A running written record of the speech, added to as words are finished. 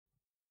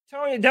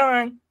Tony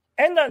Dunn,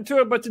 ain't nothing to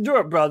it but to do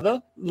it,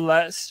 brother.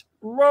 Let's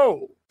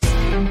roll. In a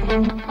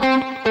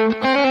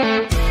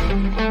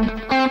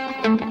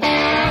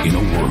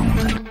world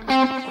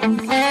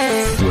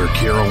where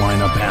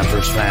Carolina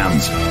Panthers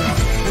fans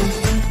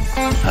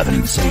have an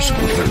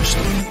insatiable thirst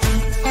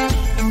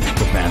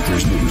for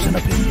Panthers news and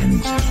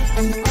opinions,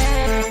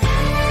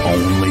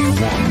 only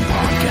one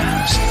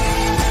podcast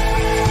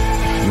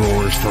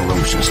roars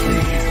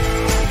ferociously.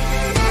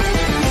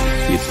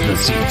 It's the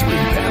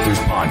C3 Panthers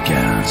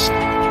Podcast.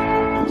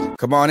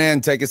 Come on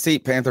in, take a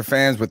seat, Panther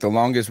fans, with the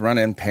longest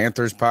running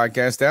Panthers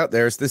podcast out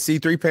there. It's the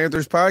C3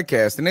 Panthers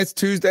Podcast, and it's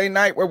Tuesday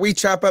night where we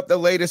chop up the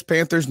latest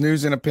Panthers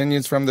news and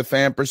opinions from the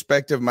fan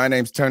perspective. My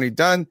name's Tony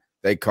Dunn.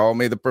 They call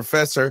me the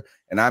Professor,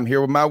 and I'm here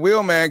with my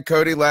wheelman,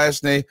 Cody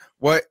Lashney.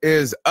 What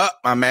is up,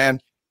 my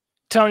man?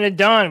 Tony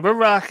Dunn, we're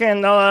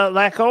rocking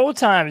like old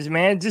times,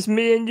 man. Just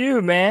me and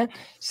you, man.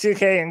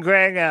 CK and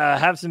Greg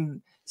have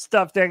some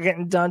stuff they're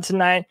getting done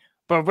tonight,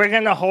 but we're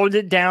going to hold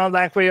it down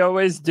like we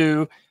always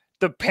do.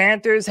 The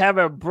Panthers have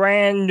a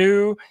brand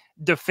new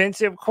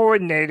defensive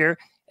coordinator,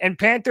 and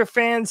Panther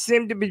fans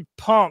seem to be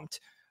pumped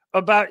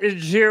about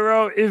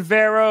Ejiro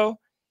Evero.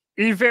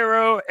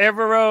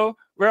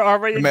 We're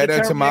already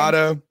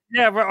Tomato.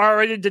 Yeah, we're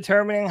already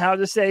determining how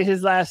to say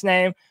his last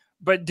name.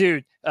 But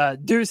dude,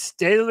 Deuce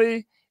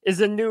Staley is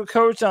the new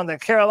coach on the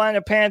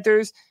Carolina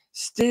Panthers.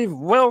 Steve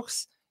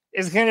Wilks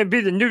is going to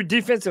be the new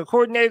defensive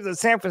coordinator of the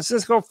San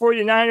Francisco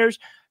 49ers.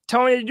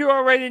 Tony, you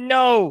already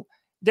know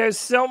there's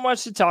so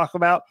much to talk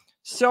about,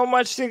 so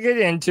much to get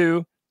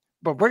into,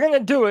 but we're going to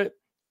do it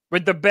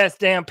with the best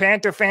damn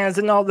Panther fans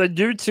in all the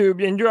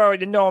YouTube, and you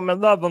already know them and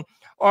love them.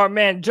 Our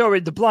man Joey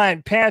the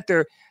Blind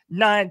Panther,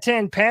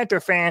 910 Panther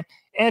fan,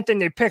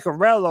 Anthony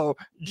Piccarello,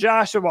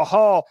 Joshua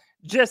Hall,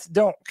 Just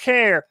Don't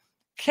Care,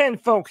 Ken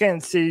Folk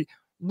NC,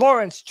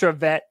 Lawrence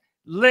Trevette,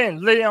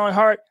 Lynn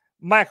Leonhardt,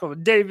 Michael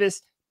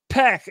Davis,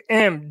 Pack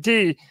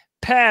MD,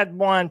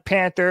 Padawan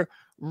Panther,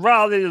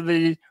 Raleigh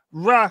Lee,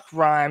 Rock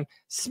Rhyme,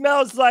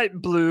 Smells Like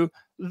Blue,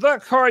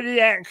 The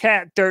Cardiac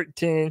Cat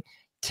 13,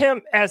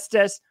 Tim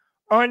Estes,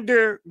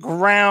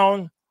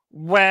 Underground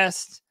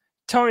West,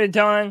 Tony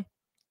Dunn.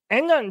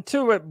 Ain't nothing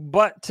to it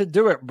but to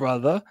do it,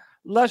 brother.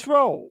 Let's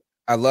roll.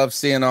 I love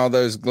seeing all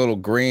those little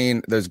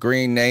green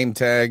name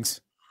tags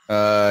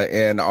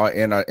in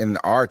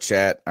our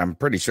chat. I'm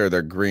pretty sure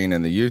they're green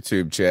in the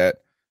YouTube chat.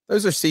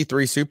 Those are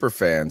C3 super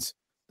fans.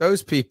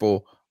 Those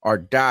people are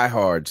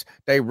diehards.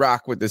 They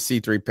rock with the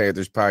C3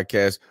 Panthers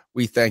podcast.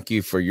 We thank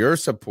you for your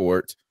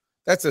support.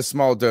 That's a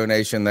small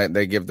donation that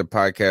they give the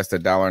podcast,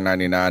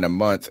 $1.99 a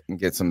month, and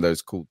get some of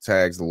those cool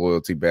tags, the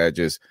loyalty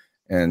badges,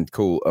 and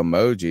cool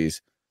emojis.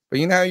 But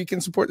you know how you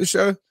can support the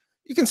show?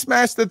 You can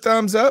smash the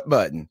thumbs up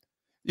button.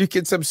 You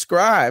can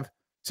subscribe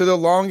to the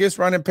longest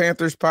running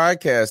Panthers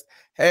podcast,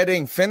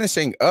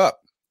 finishing up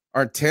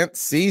our 10th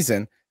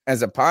season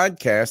as a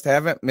podcast.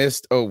 Haven't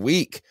missed a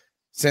week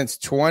since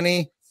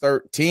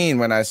 2013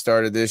 when I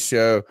started this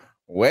show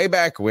way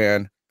back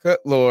when. Good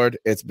Lord,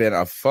 it's been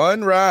a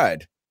fun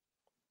ride.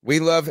 We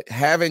love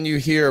having you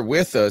here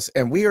with us,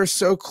 and we are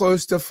so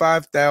close to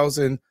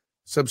 5,000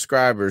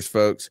 subscribers,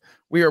 folks.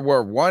 We're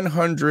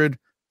 100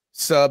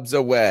 subs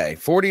away.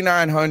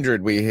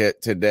 4,900 we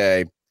hit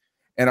today.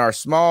 And our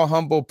small,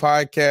 humble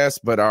podcast,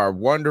 but our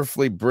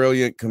wonderfully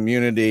brilliant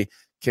community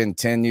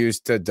continues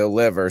to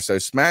deliver. So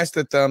smash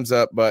the thumbs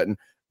up button.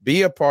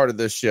 Be a part of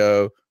the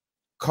show.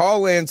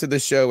 Call into the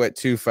show at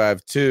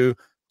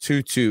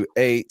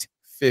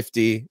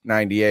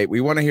 252-228-5098.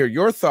 We want to hear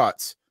your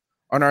thoughts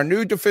on our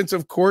new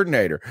defensive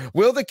coordinator.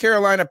 Will the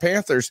Carolina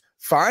Panthers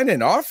find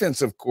an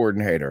offensive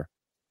coordinator?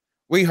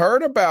 We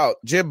heard about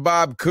Jim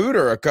Bob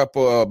Cooter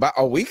about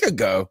a week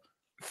ago.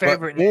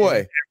 Favorite boy,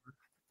 name.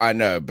 I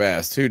know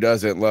best. Who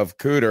doesn't love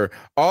Cooter?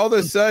 All of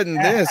a sudden,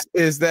 this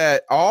is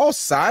that all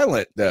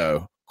silent,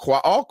 though,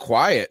 all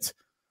quiet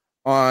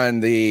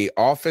on the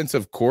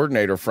offensive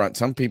coordinator front.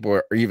 Some people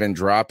are even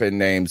dropping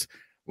names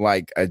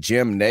like a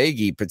Jim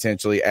Nagy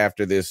potentially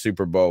after this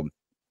Super Bowl.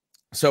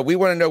 So we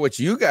want to know what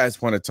you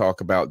guys want to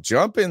talk about.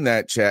 Jump in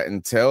that chat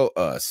and tell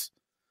us,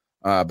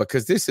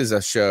 because this is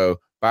a show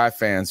by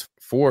fans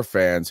for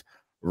fans.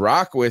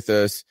 Rock with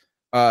us.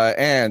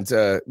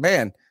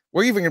 Man,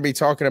 we're even going to be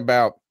talking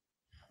about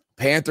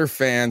Panther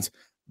fans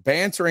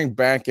bantering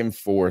back and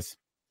forth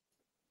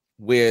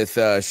with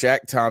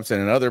Shaq Thompson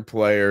and other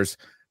players.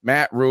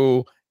 Matt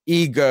Rule,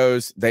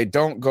 egos, they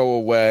don't go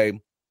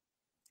away.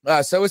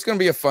 So it's going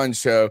to be a fun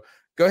show.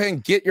 Go ahead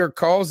and get your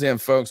calls in,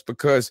 folks,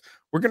 because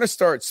we're going to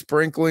start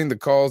sprinkling the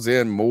calls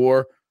in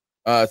more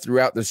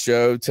throughout the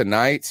show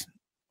tonight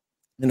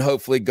and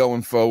hopefully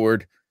going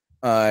forward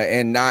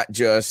and not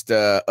just,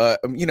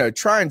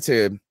 trying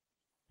to,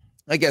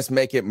 I guess,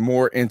 make it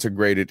more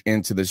integrated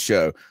into the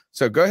show.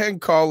 So go ahead and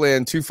call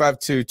in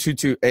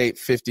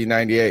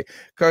 252-228-5098.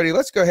 Cody,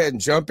 let's go ahead and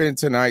jump in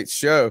tonight's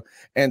show.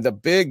 And the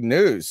big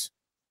news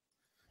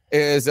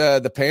is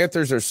the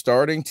Panthers are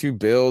starting to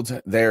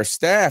build their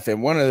staff.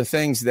 And one of the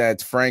things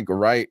that Frank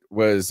Reich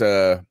was,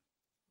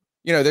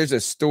 there's a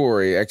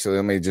story. Actually,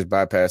 let me just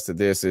bypass to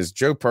this. Is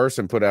Joe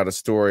Person put out a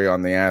story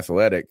on The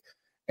Athletic,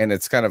 and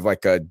it's kind of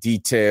like a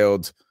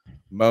detailed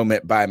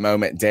moment by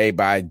moment, day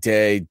by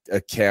day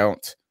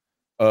account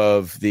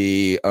of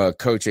the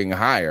coaching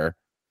hire.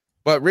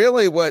 But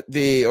really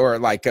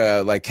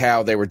like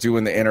how they were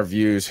doing the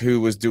interviews,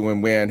 who was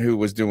doing when, who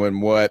was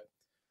doing what.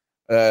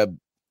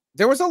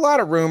 There was a lot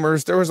of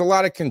rumors. There was a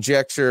lot of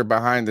conjecture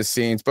behind the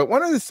scenes. But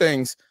one of the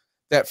things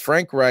that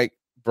Frank Reich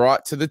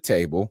brought to the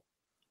table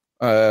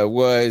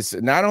was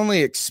not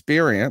only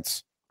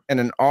experience and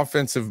an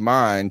offensive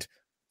mind,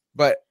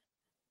 but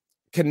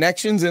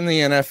connections in the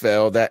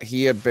NFL that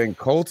he had been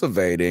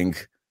cultivating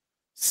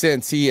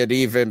since he had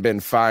even been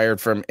fired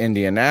from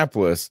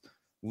Indianapolis.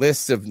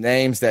 Lists of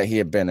names that he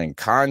had been in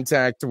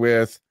contact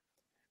with,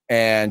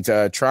 and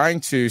trying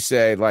to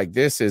say, like,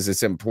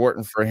 it's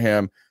important for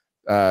him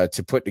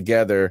to put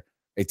together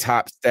a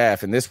top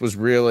staff. And this was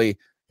really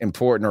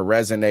important or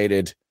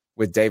resonated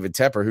with David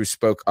Tepper, who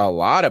spoke a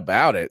lot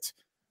about it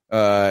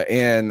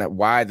and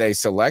why they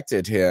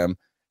selected him.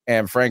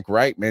 And Frank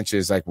Reich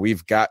mentions, like,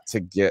 we've got to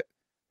get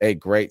a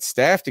great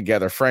staff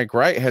together. Frank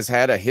Reich has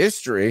had a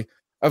history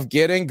of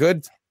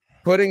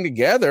putting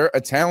together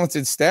a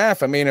talented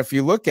staff. I mean, if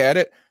you look at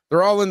it,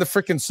 they're all in the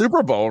freaking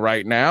Super Bowl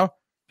right now.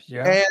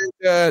 Yeah.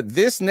 And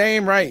this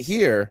name right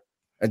here,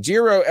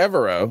 Ejiro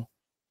Evero,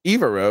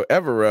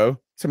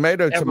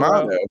 tomato.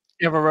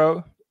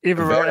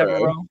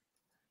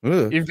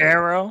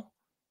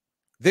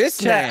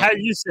 This name, how do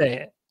you say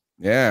it?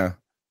 Yeah.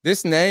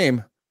 This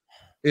name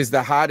is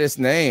the hottest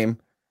name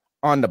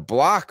on the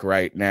block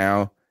right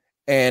now.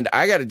 And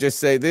I got to just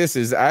say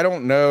I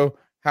don't know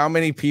how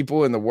many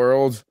people in the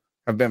world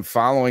have been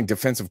following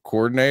defensive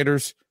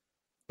coordinators,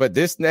 but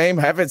this name,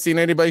 haven't seen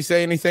anybody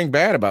say anything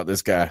bad about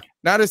this guy.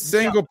 Not a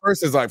single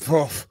person's like,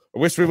 I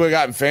wish we would have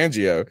gotten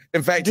Fangio.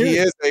 In fact, he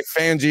is a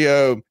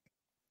Fangio.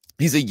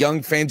 He's a young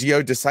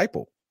Fangio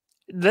disciple.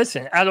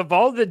 Listen, out of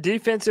all the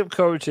defensive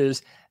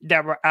coaches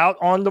that were out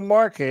on the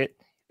market,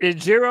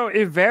 Ejiro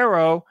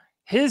Evero,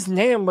 his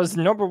name was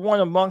number one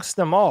amongst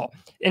them all.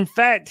 In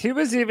fact, he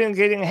was even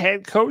getting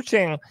head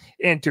coaching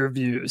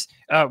interviews.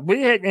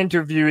 We had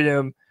interviewed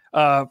him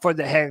for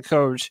the head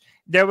coach.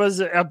 There was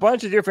a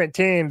bunch of different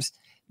teams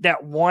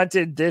that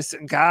wanted this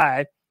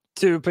guy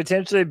to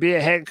potentially be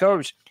a head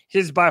coach.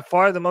 He's by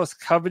far the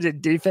most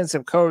coveted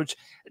defensive coach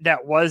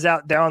that was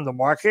out there on the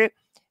market.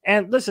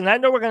 And listen, I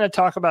know we're going to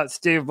talk about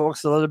Steve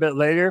Wilks a little bit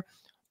later,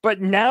 but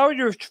now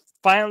you're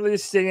finally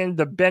seeing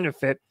the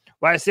benefit.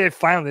 Well, I say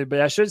finally,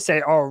 but I should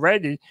say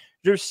already,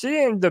 you're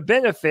seeing the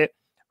benefit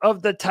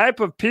of the type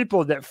of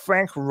people that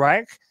Frank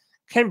Reich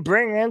can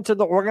bring into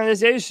the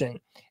organization,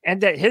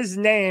 and that his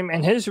name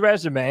and his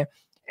resume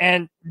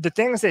and the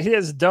things that he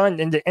has done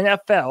in the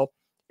NFL,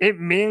 it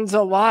means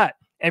a lot.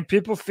 And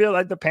people feel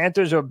like the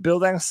Panthers are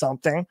building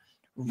something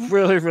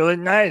really, really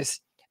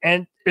nice.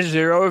 And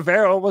Ejiro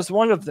Evero was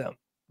one of them.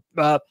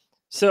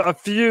 So a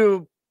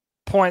few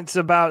points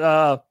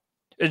about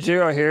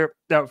Ejiro here.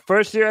 The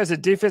first year as a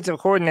defensive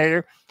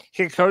coordinator,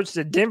 he coached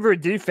the Denver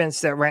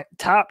defense that ranked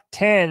top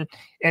 10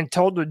 in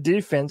total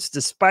defense,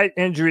 despite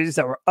injuries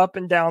that were up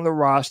and down the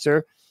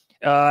roster.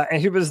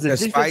 And he was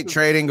despite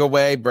trading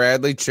away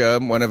Bradley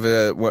Chubb, one of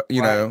the,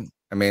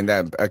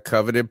 that a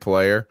coveted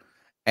player.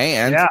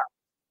 And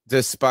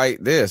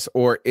despite this,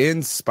 or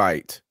in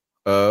spite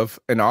of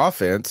an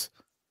offense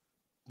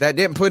that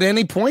didn't put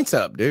any points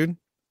up, dude.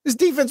 This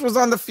defense was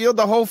on the field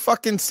the whole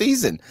fucking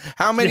season.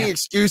 How many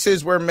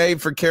excuses were made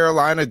for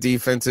Carolina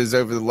defenses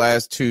over the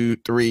last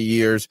 2-3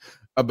 years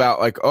about,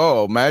 like,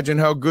 oh, imagine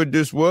how good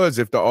this was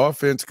if the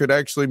offense could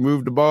actually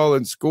move the ball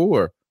and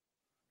score.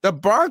 The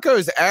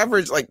Broncos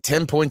averaged like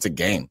 10 points a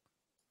game.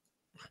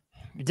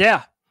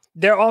 Yeah,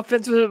 their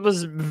offense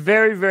was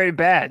very, very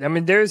bad. I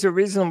mean, there's a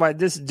reason why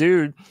this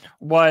dude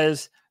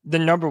was the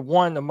number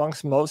one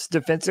amongst most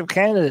defensive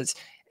candidates.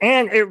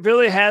 And it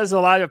really has a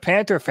lot of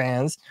Panther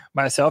fans,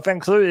 myself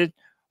included,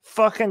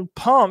 fucking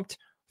pumped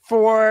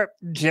for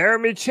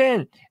Jeremy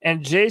Chin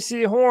and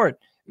J.C. Horn,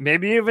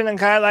 maybe even a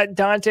guy like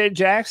Dante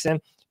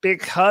Jackson,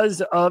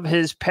 because of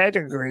his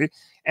pedigree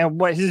and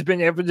what he's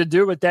been able to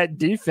do with that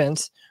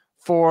defense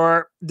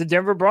for the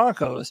Denver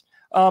Broncos.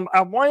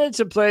 I wanted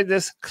to play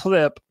this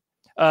clip.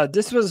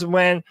 This was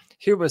when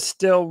he was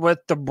still with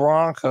the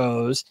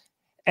Broncos,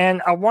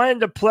 and I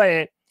wanted to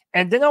play it,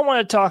 and then I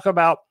want to talk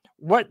about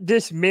what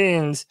this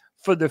means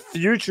for the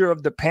future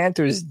of the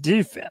Panthers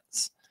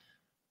defense.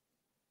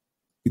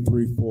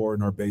 3-4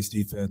 in our base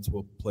defense.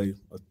 We'll play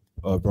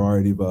a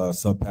variety of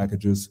sub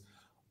packages.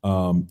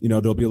 There'll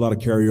be a lot of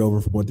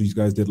carryover from what these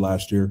guys did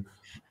last year.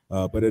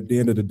 But at the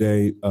end of the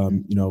day,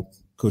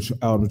 Coach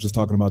Allen was just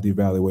talking about the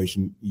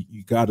evaluation.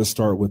 You got to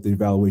start with the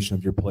evaluation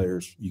of your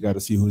players. You got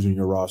to see who's in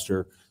your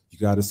roster. You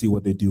got to see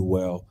what they do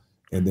well.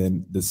 And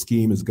then the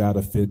scheme has got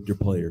to fit your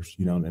players,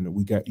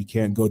 and you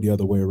can't go the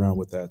other way around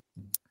with that.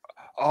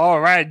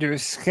 All right,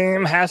 dude.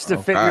 Scheme has to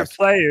fit your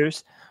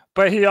players.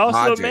 But he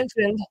also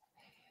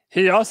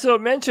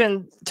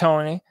mentioned,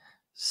 Tony,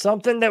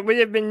 something that we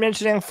have been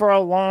mentioning for a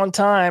long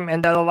time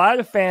and that a lot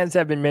of fans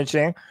have been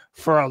mentioning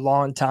for a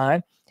long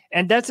time,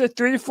 and that's a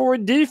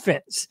 3-4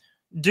 defense.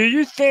 Do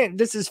you think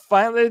this is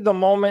finally the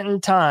moment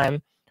in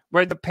time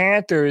where the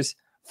Panthers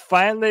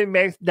finally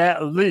make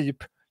that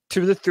leap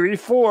to the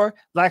 3-4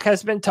 like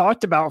has been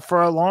talked about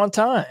for a long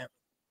time?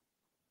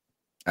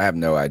 I have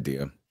no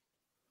idea.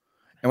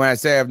 And when I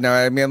say I have no,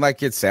 I mean,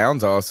 like, it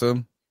sounds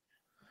awesome.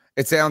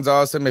 It sounds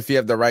awesome if you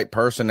have the right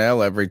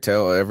personnel,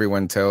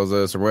 everyone tells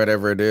us, or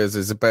whatever it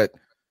is, but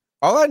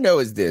all I know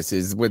is this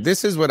is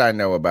what I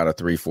know about a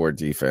 3-4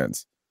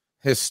 defense.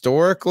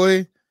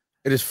 Historically,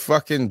 it has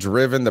fucking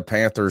driven the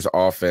Panthers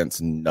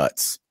offense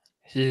nuts.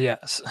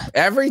 Yes.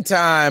 Every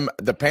time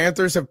the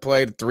Panthers have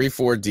played a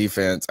 3-4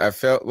 defense, I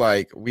felt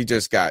like we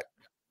just got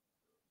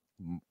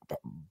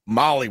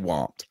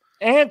mollywomped.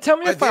 And tell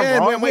me if I'm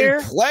wrong when here.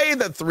 we play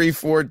the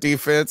 3-4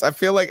 defense, I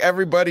feel like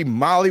everybody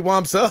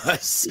mollywomps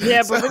us.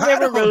 Yeah, but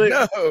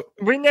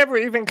we never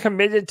even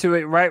committed to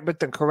it right with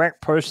the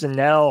correct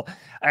personnel.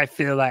 I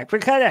feel like we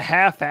kind of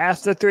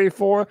half-assed the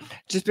 3-4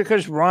 just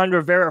because Ron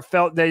Rivera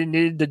felt they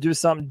needed to do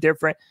something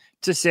different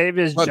to save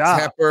his job.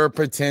 Tepper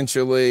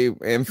potentially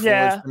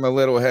influenced him a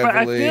little heavily. But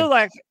I feel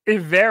like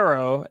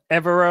Evero,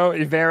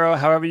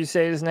 however you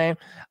say his name,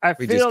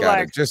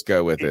 just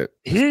go with it.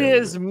 He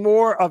is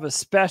more of a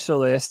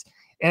specialist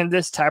in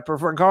this type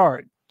of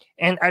regard.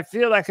 And I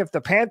feel like if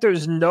the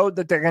Panthers know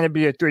that they're going to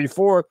be a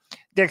 3-4,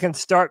 they can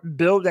start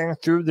building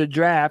through the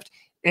draft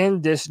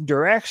in this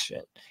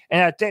direction.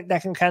 And I think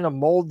that can kind of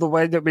mold the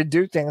way that we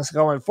do things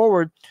going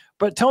forward.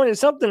 But Tony,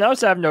 something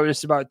else I've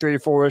noticed about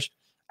 3-4s,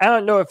 I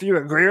don't know if you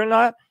agree or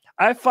not,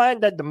 I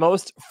find that the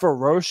most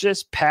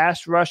ferocious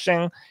pass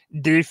rushing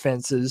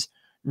defenses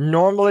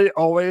normally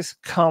always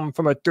come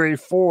from a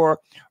 3-4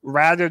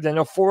 rather than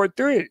a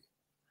 4-3.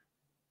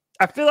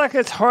 I feel like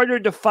it's harder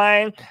to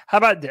find. How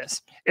about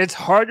this? It's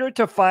harder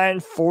to find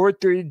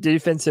 4-3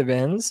 defensive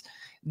ends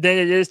than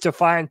it is to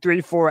find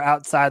 3-4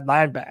 outside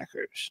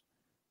linebackers.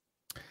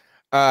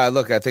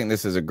 Look, I think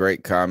this is a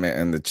great comment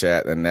in the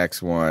chat.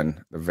 The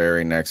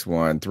very next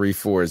one,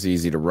 3-4 is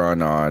easy to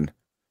run on.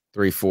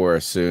 3-4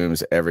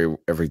 assumes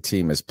every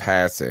team is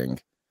passing.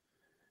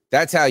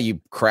 That's how you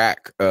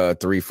crack a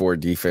 3-4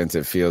 defense.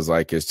 It feels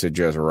like is to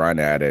just run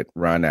at it.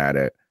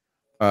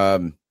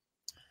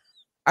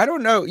 I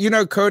don't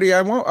know. Cody,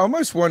 I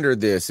almost wonder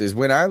this is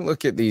when I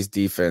look at these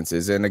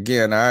defenses, and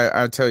again,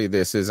 I'll tell you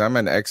this is I'm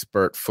an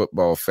expert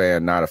football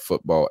fan, not a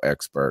football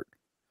expert.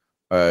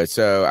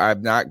 So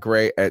I'm not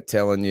great at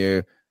telling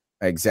you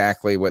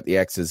exactly what the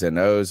X's and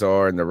O's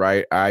are and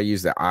I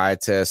use the eye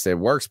test. It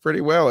works pretty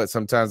well.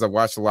 Sometimes I've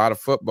watched a lot of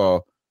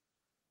football.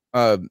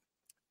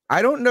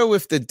 I don't know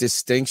if the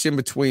distinction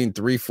between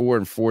 3-4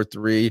 and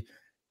 4-3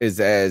 is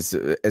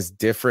as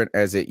different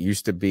as it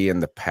used to be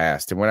in the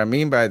past. And what I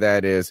mean by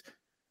that is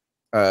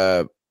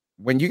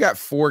when you got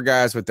 4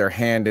 guys with their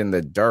hand in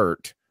the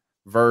dirt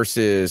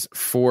versus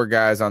 4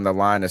 guys on the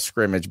line of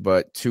scrimmage,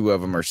 but 2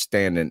 of them are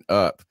standing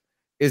up,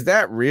 is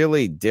that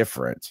really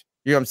different?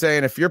 You know what I'm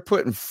saying? If you're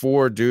putting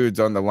 4 dudes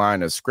on the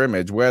line of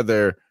scrimmage,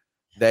 whether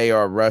they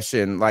are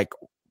rushing like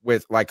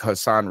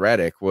Hassan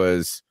Reddick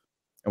was,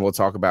 and we'll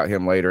talk about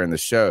him later in the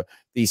show,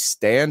 these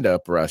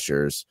stand-up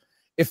rushers,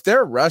 if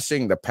they're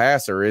rushing the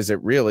passer, is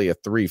it really a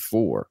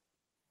 3-4?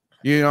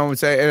 You know what I'm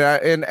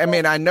saying? And I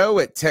mean, I know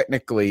it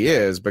technically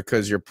is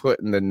because you're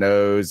putting the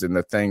nose and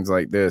the things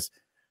like this.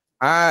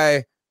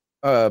 I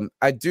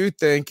do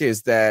think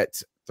is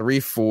that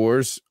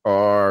 3-4s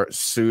are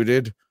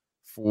suited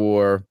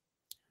for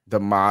the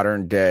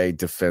modern day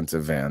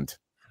defensive end.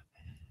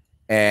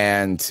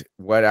 And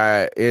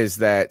is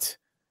that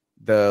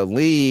the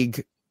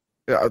league,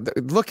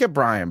 look at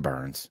Brian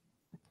Burns.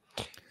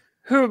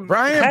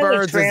 Brian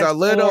Burns is a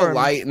little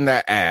light in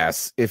the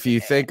ass if you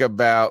think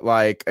about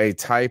like a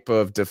type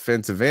of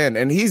defensive end,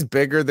 and he's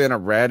bigger than a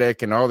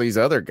Reddick and all these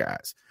other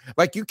guys.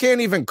 Like you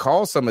can't even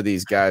call some of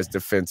these guys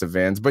defensive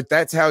ends, but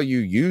that's how you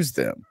use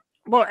them.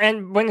 Well,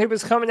 and when he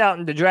was coming out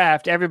in the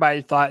draft,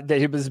 everybody thought that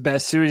he was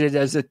best suited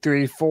as a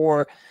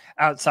 3-4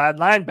 outside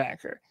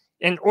linebacker.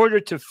 In order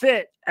to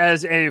fit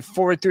as a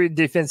 4-3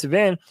 defensive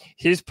end,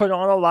 he's put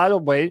on a lot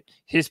of weight.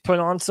 He's put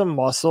on some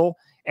muscle.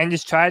 And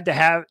just tried to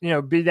have,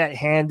 be that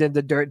hand in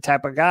the dirt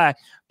type of guy.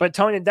 But,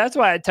 Tony, that's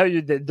why I tell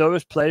you that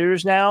those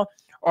players now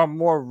are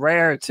more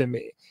rare to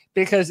me.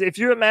 Because if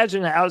you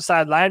imagine an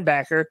outside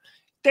linebacker,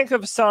 think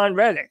of Hassan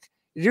Reddick.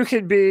 You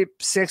could be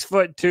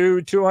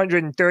 6'2",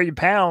 230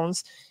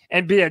 pounds,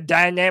 and be a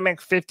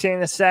dynamic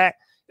 15 a sack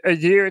a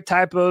year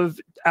type of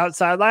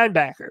outside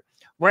linebacker.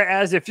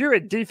 Whereas if you're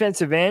a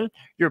defensive end,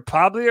 you're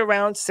probably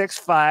around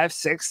 6'5",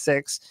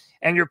 6'6",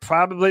 and you're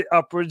probably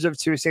upwards of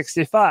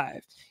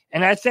 265.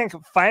 And I think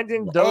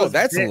finding those. Oh,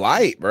 that's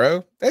light,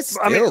 bro. That's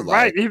still light.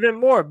 Right, even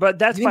more. But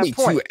that's my point.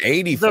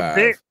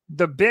 285.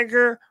 The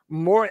bigger,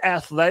 more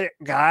athletic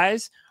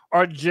guys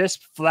are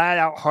just flat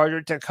out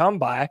harder to come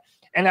by.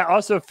 And I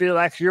also feel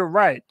like you're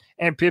right.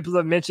 And people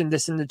have mentioned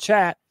this in the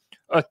chat.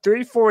 A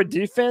 3-4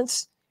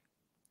 defense,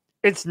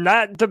 it's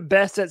not the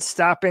best at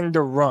stopping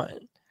the run.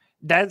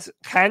 That's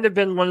kind of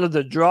been one of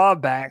the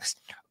drawbacks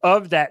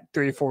of that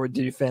 3-4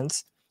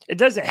 defense. It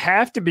doesn't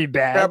have to be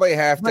bad. Probably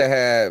have to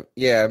have,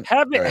 yeah.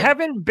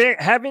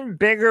 Having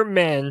bigger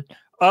men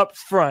up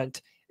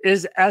front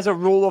is, as a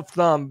rule of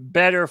thumb,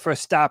 better for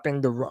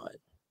stopping the run.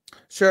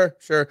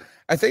 Sure.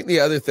 I think the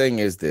other thing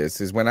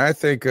is when I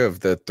think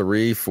of the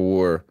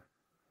 3-4,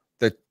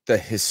 the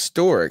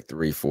historic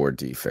 3-4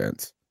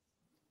 defense,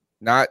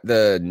 not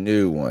the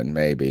new one,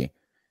 maybe,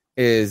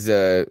 is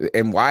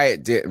and why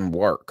it didn't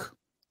work,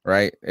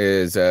 right?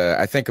 Is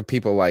I think of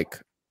people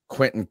like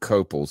Quentin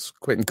Coples.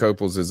 Quentin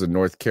Coples is a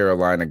North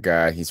Carolina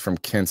guy. He's from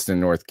Kinston,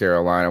 North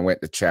Carolina,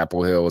 went to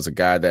Chapel Hill, was a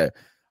guy that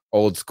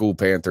old school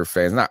Panther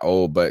fans, not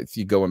old, but if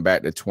you going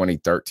back to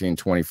 2013,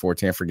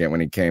 2014, I forget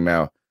when he came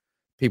out,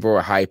 people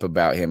were hype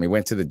about him. He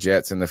went to the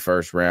Jets in the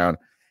first round,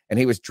 and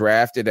he was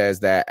drafted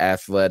as that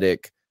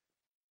athletic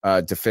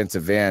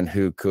defensive end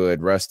who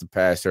could rush the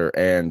passer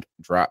and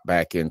drop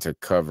back into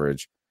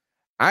coverage.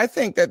 I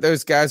think that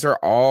those guys are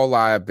all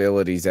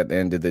liabilities at the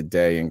end of the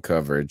day in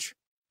coverage,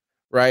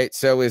 right?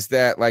 So is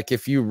that like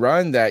if you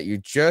run that, you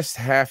just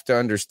have to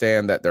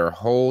understand that their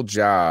whole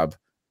job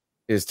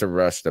is to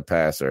rush the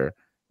passer.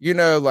 You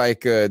know,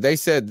 like they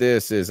said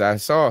this is I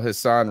saw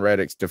Hassan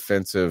Reddick's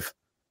defensive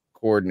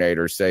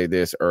coordinator say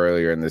this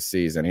earlier in the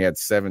season. He had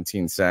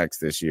 17 sacks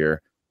this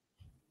year.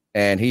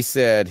 And he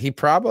said he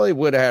probably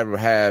would have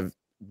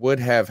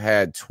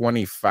had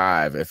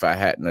 25 if I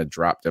hadn't have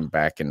dropped him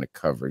back into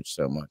coverage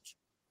so much.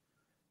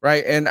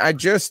 Right. And I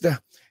just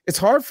it's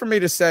hard for me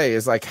to say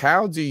is like,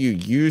 how do you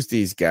use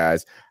these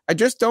guys? I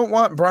just don't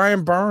want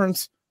Brian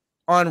Burns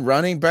on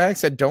running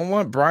backs. I don't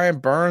want Brian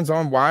Burns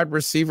on wide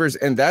receivers.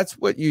 And that's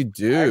what you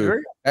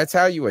do. That's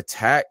how you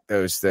attack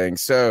those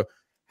things. So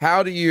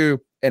how do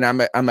you, and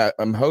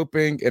I'm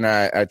hoping, and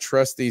I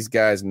trust these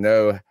guys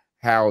know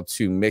how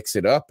to mix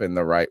it up in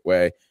the right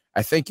way.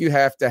 I think you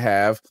have to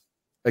have,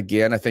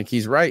 again, I think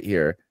he's right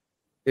here,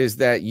 is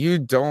that you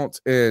don't,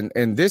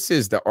 and this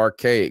is the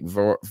archaic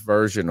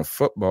version of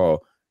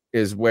football,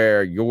 is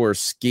where your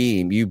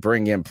scheme, you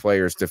bring in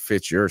players to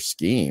fit your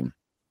scheme.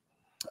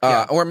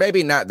 Or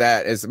maybe not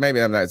that, is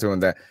maybe I'm not doing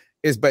that,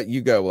 is but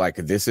you go like,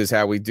 this is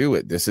how we do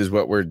it. This is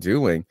what we're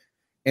doing.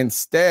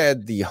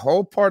 Instead, the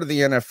whole part of the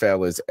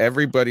NFL is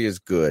everybody is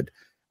good.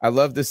 I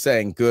love the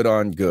saying good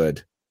on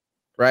good.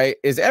 Right?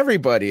 Is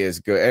everybody is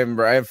good.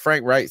 And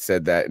Frank Reich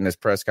said that in his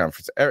press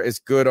conference. It's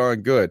good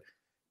on good.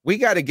 We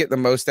got to get the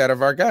most out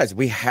of our guys.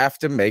 We have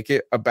to make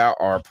it about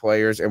our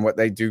players and what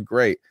they do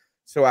great.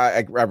 So I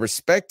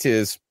respect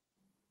his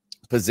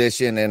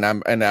position and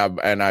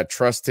I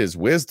trust his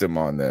wisdom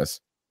on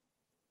this.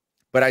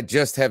 But I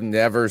just have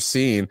never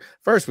seen,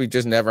 first, we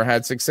just never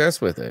had success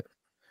with it.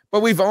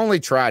 But we've only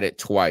tried it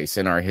twice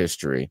in our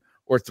history,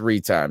 or 3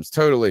 times.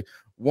 Totally.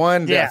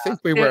 One, I think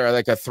we were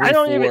like a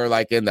 3-4,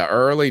 like in the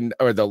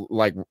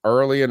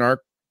early in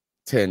our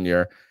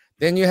tenure.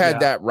 Then you had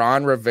that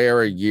Ron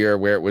Rivera year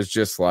where it was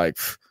just like,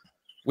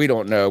 we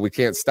don't know. We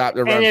can't stop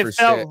the run for shit. It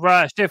felt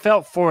rushed. It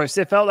felt forced.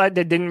 It felt like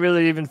they didn't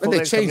really even fully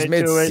commit to it. They changed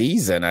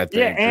mid-season, I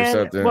think, or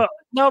something. Well,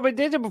 no, but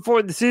they did it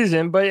before the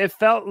season. But it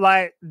felt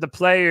like the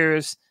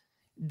players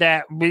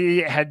that we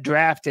had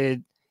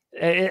drafted,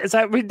 it's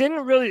like we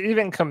didn't really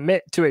even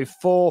commit to a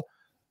full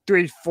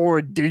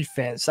 3-4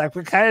 defense. Like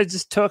we kind of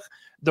just took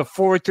the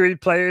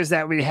 4-3 players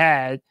that we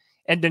had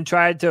and then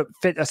tried to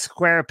fit a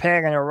square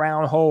peg in a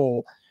round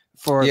hole.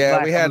 We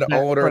had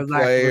older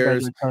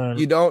players.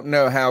 You don't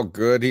know how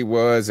good he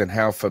was and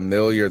how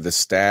familiar the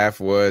staff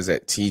was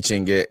at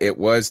teaching it. It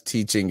was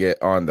teaching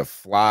it on the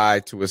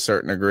fly to a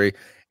certain degree.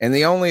 And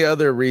the only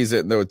other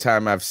reason, the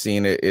time I've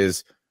seen it,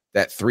 is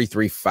that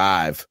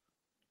 3-3-5.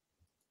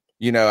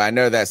 You know, I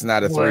know that's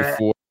not a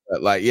 3-4,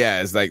 but like,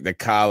 it's like the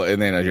collar.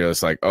 And then you're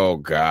just like, oh,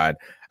 God.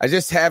 I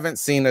just haven't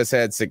seen us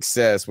had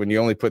success when you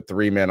only put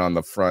 3 men on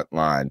the front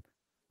line.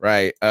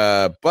 Right.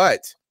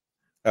 But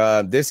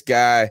this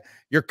guy,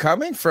 you're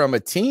coming from a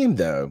team,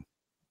 though,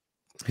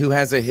 who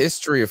has a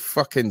history of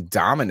fucking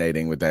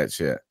dominating with that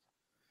shit.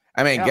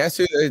 I mean, guess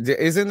who?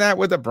 Isn't that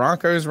what the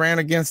Broncos ran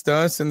against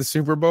us in the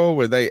Super Bowl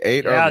where they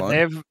ate our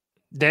lunch?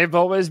 They've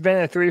always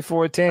been a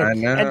 3-4 team. I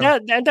know.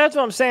 And that's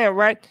what I'm saying,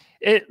 right?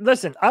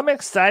 Listen, I'm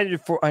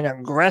excited for an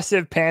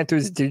aggressive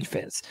Panthers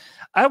defense.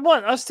 I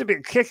want us to be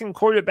kicking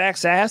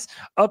quarterbacks' ass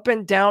up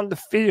and down the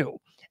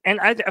field. And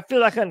I feel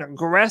like an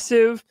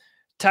aggressive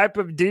type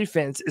of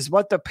defense is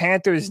what the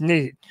Panthers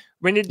need.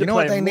 We need to play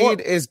what they more.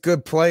 need is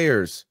good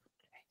players.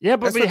 Yeah,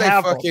 but That's we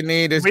have them. fucking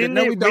need is we good.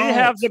 No, we don't. We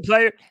have the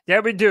player. Yeah,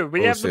 we do.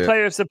 We have the Bullshit.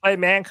 players to play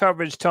man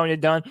coverage, Tony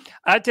Dunn.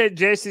 I take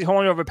J.C.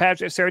 Horn over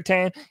Patrick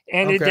Surtain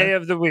any day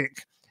of the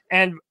week.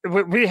 And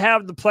we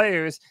have the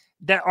players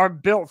that are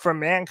built for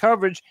man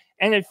coverage.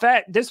 And in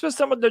fact, this was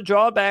some of the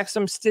drawbacks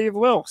from Steve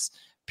Wilks.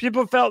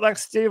 People felt like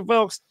Steve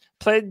Wilks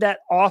played that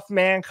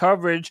off-man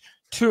coverage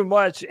too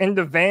much in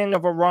the vein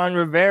of a Ron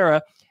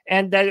Rivera,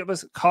 and that it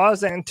was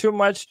causing too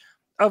much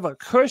of a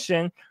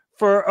cushion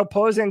for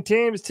opposing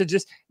teams to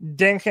just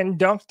dink and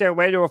dunk their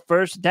way to a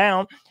first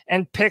down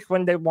and pick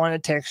when they want to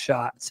take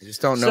shots. I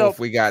just don't know if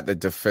we got the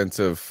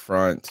defensive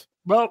front.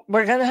 Well,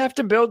 we're going to have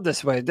to build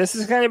this way. This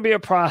is going to be a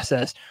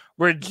process.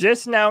 We're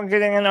just now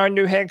getting in our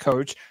new head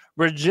coach.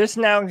 We're just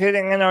now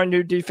getting in our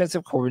new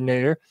defensive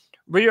coordinator.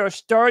 We are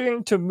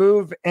starting to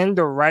move in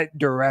the right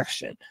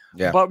direction.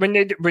 Yeah. But we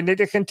need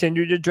to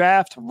continue to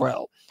draft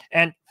well.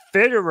 And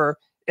Fitterer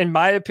in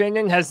my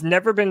opinion, has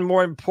never been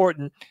more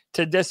important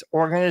to this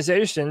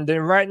organization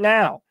than right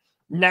now.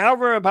 Now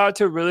we're about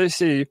to really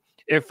see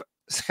if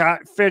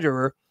Scott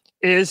Fitterer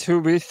is who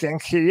we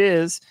think he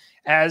is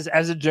as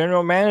a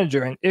general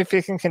manager, and if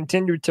he can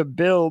continue to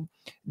build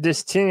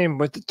this team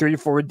with the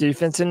 3-4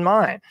 defense in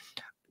mind.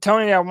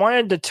 Tony, I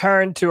wanted to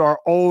turn to our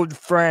old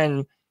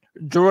friend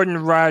Jordan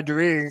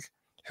Rodriguez,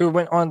 who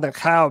went on the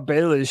Kyle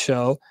Bailey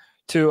show,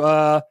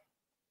 to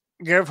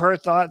give her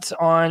thoughts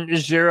on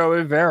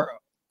Ejiro Evero.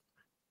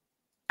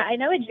 I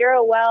know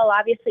Ejiro well,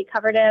 obviously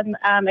covered him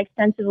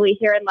extensively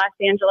here in Los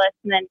Angeles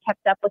and then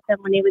kept up with him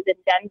when he was in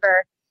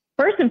Denver.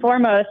 First and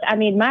foremost, I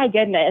mean, my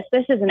goodness,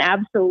 this is an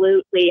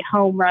absolutely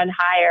home run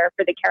hire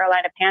for the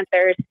Carolina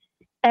Panthers.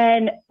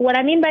 And what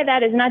I mean by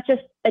that is not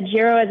just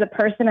Ejiro as a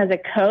person, as a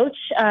coach.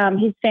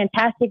 He's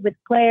fantastic with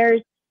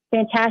players,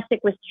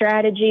 fantastic with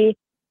strategy,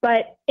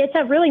 but it's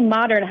a really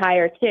modern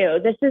hire too.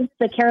 This is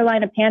the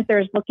Carolina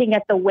Panthers looking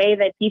at the way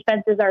that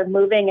defenses are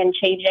moving and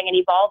changing and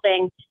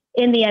evolving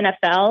in the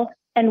NFL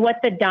and what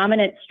the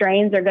dominant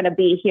strains are going to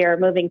be here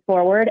moving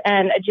forward.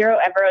 And Ejiro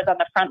Evero is on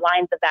the front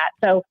lines of that.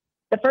 So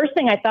the first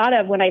thing I thought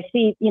of when I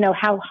see,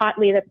 how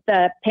hotly that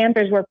the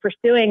Panthers were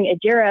pursuing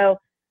Ejiro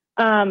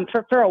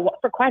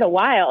for quite a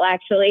while,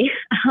 actually,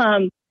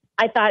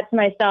 I thought to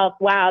myself,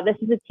 wow, this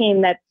is a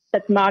team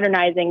that's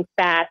modernizing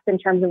fast in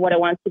terms of what it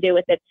wants to do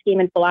with its scheme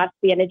and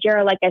philosophy. And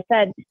Ejiro, like I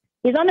said,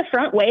 he's on the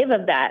front wave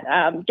of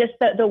that. Just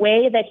the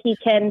way that he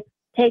can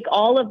take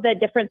all of the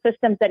different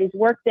systems that he's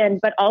worked in,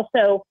 but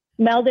also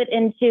meld it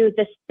into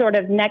this sort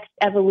of next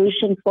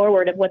evolution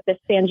forward of what this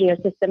Fangio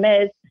system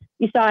is.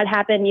 You saw it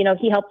happen.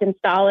 He helped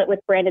install it with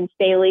Brandon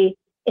Staley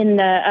in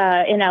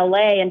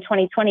LA in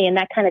 2020, and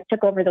that kind of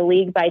took over the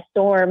league by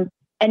storm.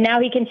 And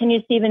now he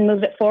continues to even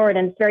move it forward,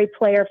 and it's very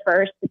player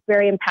first. It's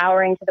very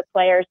empowering to the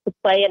players to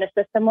play in a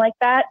system like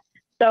that.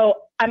 So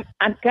I'm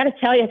going to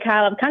tell you,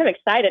 Kyle, I'm kind of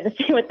excited to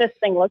see what this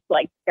thing looks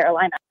like in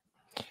Carolina.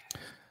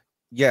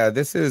 Yeah,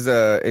 this is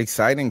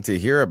exciting to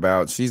hear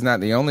about. She's not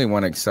the only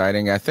one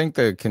exciting. I think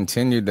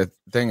the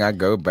thing I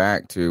go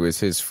back to is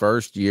his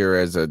first year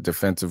as a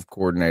defensive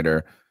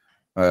coordinator,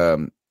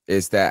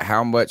 is that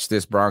how much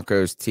this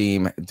Broncos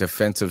team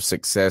defensive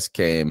success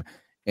came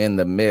in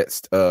the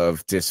midst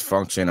of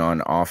dysfunction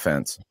on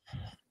offense.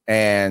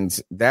 And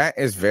that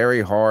is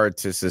very hard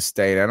to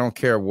sustain. I don't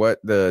care what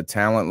the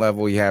talent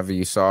level you have.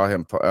 You saw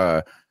him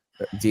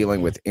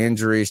dealing with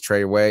injuries,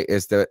 trade away,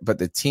 but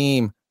the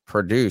team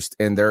produced,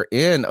 and they're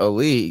in a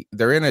league,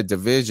 they're in a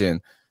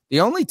division. The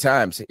only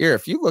times here,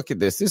 if you look at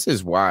this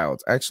is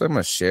wild. Actually, I'm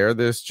going to share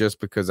this just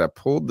because I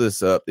pulled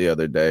this up the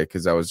other day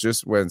because I was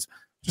just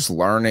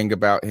learning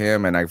about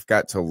him, and I've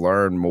got to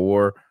learn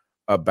more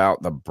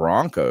about the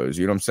Broncos.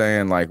 You know what I'm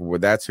saying? Like, well,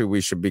 that's who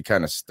we should be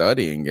kind of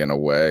studying in a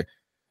way.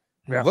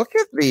 Yeah. Look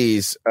at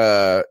these.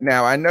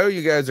 Now, I know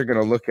you guys are going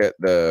to look at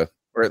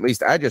or at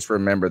least I just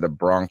remember the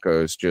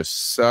Broncos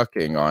just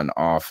sucking on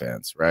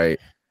offense, right?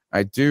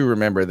 I do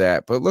remember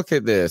that. But look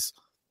at this.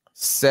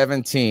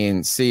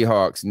 17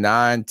 Seahawks,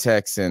 9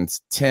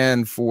 Texans,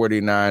 10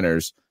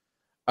 49ers.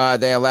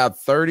 They allowed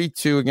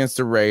 32 against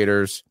the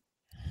Raiders.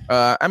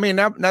 I mean,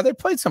 now they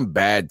played some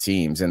bad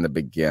teams in the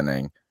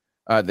beginning.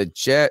 The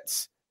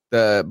Jets,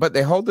 but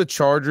they hold the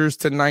Chargers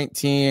to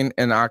 19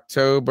 in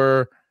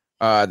October.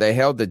 They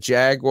held the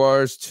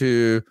Jaguars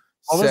to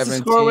 17. What was the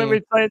score when we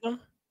played them?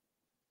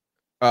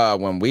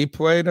 When we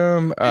played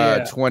them,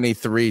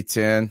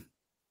 23-10.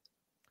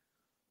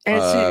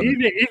 And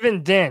see,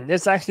 even then,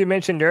 this actually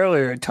mentioned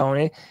earlier,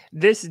 Tony,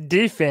 this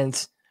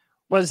defense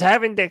was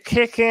having to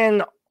kick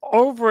in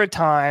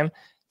overtime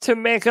to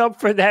make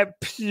up for that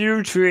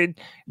putrid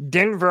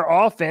Denver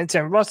offense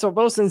and Russell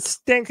Wilson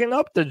stinking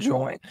up the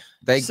joint.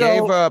 They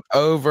gave up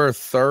over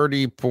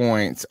 30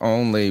 points,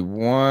 only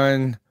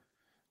one,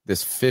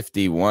 this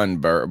 51,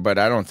 but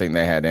I don't think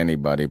they had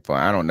anybody play.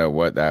 I don't know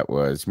what that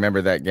was.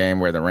 Remember that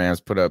game where the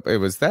Rams put up, it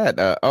was that,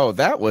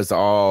 that was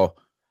all,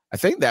 I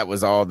think that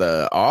was all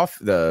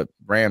the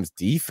Rams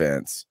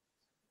defense.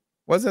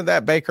 Wasn't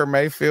that Baker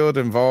Mayfield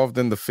involved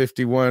in the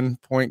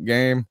 51-point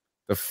game?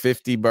 The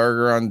 50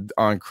 burger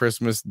on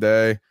Christmas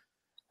Day.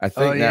 I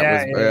think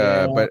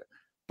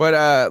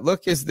But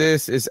look,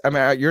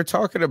 you're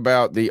talking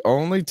about the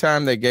only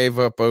time they gave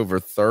up over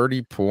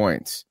 30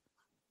 points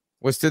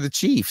was to the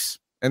Chiefs,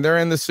 and they're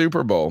in the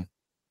Super Bowl.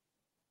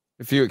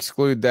 If you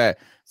exclude that.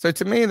 So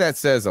to me, that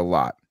says a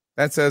lot.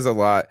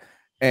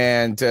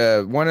 And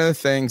one of the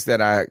things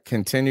that I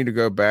continue to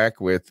go back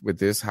with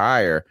this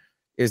hire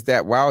is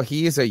that while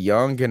he is a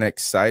young and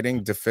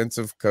exciting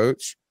defensive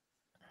coach,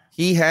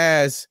 he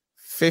has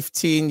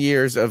 15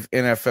 years of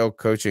NFL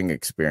coaching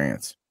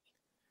experience.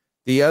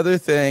 The other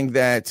thing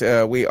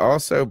that we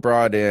also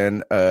brought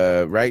in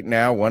right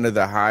now, one of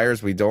the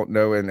hires, we don't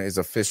know in his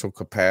official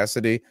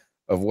capacity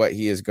of what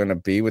he is going to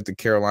be with the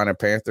Carolina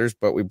Panthers,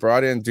 but we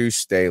brought in Deuce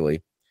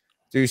Staley.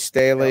 Deuce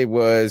Staley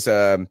was,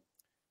 I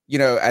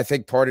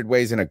think parted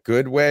ways in a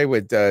good way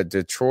with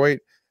Detroit.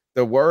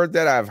 The word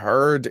that I've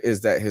heard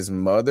is that his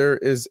mother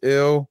is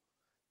ill,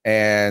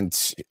 and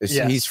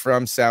he's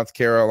from South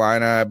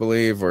Carolina, I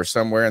believe, or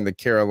somewhere in the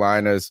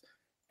Carolinas.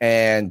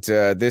 and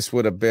this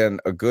would have been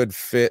a good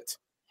fit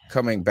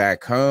coming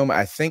back home.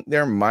 I think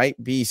there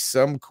might be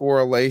some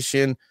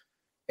correlation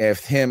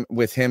with him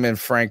and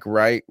Frank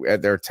Reich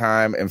at their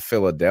time in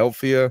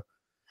Philadelphia.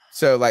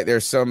 So, like,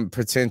 there's some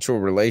potential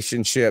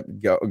relationship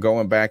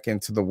going back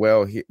into the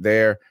well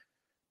there.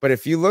 But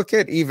if you look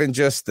at even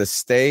just the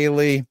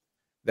Staley,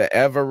 the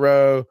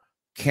Evero,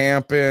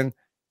 Campen,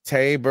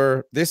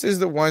 Tabor, this is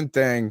the one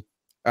thing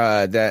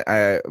that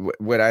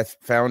I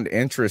found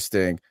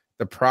interesting.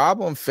 The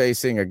problem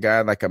facing a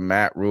guy like a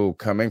Matt Rule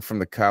coming from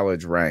the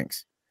college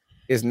ranks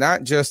is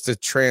not just a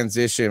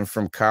transition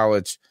from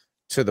college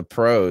to the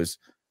pros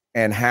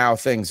and how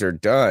things are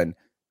done,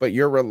 but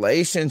your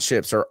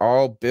relationships are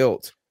all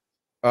built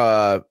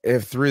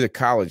through the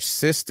college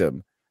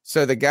system.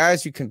 So the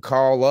guys you can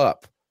call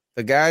up,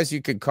 the guys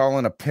you could call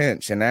in a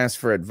pinch and ask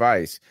for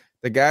advice,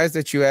 the guys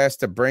that you ask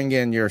to bring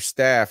in your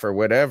staff or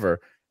whatever,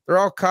 they're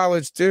all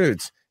college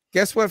dudes.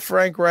 Guess what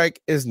Frank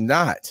Reich is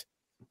not?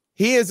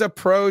 He is a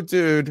pro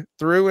dude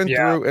through and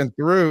through and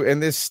through,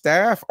 and this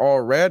staff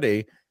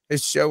already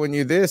is showing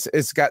you this.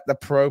 It's got the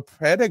pro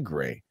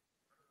pedigree.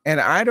 And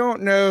I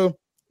don't know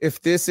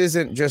if this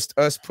isn't just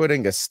us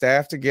putting a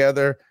staff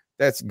together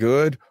that's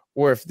good,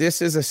 or if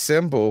this is a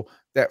symbol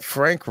that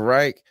Frank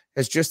Reich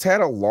has just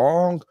had a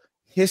long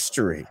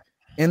history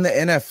in the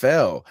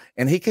NFL,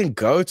 and he can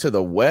go to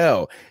the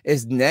well.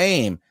 His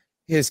name,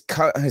 his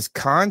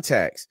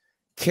contacts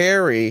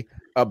carry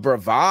a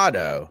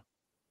bravado,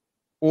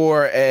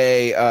 or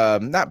a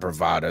not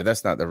bravado.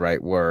 That's not the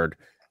right word.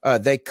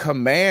 They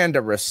command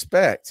a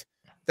respect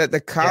that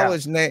the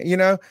college name, you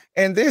know.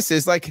 And this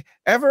is like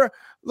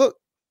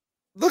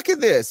look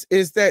at this.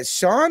 Is that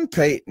Sean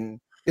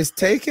Payton is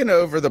taking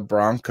over the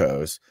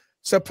Broncos?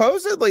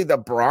 Supposedly, the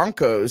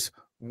Broncos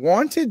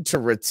wanted to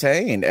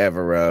retain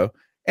Evero,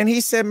 and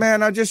he said,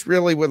 "Man, I just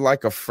really would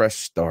like a fresh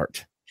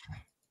start."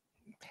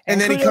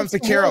 And then he comes to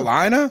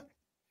Carolina.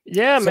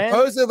 Yeah, man.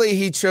 Supposedly,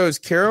 he chose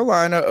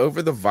Carolina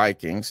over the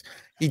Vikings.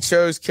 He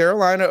chose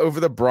Carolina over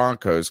the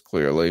Broncos,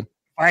 clearly.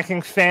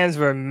 Vikings fans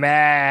were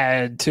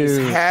mad, too.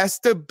 This has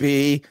to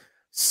be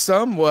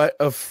somewhat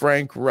of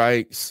Frank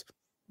Reich's,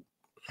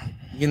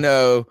 you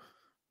know,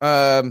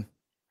 I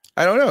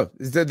don't know,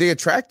 the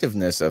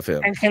attractiveness of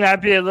him. And can I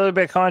be a little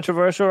bit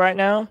controversial right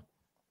now?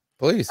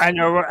 Please. I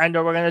know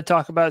we're going to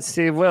talk about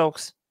Steve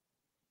Wilks.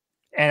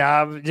 And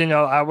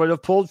I would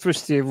have pulled for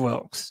Steve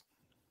Wilks.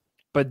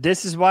 But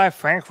this is why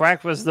Frank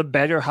Reich was the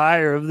better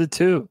hire of the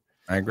two.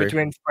 I agree.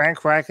 Between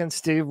Frank Reich and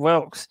Steve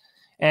Wilks.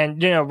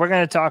 And, we're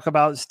going to talk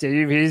about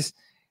Steve. He's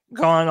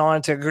gone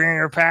on to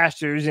greener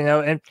pastures,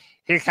 and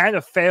he kind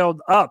of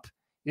failed up,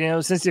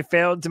 since he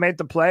failed to make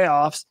the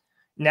playoffs.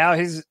 Now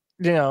he's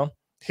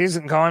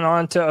gone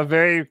on to a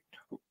very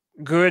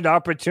good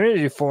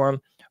opportunity for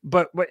him.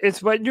 But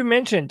it's what you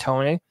mentioned,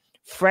 Tony.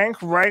 Frank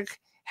Reich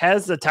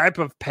has the type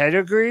of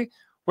pedigree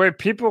where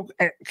people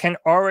can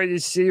already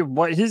see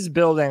what he's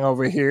building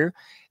over here.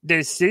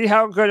 They see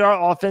how good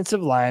our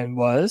offensive line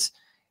was.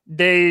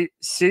 They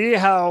see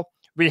how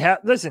we have,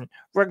 listen,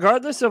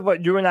 regardless of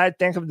what you and I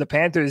think of the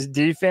Panthers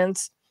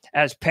defense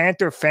as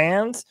Panther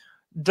fans,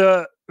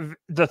 the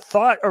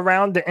thought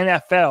around the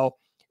NFL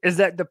is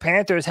that the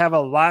Panthers have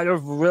a lot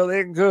of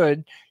really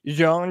good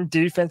young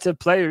defensive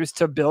players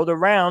to build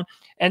around,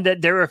 and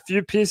that they're a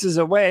few pieces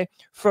away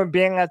from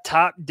being a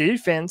top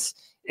defense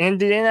in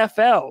the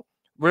NFL.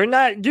 We're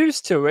not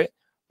used to it,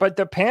 but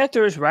the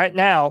Panthers right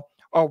now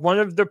are one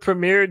of the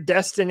premier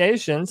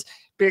destinations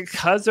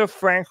because of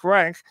Frank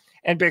Reich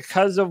and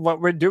because of what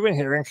we're doing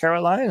here in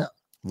Carolina.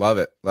 Love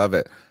it. Love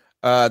it.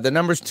 The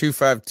number's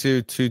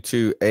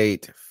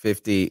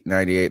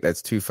 252-228-5098.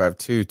 That's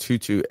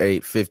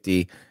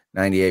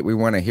 252-228-5098. We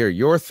want to hear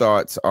your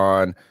thoughts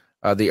on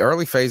the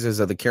early phases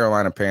of the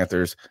Carolina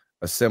Panthers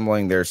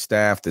assembling their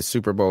staff. The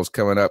Super Bowl's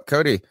coming up.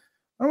 Cody,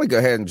 why don't we go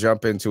ahead and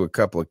jump into a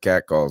couple of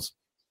catcalls?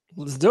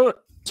 Let's do it.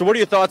 So what are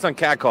your thoughts on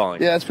catcalling?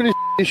 Yeah, it's pretty.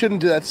 You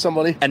shouldn't do that to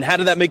somebody. And how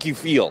did that make you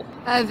feel?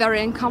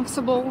 Very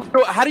uncomfortable.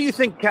 So how do you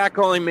think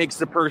catcalling makes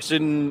the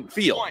person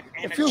feel?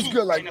 It feels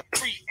good, like.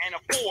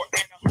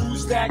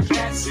 Who's that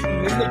cat sitting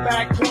in the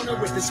back corner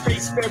with his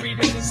face buried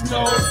in his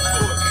nose?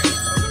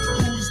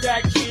 Who's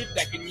that kid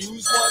that can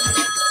use one?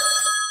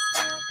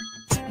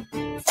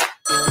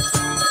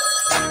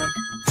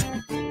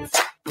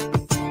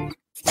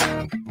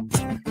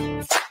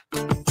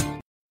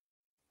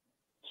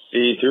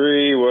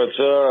 C3, what's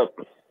up?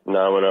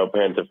 910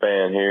 Panther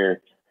fan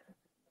here.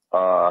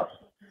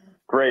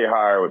 Great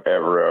hire with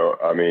Evero.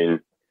 I mean,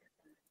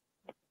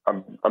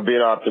 I'm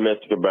being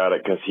optimistic about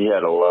it because he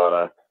had a lot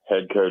of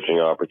head coaching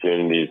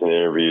opportunities and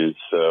interviews,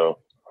 so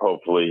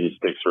hopefully he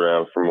sticks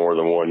around for more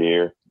than 1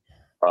 year.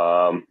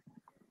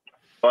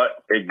 But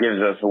it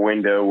gives us a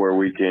window where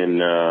we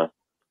can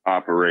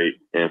operate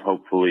and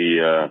hopefully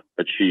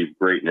achieve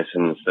greatness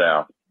in the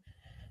South.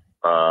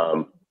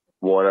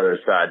 One other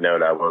side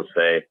note I will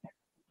say,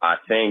 I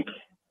think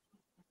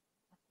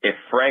if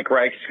Frank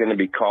Reich is going to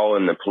be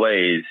calling the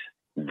plays,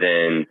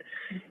 then,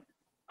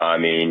 I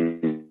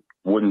mean,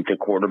 wouldn't the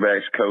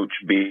quarterback's coach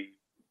be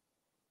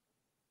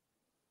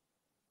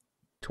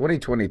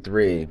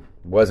 2023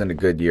 wasn't a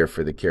good year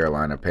for the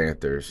Carolina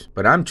Panthers,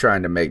 but I'm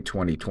trying to make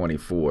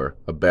 2024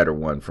 a better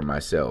one for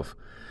myself.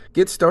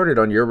 Get started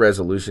on your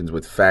resolutions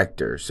with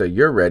Factor so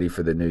you're ready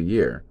for the new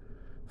year.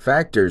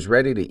 Factor's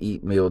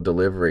ready-to-eat meal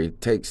delivery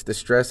takes the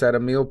stress out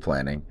of meal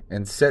planning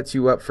and sets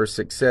you up for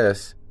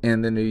success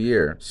in the new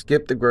year.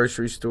 Skip the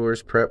grocery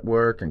stores, prep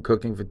work, and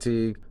cooking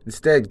fatigue.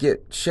 Instead,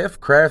 get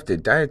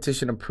chef-crafted,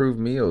 dietitian-approved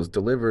meals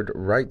delivered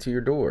right to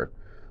your door.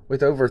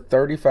 With over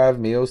 35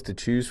 meals to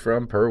choose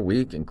from per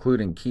week,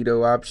 including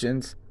keto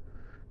options,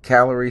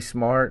 calorie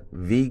smart,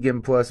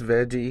 vegan plus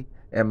veggie,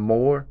 and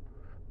more,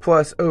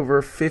 plus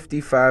over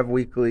 55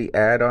 weekly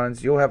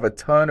add-ons, you'll have a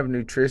ton of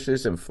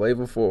nutritious and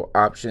flavorful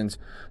options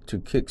to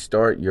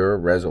kickstart your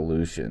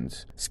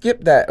resolutions.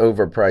 Skip that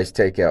overpriced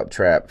takeout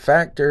trap.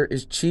 Factor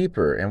is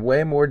cheaper and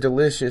way more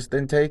delicious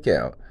than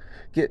takeout.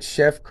 Get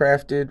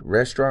chef-crafted,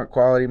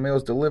 restaurant-quality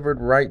meals delivered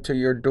right to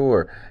your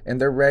door,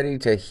 and they're ready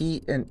to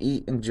heat and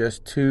eat in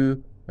just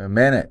 2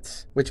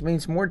 minutes, which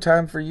means more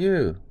time for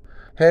you.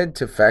 Head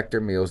to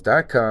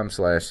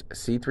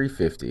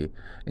factormeals.com/C350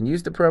 and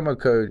use the promo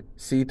code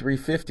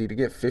C350 to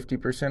get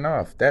 50%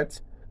 off.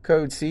 That's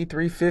code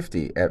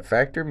C350 at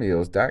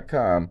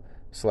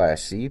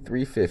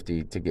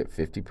factormeals.com/C350 to get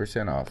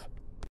 50% off.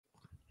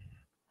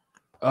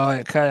 Oh,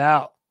 it cut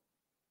out.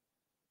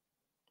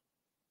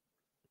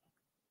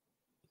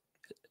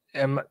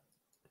 Am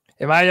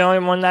I the only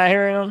one not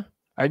hearing them?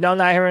 Are y'all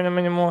not hearing them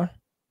anymore?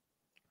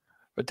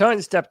 But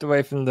Tony stepped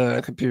away from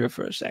the computer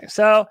for a second.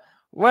 So,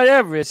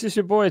 whatever. It's just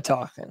your boy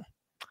talking.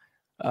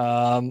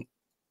 Shout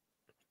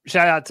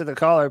out to the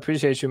caller.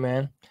 Appreciate you,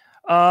 man.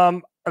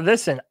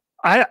 Listen,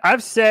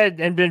 I've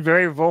said and been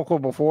very vocal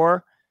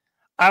before.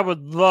 I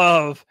would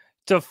love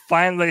to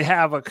finally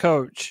have a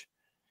coach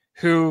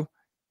who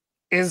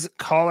is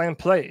calling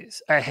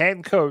plays, a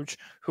head coach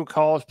who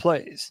calls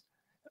plays.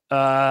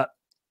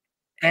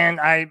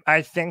 And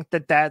I think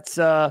that's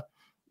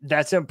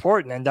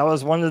important. And that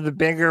was one of the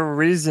bigger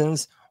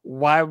reasons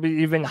why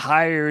we even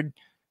hired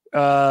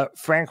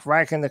Frank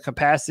Reich in the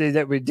capacity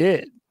that we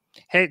did.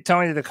 Hey,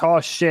 Tony, the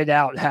call shit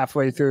out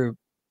halfway through.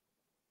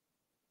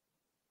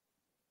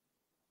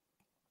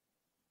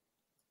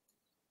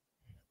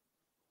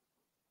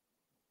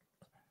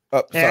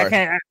 Oh, sorry.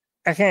 Hey,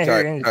 I can't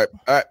hear you. All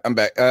right, I'm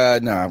back.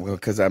 No,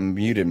 because I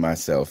muted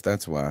myself.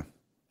 That's why.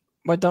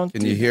 But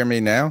Can you hear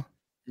me now?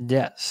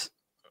 Yes.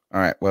 All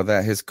right. Well,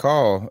 his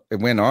call, it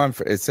went on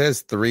for, it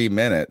says 3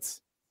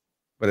 minutes,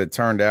 but it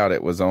turned out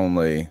it was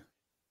only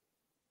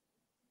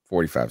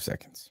 45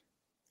 seconds.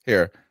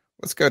 Here,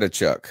 let's go to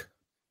Chuck.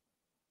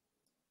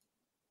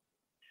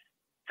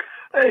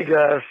 Hey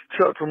guys,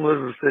 Chuck from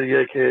Elizabeth City,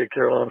 aka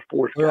Carolina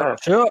Sports Guy.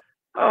 Chuck.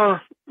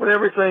 With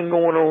everything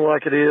going on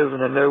like it is,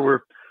 and I know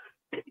we're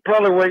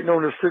probably waiting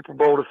on the Super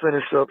Bowl to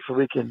finish up so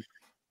we can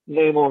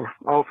name our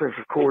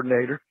offensive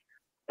coordinator,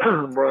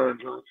 Brian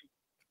Johnson.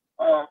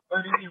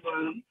 But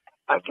anyway,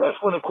 I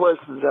guess one of the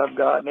questions I've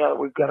got now that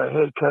we've got a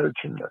head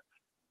coach and the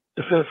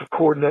defensive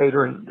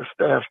coordinator and the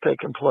staff's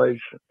taking place,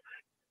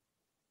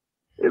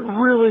 it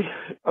really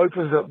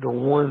opens up the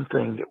one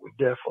thing that we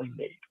definitely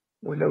need.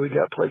 We know we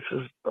got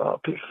pieces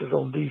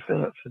on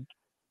defense and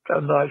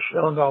got a nice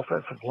young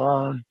offensive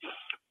line.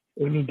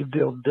 We need to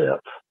build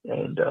depth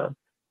and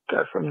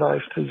got some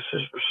nice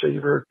pieces,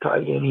 receiver,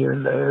 tight end here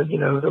and there. You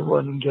know, the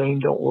running game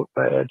don't look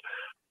bad.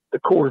 The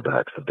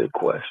quarterback's the big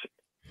question.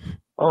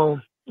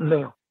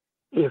 Now,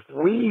 if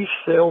we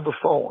sell the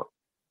farm,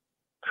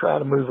 try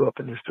to move up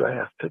in this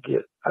draft to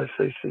get, I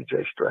say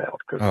C.J.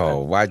 Stroud.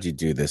 Oh, why'd you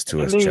do this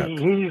to us, me, Chuck?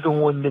 He's the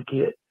one to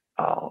get,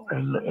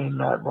 and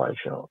not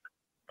Bryce Young.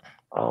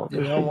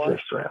 It's C.J.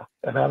 Stroud.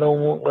 And I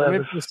don't want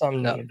Levis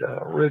and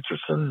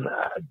Richardson.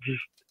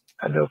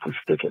 I know if we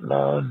stick at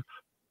 9,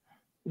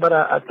 but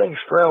I think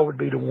Stroud would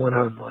be the one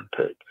home run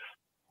pick.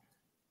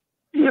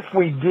 If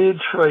we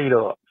did trade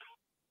up,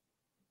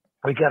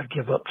 we got to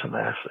give up some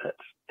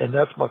assets. And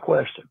that's my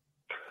question.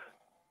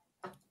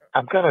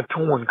 I'm kind of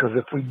torn because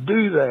if we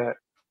do that,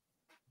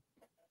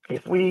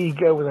 if we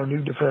go with our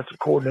new defensive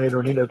coordinator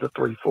and he does a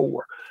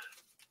 3-4,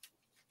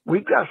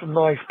 we've got some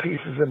nice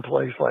pieces in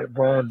place like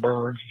Brian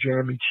Burns,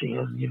 Jeremy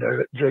Chin,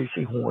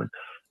 J.C. Horn,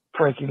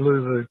 Frankie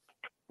Louvu.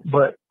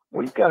 But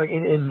we've got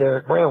in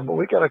Derek Brown, but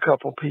we got a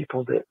couple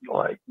people that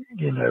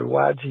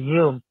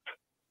YGM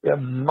that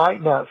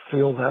might not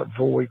fill that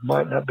void,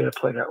 might not be able to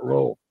play that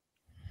role.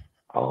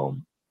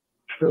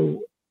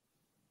 So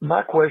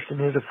my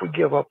question is, if we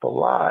give up a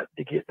lot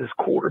to get this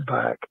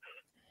quarterback,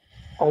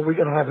 are we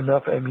going to have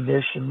enough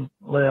ammunition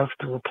left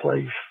to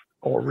replace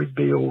or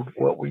rebuild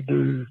what we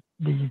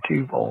need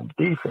to on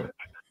defense?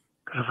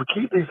 Because if we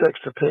keep these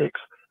extra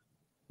picks,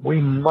 we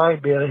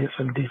might be able to hit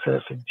some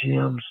defensive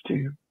gems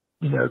to,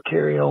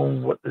 carry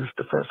on what this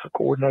defensive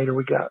coordinator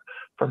we got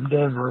from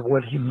Denver,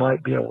 what he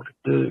might be able to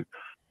do.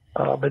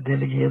 But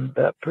then again,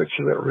 that puts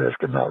you at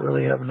risk of not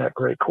really having that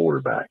great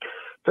quarterback.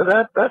 So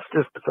that's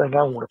just the thing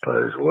I want to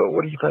pose.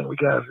 What do you think we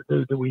guys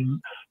do? Do we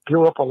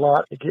give up a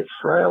lot to get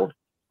Stroud,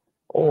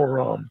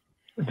 or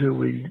do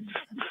we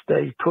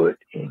stay put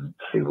and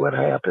see what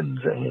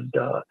happens and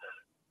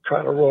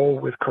try to roll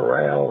with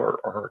Corral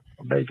or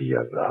maybe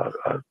a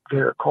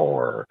Derek Carr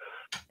or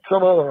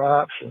some other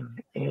option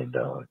and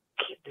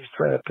keep these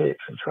draft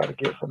picks and try to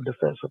get some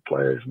defensive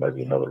players,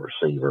 maybe another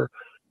receiver.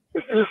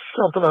 It's just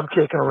something I'm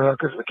kicking around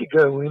because we could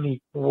go any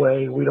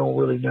way. We don't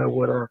really know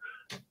what our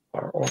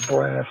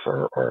brass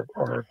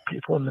or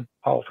people in the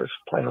office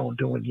plan on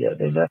doing yet.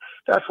 And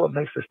that's what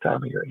makes this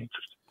time of year interesting.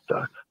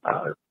 So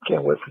I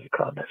can't wait for your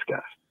comments,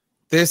 guys.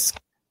 This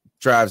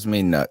drives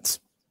me nuts.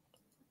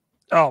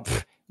 Oh,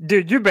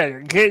 dude, you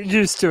better get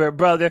used to it,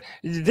 brother.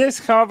 This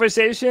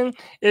conversation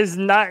is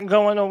not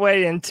going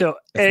away until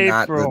April.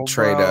 Not the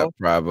trade-up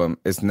problem.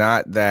 It's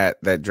not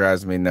that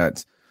drives me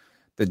nuts.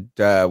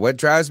 What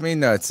drives me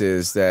nuts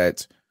is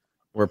that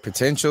we're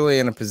potentially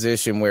in a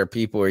position where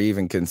people are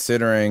even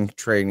considering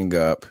trading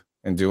up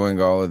and doing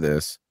all of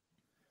this.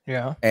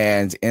 Yeah.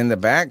 And in the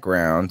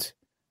background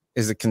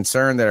is a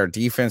concern that our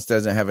defense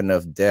doesn't have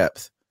enough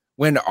depth.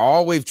 When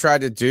all we've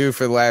tried to do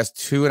for the last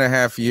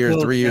 2.5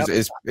 years, 3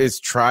 years is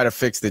try to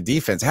fix the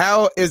defense.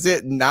 How is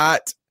it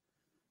not?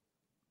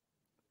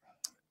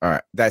 All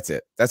right, that's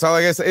it. That's all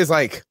I guess. It's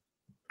like,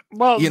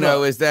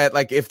 well, is that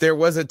like if there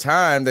was a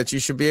time that you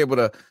should be able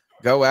to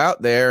go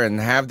out there and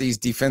have these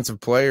defensive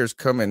players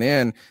coming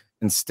in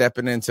and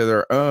stepping into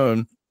their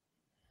own,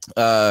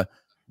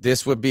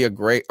 this would be a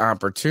great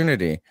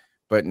opportunity.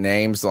 But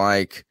names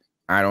like,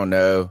 I don't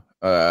know,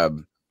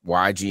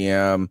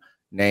 YGM,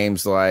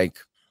 names like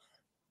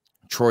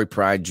Troy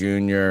Pride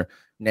Jr.,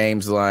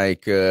 names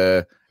like,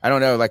 I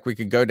don't know, like we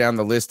could go down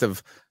the list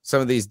of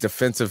some of these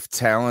defensive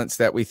talents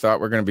that we thought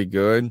were going to be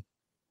good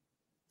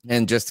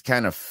and just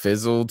kind of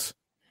fizzled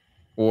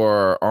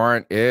or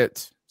aren't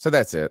it. So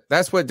that's it.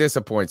 That's what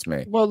disappoints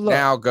me. Well, look,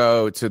 now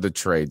go to the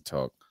trade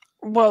talk.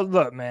 Well,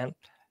 look, man,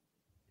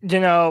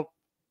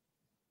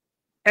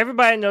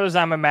 everybody knows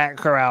I'm a Matt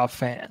Corral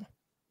fan,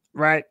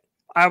 right?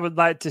 I would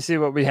like to see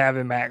what we have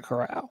in Matt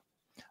Corral.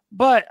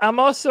 But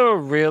I'm also a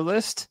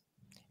realist,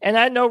 and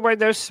I know where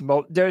there's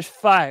smoke, there's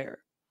fire.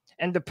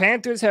 And the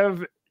Panthers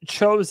have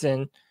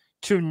chosen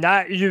to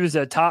not use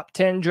a top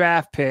 10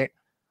 draft pick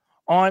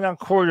on a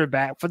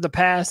quarterback for the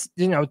past,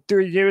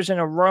 3 years in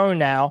a row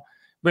now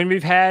when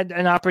we've had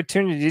an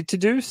opportunity to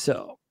do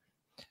so.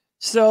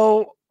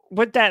 So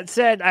with that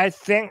said, I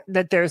think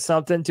that there's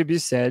something to be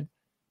said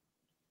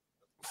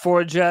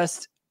for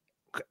just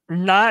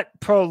not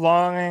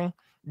prolonging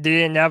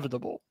the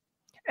inevitable.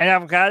 And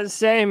I've got to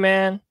say,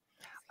 man,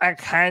 I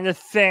kind of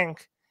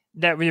think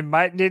that we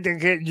might need to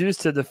get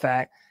used to the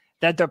fact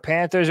that the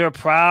Panthers are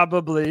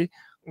probably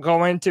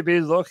going to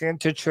be looking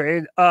to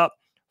trade up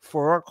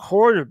for a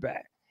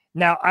quarterback.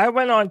 Now, I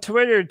went on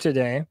Twitter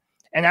today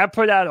and I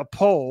put out a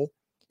poll.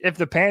 If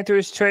the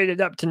Panthers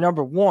traded up to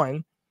number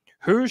 1,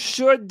 who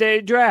should they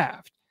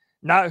draft?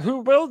 Not who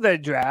will they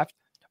draft,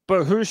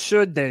 but who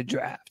should they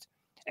draft?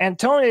 And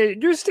Tony,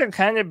 it used to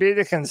kind of be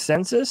the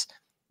consensus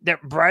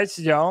that Bryce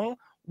Young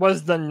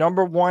was the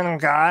number 1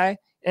 guy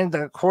in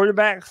the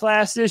quarterback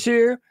class this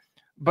year.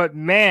 But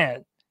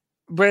man,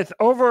 with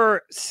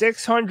over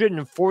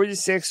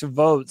 646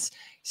 votes,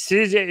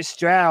 CJ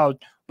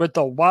Stroud with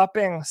a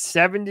whopping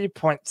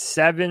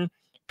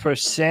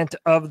 70.7%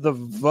 of the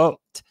vote.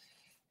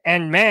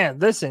 And man,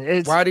 listen,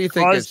 why do you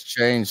think it's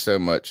changed so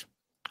much?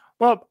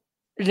 Well,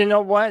 you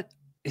know what?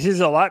 He's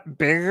a lot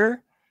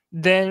bigger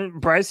than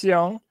Bryce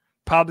Young,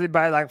 probably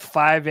by like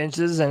 5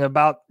 inches and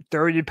about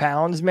 30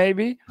 pounds,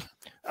 maybe.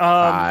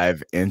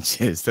 5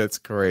 inches. That's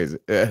crazy.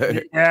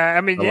 He's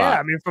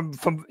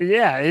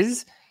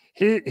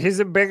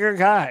a bigger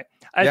guy.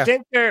 I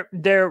think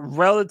they're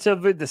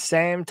relatively the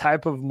same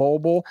type of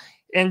mobile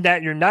in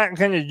that you're not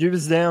going to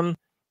use them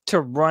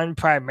to run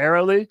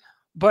primarily,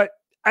 but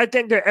I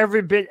think they're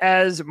every bit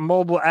as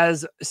mobile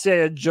as,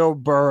 say, a Joe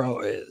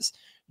Burrow is.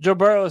 Joe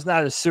Burrow is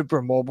not a super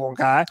mobile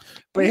guy,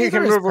 but he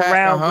can move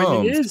around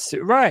when he needs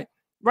to. Right.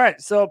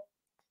 So,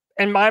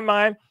 in my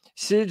mind,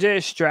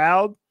 CJ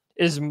Stroud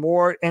is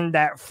more in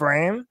that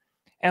frame.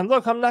 And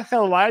look, I'm not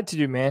going to lie to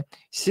you, man.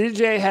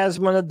 CJ has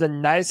one of the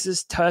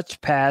nicest touch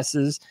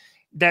passes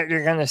that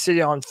you're going to see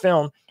on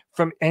film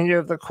from any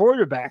of the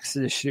quarterbacks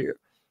this year.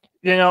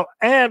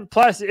 And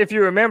plus, if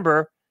you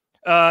remember,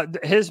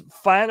 his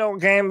final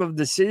game of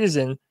the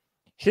season,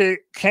 he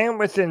came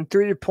within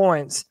 3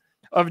 points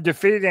of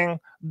defeating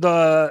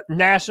the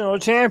national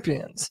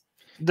champions,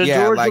 the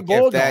Georgia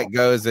Bulldogs. If that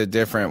goes a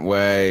different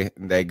way,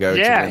 they go.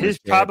 Yeah, he's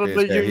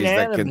probably he's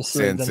the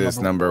consensus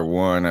number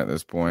 1 at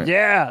this point.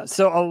 Yeah,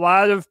 so a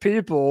lot of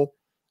people.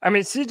 I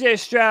mean, CJ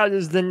Stroud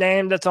is the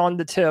name that's on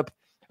the tip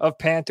of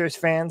Panthers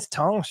fans'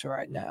 tongues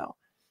right now,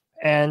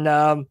 and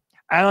I don't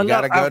know. You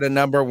got to go to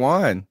number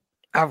 1.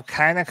 I've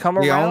kind of come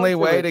around. The only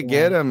way to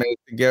get him is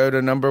to go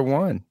to number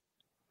 1.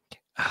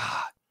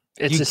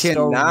 It's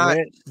so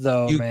rich,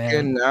 though, man.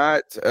 You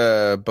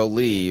cannot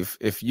believe,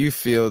 if you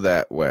feel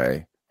that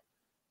way,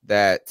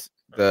 that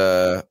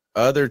the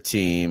other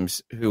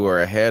teams who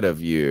are ahead of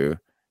you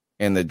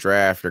in the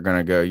draft are going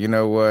to go, you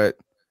know what?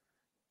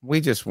 We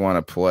just want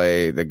to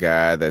play the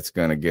guy that's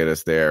going to get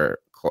us there,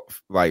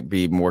 like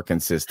be more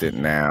consistent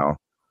now.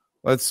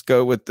 let's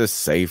go with the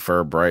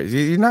safer Bryce.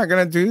 You're not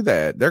going to do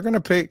that. They're going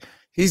to pick.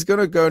 He's going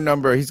to go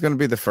he's going to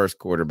be the first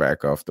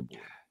quarterback off the board.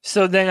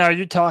 So then are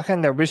you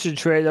talking that we should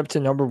trade up to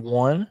number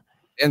 1?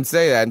 And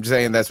say that. I'm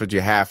saying that's what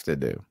you have to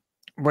do.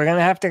 We're going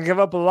to have to give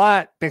up a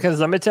lot because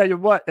let me tell you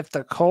what, if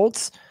the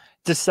Colts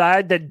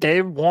decide that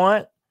they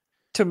want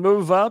to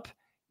move up,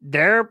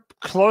 they're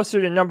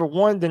closer to number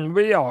 1 than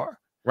we are.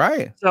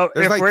 Right. So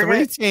there's if like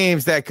 3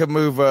 teams that could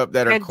move up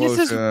that are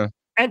closer.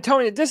 And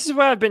Tony, this is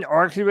what I've been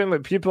arguing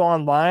with people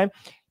online.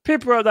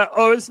 People are like,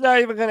 "Oh, it's not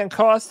even going to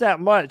cost that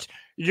much."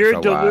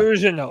 You're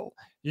delusional.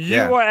 You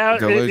are out.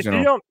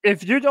 Delusional.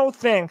 If you don't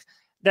think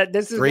that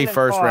this is 3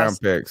 first-round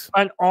picks,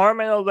 an arm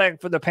and a leg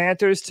for the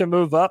Panthers to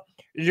move up,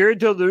 you're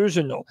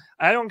delusional.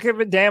 I don't give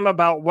a damn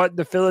about what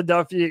the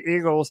Philadelphia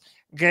Eagles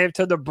gave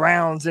to the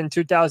Browns in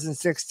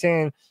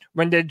 2016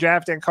 when they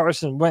drafted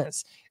Carson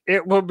Wentz.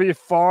 It will be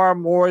far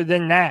more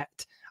than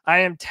that. I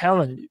am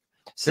telling you.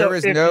 So there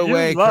is no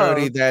way,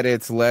 Cody, that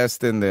it's less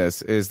than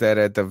this. Is that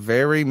at the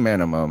very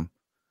minimum,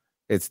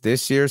 it's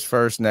this year's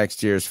first,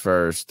 next year's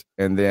first,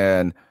 and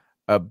then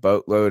a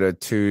boatload of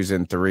 2s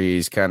and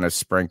 3s kind of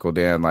sprinkled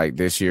in, like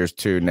this year's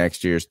 2,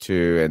 next year's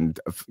 2, and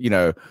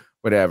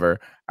whatever.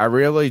 I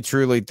really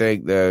truly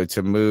think though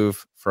to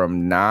move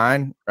from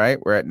 9,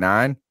 right? We're at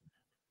 9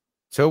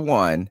 to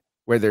 1,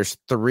 where there's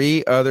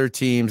 3 other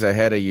teams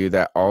ahead of you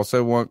that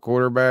also want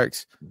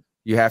quarterbacks.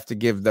 You have to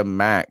give the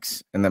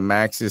max, and the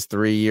max is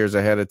 3 years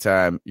ahead of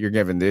time. You're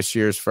giving this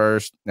year's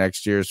first,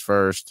 next year's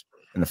first,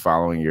 and the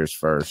following year's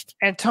first.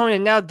 And Tony,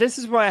 now this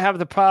is where I have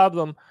the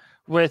problem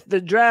with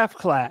the draft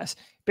class,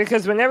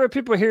 because whenever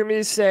people hear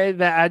me say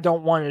that I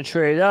don't want to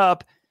trade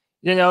up,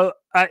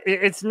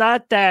 it's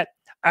not that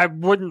I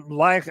wouldn't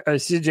like a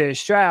CJ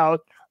Stroud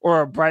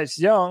or a Bryce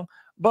Young,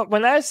 but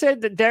when I say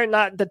that they're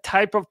not the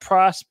type of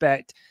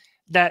prospect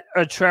that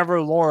a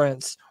Trevor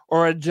Lawrence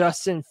or a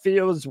Justin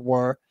Fields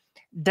were,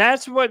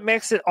 that's what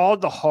makes it all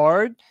the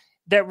hard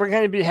that we're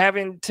going to be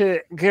having to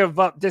give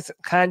up this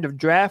kind of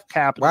draft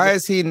capital. Why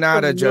is he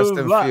not a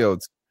Justin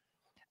Fields?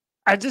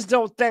 I just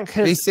don't think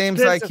he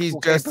seems like he's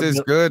just as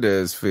good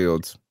as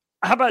Fields.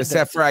 How about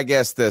except for I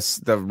guess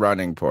the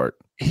running part?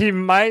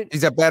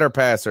 He's a better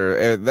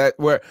passer.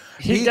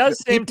 He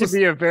does seem to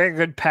be a very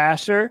good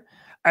passer.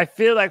 I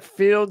feel like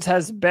Fields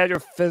has better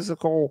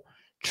physical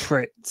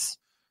traits.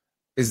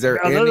 Is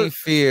there any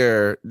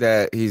fear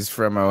that he's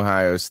from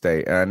Ohio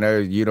State? And I know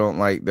you don't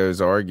like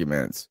those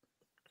arguments,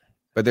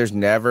 but there's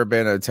never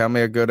been tell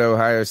me a good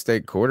Ohio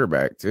State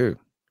quarterback too.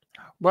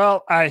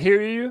 Well, I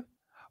hear you,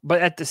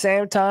 but at the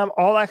same time,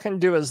 all I can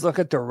do is look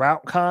at the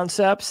route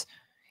concepts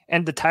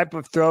and the type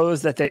of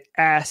throws that they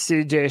ask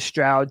CJ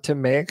Stroud to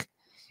make.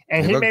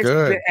 And he makes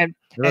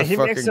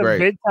some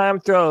big time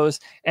throws,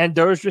 and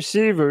those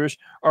receivers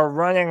are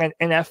running an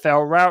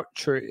NFL route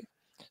tree.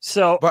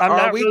 So I'm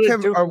not really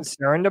too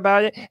concerned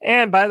about it.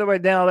 And by the way,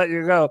 then I'll let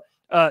you go.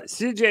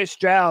 CJ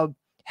Stroud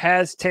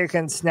has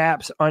taken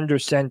snaps under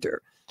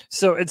center.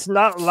 So it's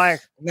not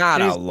like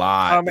a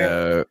lot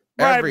though.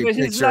 Every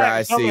picture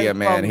I see him,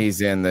 man,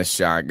 he's in the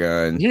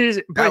shotgun.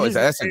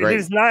 That's a great.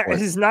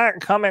 He's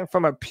not coming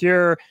from a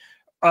pure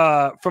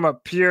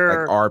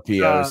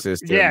RPO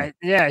system.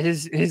 Yeah.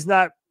 He's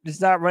not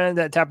running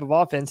that type of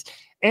offense.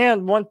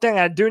 And one thing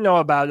I do know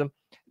about him,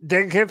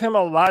 they give him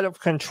a lot of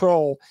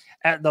control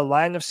at the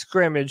line of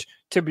scrimmage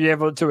to be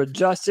able to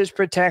adjust his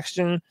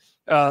protection,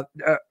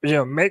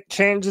 make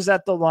changes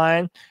at the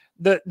line.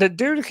 The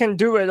dude can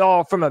do it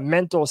all from a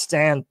mental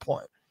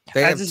standpoint.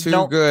 They have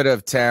too good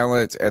of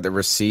talent at the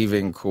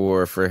receiving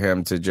core for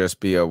him to just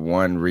be a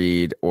one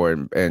read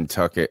and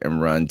tuck it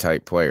and run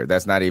type player.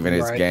 That's not even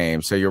his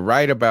game. So you're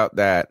right about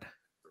that.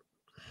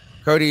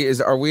 Cody,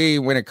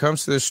 when it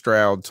comes to the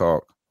Stroud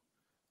talk,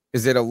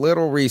 is it a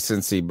little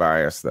recency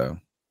bias though?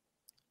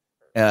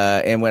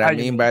 And what I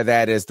mean by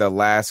that is the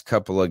last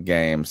couple of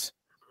games,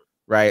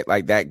 right?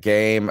 Like that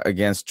game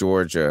against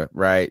Georgia,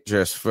 right?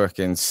 Just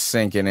fucking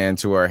sinking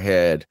into our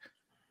head.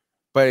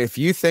 But if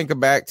you think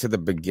back to the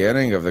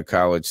beginning of the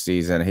college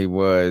season,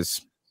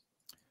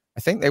 I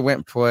think they went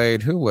and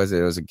played, who was it?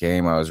 It was a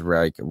game I was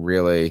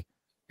really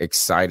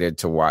excited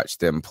to watch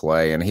them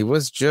play. And he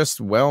was just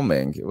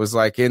whelming. It was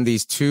like in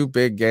these 2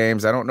 big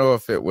games. I don't know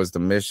if it was the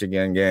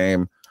Michigan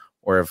game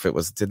or if it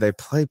was, did they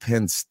play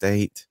Penn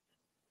State?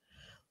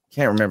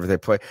 Can't remember if they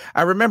played.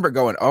 I remember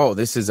going, oh,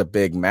 this is a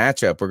big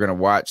matchup. We're going to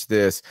watch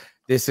this.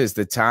 This is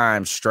the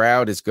time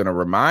Stroud is going to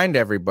remind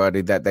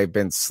everybody that they've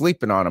been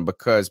sleeping on him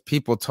because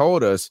people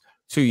told us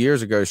 2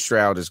 years ago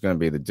Stroud is going to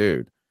be the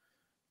dude.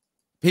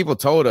 People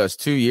told us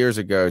 2 years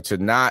ago to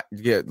not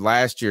get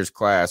last year's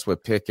class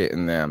with Pickett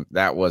and them.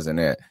 That wasn't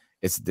it.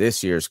 It's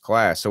this year's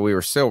class. So we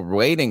were still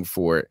waiting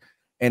for it.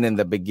 And in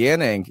the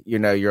beginning,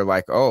 you're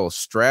like, oh,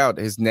 Stroud,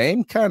 his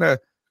name kind of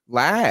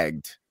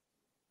lagged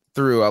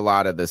through a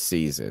lot of the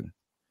season.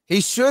 He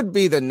should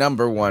be the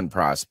number 1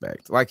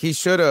 prospect. Like he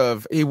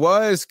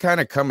was kind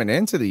of coming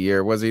into the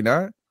year, was he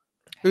not?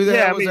 Who the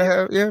hell was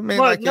that?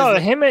 Yeah,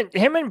 him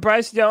and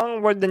Bryce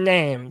Young were the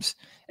names.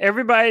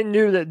 Everybody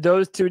knew that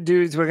those 2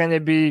 dudes were going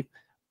to be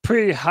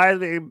pretty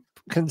highly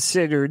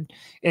considered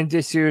in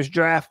this year's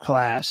draft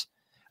class.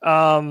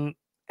 And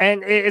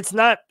it's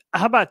not,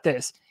 how about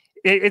this?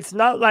 It's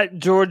not like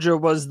Georgia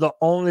was the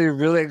only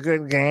really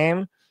good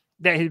game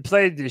that he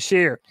played this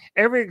year.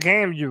 Every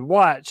game you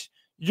watch,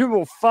 you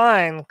will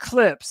find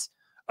clips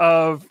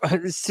of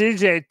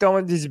CJ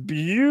throwing these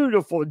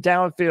beautiful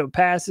downfield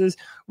passes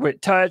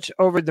with touch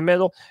over the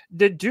middle.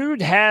 The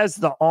dude has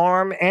the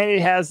arm and he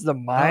has the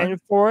mind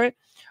for it.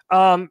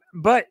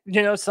 But,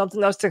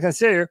 something else to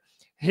consider,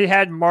 he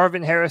had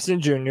Marvin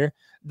Harrison Jr.,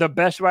 the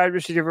best wide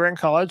receiver in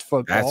college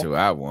football. That's who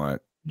I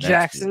want.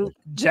 Jackson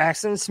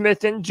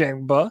Smith and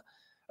Jigba,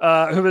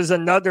 who is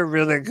another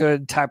really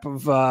good type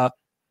of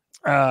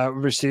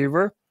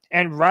receiver.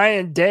 And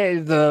Ryan Day,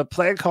 the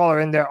play caller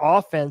in their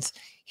offense,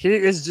 he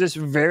is just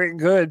very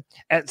good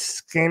at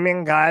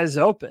scheming guys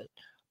open.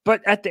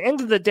 But at the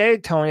end of the day,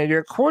 Tony,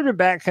 your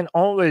quarterback can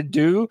only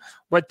do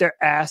what they're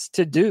asked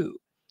to do.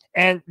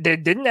 And they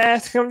didn't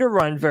ask him to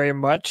run very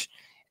much.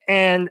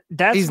 And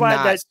that's he's why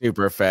not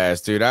super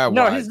fast, dude.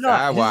 He's not.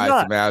 I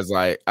watched him. I was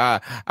like,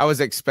 I was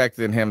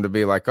expecting him to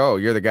be like, oh,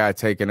 you're the guy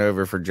taking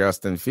over for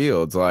Justin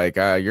Fields. Like,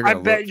 you're going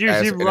to bet you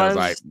he runs. I was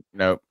like,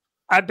 nope.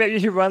 I bet you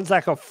he runs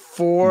like a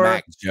 4.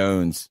 Mac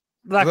Jones.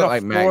 Like a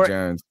like 4, Mac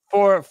Jones.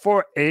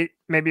 4.8,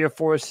 maybe a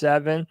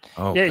 4.7.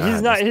 Oh, yeah,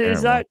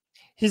 God,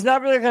 he's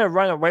not really going to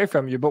run away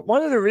from you. But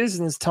one of the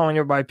reasons,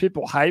 Tony, why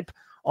people hype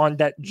on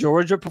that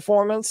Georgia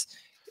performance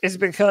is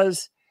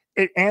because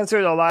it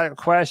answered a lot of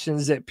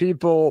questions that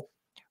people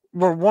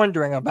were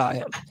wondering about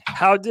him.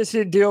 How does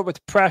he deal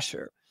with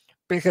pressure?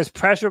 Because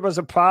pressure was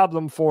a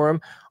problem for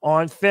him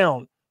on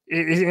film.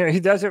 He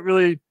doesn't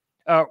really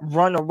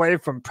run away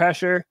from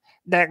pressure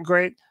that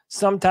great.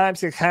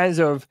 Sometimes he kind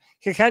of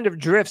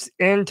drifts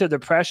into the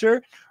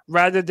pressure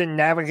rather than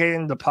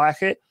navigating the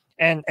pocket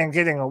and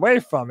getting away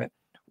from it.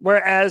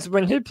 Whereas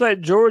when he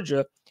played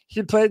Georgia,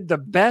 he played the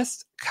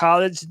best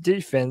college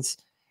defense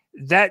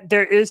that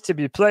there is to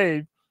be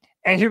played.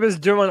 And he was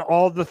doing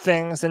all the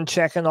things and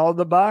checking all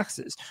the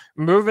boxes,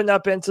 moving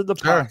up into the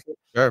pocket,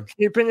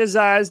 keeping his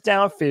eyes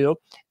downfield,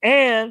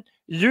 and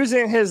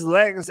using his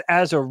legs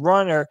as a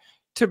runner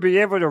to be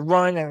able to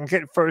run and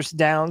get first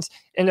downs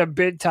in a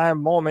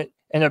big-time moment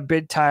in a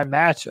big-time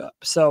matchup.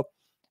 So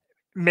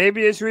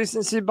maybe it's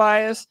recency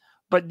bias,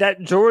 but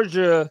that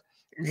Georgia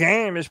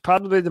game is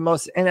probably the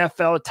most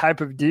NFL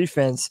type of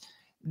defense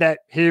that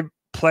he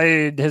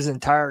played his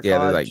entire they're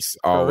college like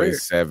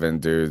always career. 7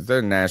 dudes.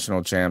 They're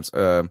national champs.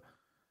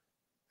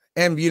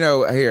 And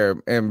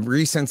here, and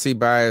recency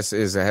bias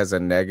has a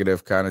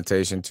negative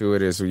connotation to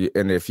it.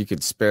 And if you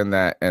could spin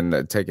that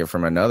and take it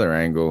from another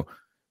angle,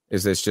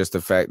 is this just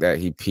the fact that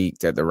he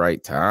peaked at the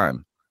right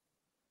time?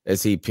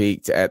 As he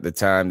peaked at the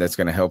time that's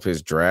going to help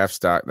his draft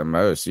stock the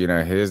most.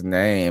 His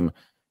name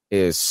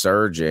is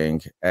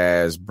surging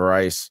as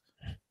Bryce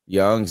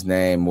Young's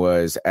name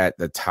was at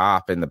the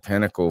top in the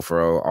pinnacle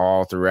for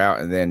all throughout.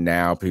 And then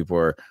now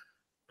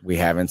we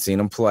haven't seen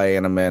him play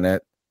in a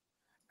minute.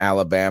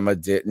 Alabama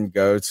didn't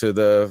go to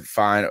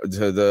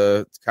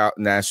the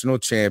national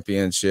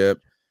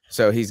championship.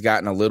 So he's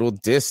gotten a little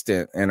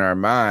distant in our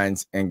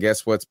minds. And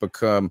guess what's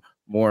become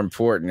more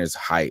important is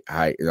height.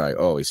 Like,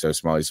 oh, he's so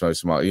small. He's so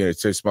small.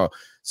 It's so small.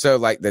 So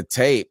like the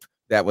tape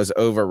that was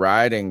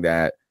overriding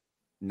that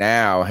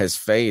now has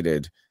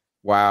faded,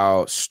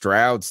 while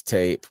Stroud's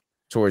tape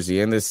towards the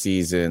end of the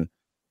season,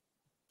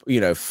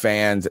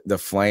 fanned the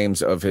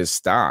flames of his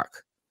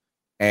stock.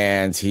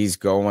 And he's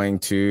going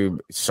to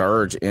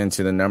surge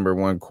into the number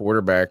 1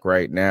 quarterback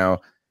right now.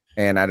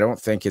 And I don't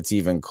think it's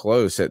even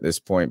close at this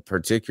point,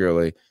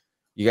 particularly.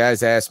 You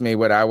guys asked me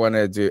what I want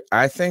to do.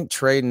 I think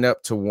trading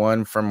up to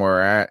 1 from where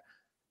we're at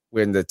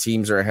when the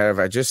teams are ahead of,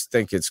 I just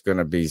think it's going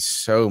to be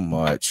so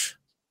much.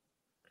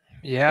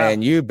 Yeah.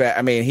 And he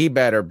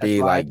better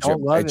be like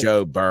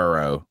Joe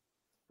Burrow.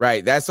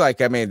 Right. That's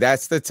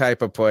that's the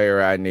type of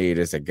player I need,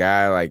 is a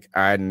guy like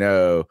I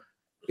know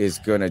is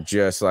going to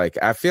just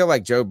I feel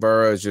like Joe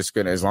Burrow is just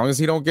going to, as long as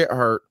he don't get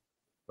hurt,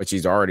 which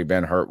he's already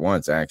been hurt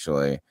once,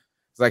 actually.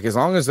 It's like, as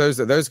long as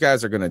those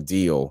guys are going to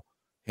deal,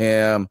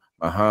 him,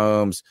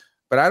 Mahomes,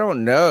 but I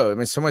don't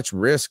know. So much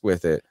risk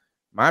with it.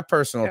 My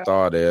personal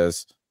thought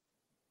is,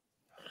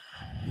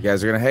 you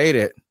guys are going to hate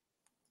it.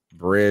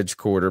 Bridge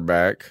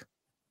quarterback,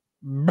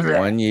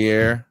 1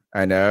 year,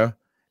 I know,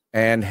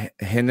 and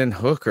Hendon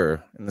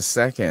Hooker in the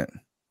second.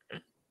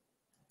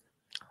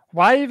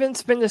 Why even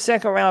spend the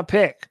second round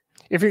pick?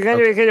 If you're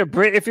going to get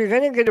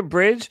a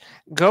bridge,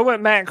 go with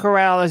Matt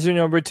Corral as your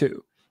number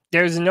 2.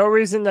 There's no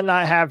reason to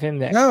not have him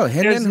there. No,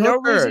 Hendon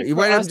Hooker.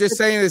 What I'm just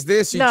saying is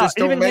this: you just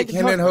don't make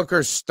Hendon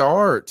Hooker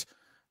start.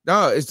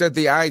 No, it's that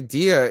the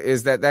idea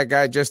is that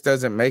guy just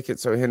doesn't make it,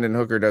 so Hendon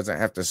Hooker doesn't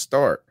have to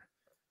start.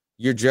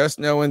 You're just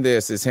knowing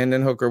this is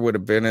Hendon Hooker would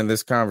have been in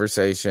this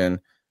conversation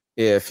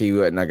if he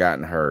wouldn't have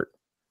gotten hurt.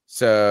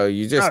 So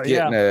you just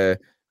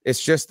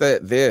it's just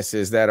that this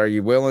is that, are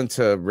you willing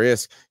to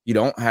risk? You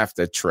don't have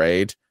to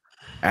trade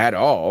at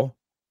all,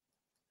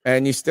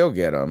 and you still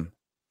get him.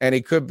 And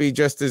he could be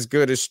just as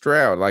good as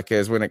Stroud,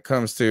 as when it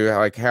comes to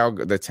how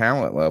the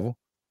talent level.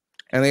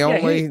 And the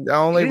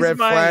only red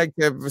flag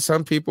to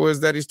some people is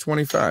that he's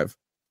 25.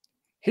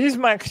 He's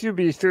my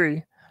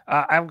QB3.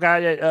 I've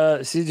got it.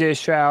 CJ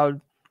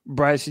Stroud,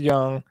 Bryce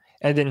Young,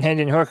 and then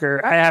Hendon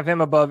Hooker. I have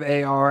him above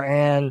AR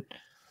and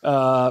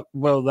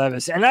Will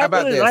Levis. And I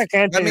really like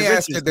Anthony Let me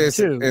ask you this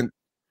too. And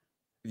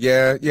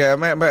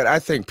man, but I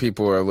think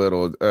people are a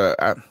little.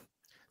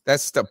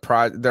 That's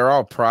they're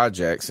all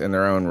projects in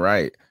their own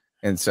right,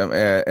 and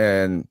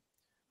and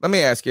let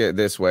me ask you it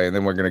this way, and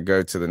then we're going to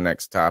go to the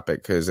next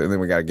topic and then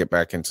we got to get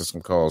back into some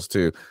calls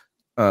too.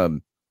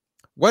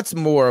 What's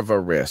more of a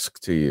risk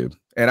to you?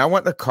 And I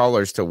want the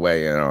callers to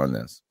weigh in on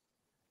this.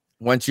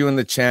 I want you in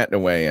the chat to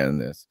weigh in on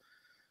this.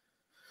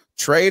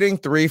 Trading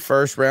 3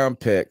 first-round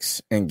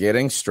picks and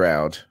getting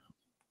Stroud,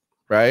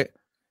 right?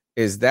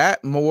 Is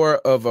that more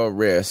of a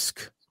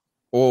risk,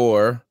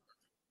 and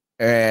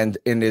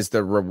is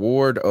the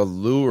reward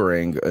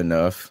alluring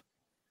enough,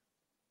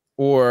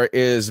 or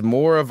is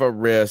more of a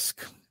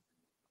risk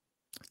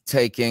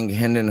taking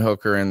Hendon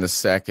Hooker in the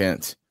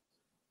second,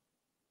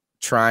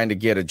 trying to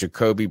get a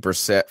Jacoby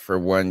Brissett for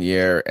 1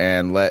 year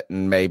and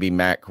letting maybe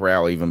Matt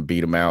Corral even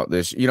beat him out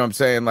this? You know what I'm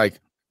saying? Like,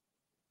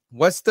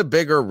 what's the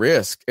bigger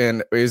risk,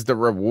 and is the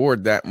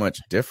reward that much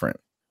different?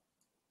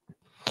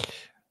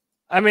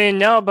 I mean,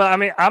 no, but I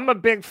mean, I'm a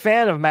big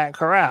fan of Matt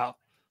Corral,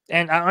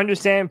 and I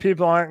understand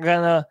people aren't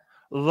gonna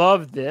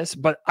love this,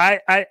 but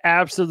I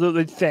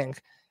absolutely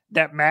think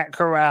that Matt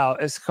Corral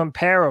is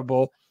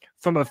comparable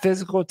from a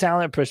physical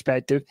talent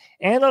perspective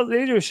and a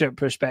leadership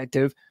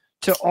perspective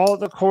to all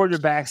the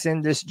quarterbacks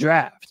in this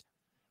draft.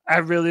 I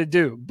really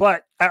do.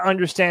 But I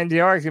understand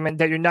the argument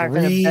that you're not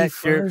going to bet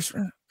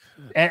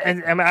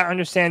and I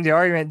understand the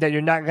argument that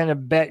you're not going to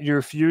bet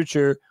your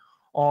future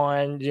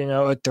on,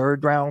 a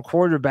third round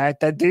quarterback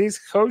that these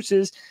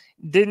coaches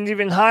didn't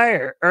even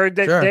hire or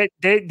that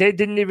they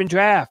didn't even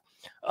draft.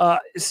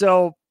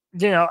 So,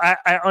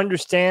 I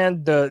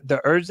understand the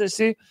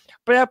urgency,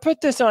 but I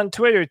put this on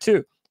Twitter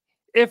too.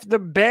 If the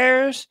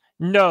Bears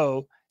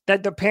know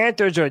that the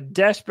Panthers are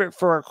desperate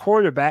for a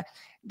quarterback,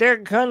 they're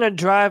going to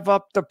drive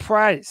up the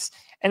price.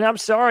 And I'm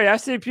sorry, I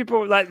see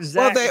people like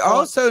Zach. Well, they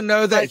also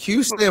know that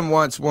Houston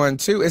wants one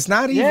too. It's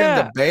not even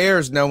the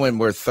Bears knowing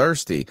we're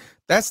thirsty.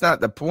 That's not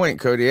the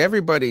point, Cody.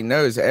 Everybody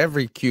knows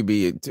every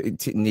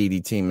QB needy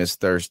team is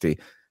thirsty.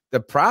 The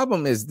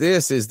problem is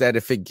that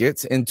if it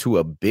gets into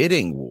a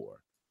bidding war,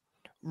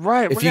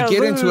 right? If you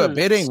get into a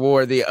bidding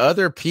war, the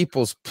other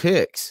people's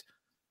picks,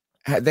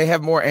 they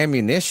have more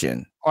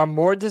ammunition, are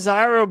more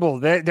desirable.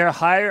 They're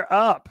higher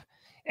up.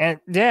 And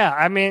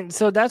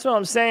so that's what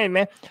I'm saying,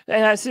 man.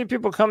 And I see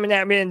people coming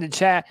at me in the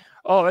chat.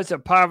 Oh, it's a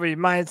poverty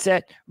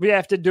mindset. We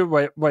have to do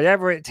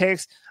whatever it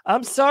takes.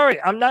 I'm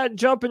sorry. I'm not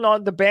jumping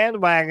on the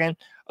bandwagon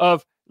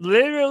of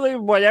literally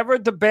whatever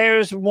the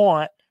Bears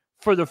want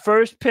for the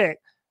first pick.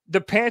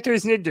 The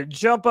Panthers need to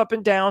jump up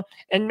and down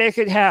and make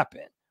it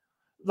happen.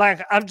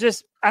 Like, I don't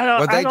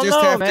know. They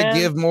just have to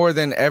give more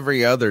than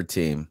every other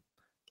team.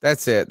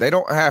 That's it. They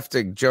don't have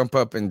to jump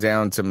up and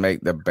down to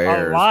make the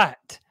Bears. A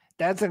lot.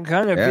 That's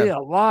going to be a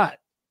lot.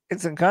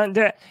 It's going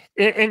to.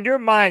 In your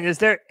mind, is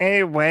there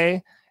any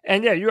way?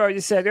 And you already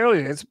said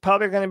earlier, it's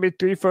probably going to be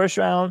 3 first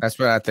round. That's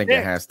what I think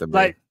it has to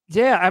be.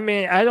 I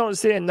mean, I don't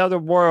see another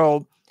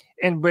world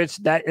in which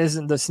that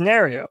isn't the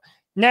scenario.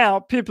 Now,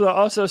 people are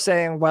also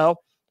saying,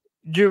 well,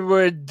 you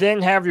would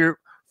then have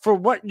for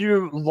what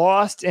you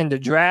lost in the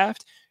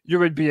draft, you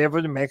would be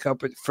able to make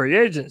up with free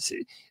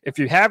agency. If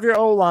you have your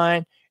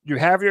O-line, you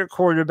have your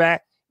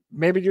quarterback,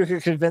 maybe you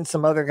could convince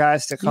some other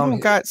guys to come. You don't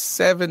got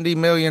 $70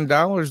 million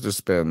to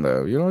spend,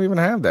 though. You don't even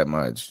have that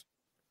much.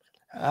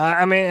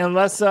 I mean,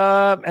 unless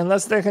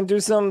they can do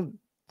some.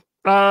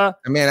 I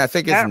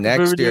think it's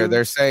next year.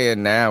 They're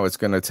saying now it's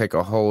going to take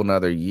a whole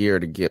nother year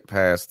to get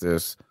past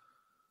this.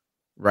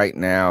 Right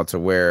now, to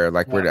where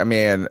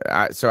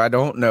so I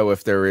don't know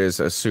if there is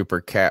a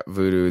super cap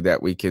voodoo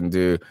that we can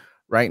do.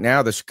 Right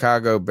now, the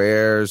Chicago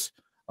Bears,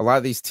 a lot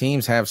of these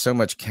teams have so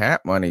much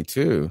cap money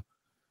too.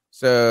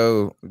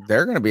 So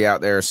they're going to be out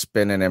there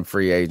spending in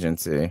free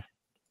agency.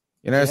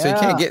 So you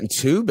can't get in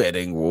 2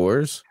 bidding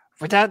wars.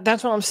 But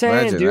that's what I'm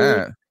saying, Imagine dude.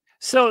 That.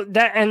 So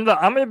and look,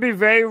 I'm going to be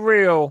very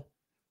real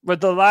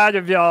with a lot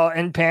of y'all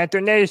in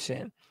Panther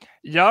Nation.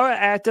 Y'all are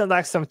acting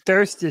like some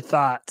thirsty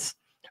thoughts,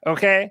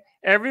 okay?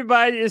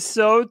 Everybody is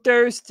so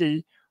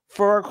thirsty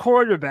for a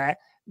quarterback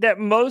that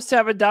most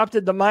have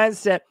adopted the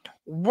mindset,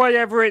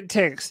 whatever it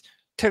takes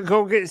to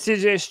go get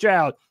CJ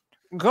Stroud.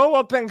 Go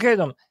up and get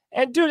him.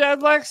 And dude, I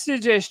like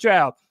CJ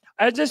Stroud.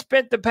 I just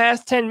spent the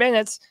past 10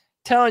 minutes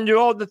telling you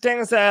all the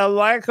things that I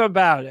like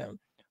about him.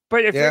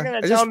 But if you're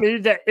going to tell me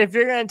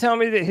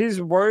that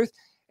he's worth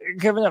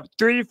giving up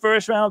 3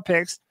 first round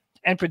picks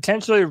and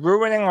potentially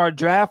ruining our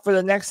draft for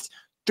the next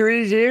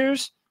 3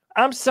 years,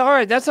 I'm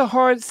sorry, that's a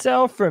hard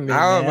sell for me.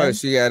 I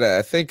almost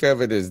I think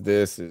of it as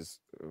this: is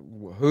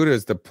who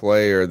does the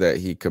player that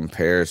he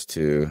compares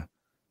to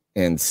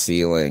in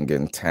ceiling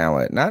and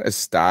talent, not a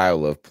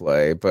style of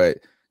play, but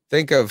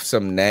think of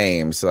some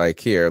names. Like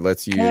here,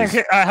 let's use.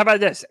 How about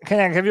this? Can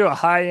I give you a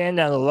high end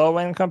and a low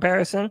end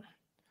comparison?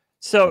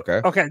 So,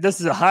 okay, this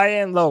is a high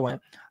end, low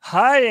end.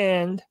 High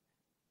end,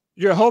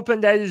 you're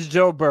hoping that is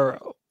Joe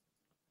Burrow.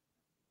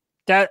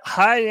 That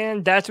high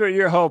end, that's what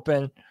you're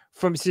hoping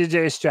from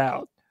CJ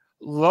Stroud.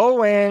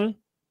 Low end,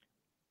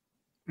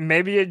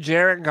 maybe a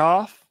Jared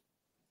Goff.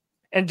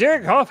 And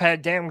Jared Goff had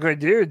a damn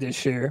good year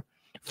this year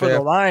for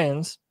the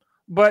Lions.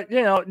 But,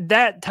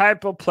 that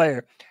type of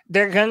player,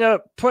 they're going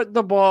to put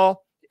the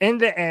ball in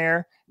the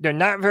air. They're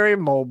not very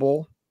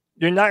mobile.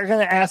 You're not going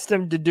to ask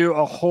them to do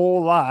a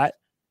whole lot.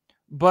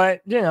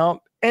 But,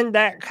 in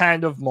that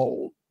kind of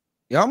mold.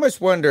 You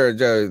almost wonder,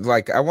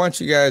 I want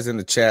you guys in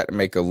the chat to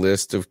make a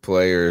list of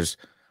players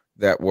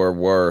that were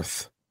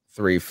worth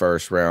 3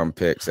 first-round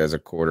picks as a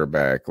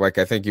quarterback.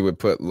 I think you would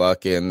put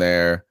Luck in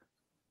there.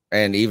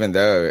 And even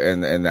though,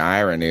 and the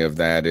irony of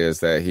that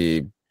is that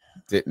he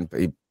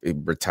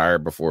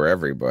retired before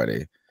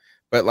everybody.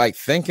 But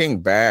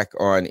thinking back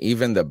on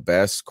even the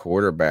best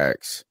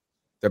quarterbacks,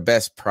 the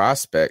best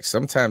prospects,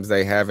 sometimes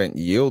they haven't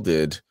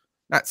yielded.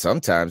 Not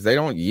sometimes, they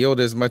don't yield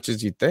as much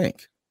as you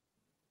think.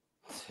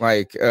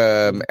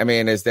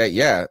 Is that,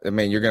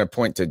 you're going to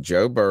point to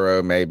Joe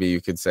Burrow. Maybe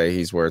you could say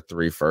he's worth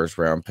 3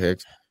 first-round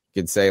picks.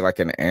 You could say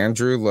an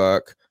Andrew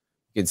Luck.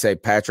 You could say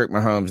Patrick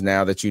Mahomes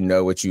now that you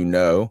know what you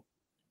know.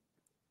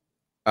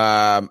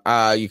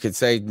 You could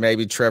say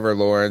maybe Trevor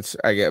Lawrence.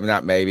 I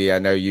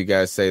know you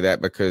guys say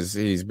that because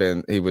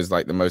he was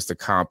the most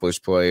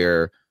accomplished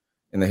player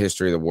in the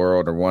history of the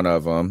world or one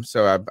of them.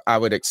 So I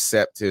would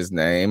accept his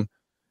name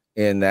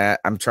in that.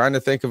 I'm trying to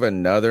think of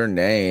another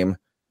name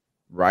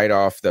right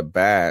off the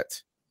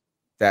bat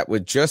that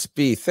would just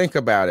be, think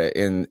about it,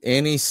 in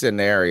any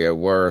scenario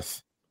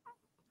worth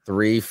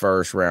 3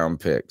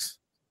 first-round picks.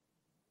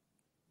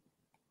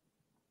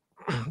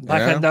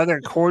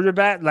 Another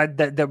quarterback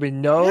that we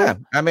know. Yeah,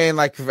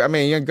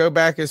 you can go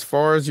back as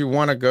far as you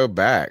want to go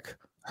back.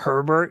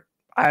 Herbert,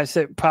 I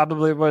said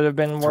probably would have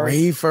been worth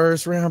 3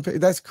 first-round picks.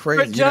 That's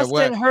crazy. But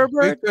Justin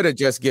Herbert, we could have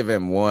just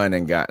given 1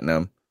 and gotten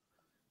him.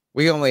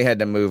 We only had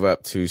to move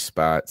up 2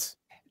 spots.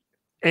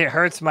 It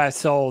hurts my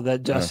soul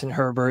that Justin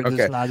Herbert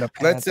is not a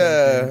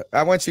Panther.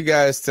 I want you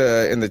guys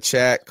to, in the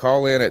chat,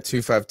 call in at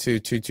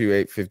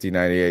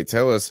 252-228-5098.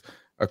 Tell us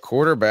a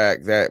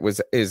quarterback that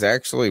is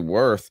actually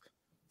worth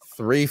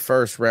 3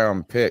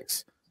 first-round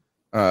picks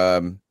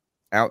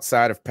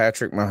outside of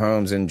Patrick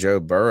Mahomes and Joe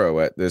Burrow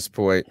at this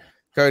point.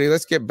 Cody,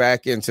 let's get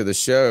back into the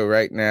show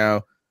right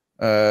now.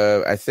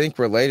 I think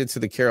related to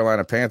the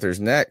Carolina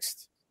Panthers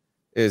next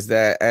is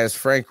that as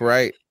Frank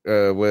Reich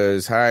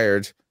was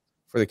hired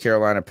for the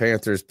Carolina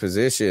Panthers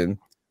position,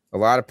 a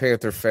lot of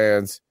Panther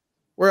fans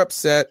were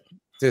upset,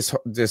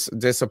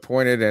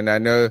 disappointed, and I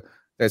know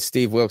that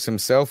Steve Wilks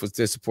himself was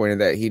disappointed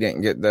that he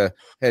didn't get the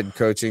head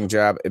coaching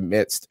job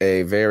amidst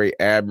a very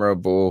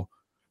admirable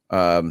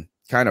kind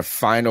of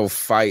final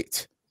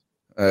fight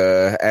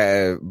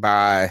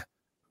by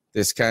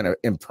this kind of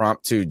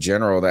impromptu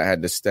general that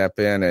had to step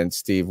in, and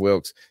Steve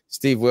Wilks.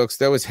 Steve Wilks,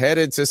 that was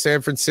headed to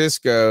San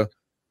Francisco,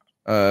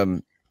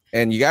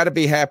 and you got to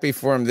be happy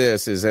for him.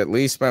 This is at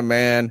least my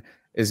man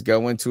is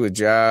going to a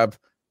job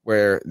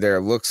where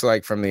there looks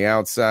like from the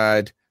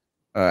outside.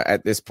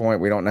 At this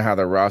point, we don't know how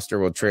the roster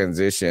will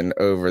transition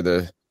over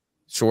the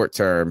short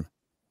term,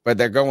 but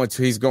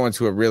he's going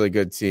to a really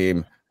good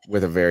team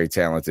with a very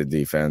talented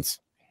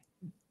defense.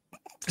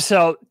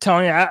 So,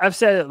 Tony, I've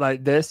said it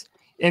like this.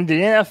 In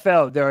the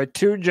NFL, there are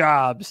 2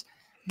 jobs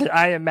that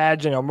I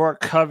imagine are more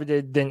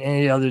coveted than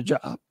any other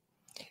job.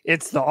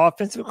 It's the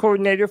offensive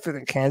coordinator for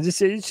the Kansas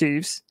City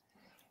Chiefs,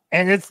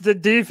 and it's the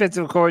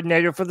defensive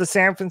coordinator for the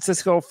San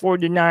Francisco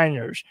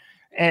 49ers.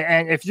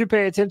 And if you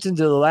pay attention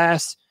to the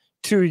last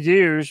 2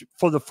 years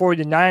for the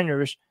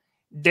 49ers,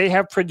 they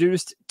have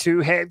produced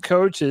 2 head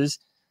coaches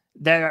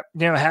that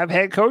have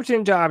head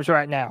coaching jobs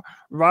right now.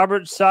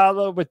 Robert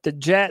Saleh with the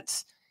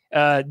Jets,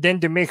 then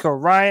DeMeco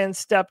Ryans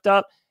stepped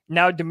up.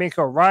 Now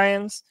DeMeco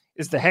Ryans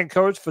is the head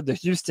coach for the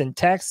Houston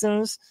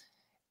Texans.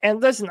 And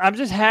listen, I'm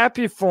just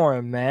happy for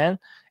him, man.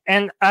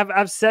 And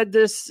I've said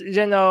this,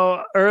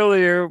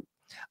 earlier.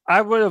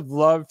 I would have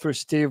loved for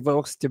Steve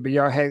Wilks to be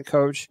our head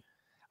coach.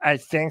 I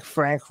think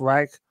Frank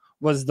Reich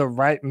was the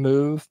right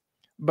move.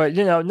 But,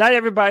 not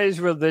everybody's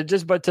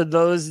religious, but to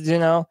those,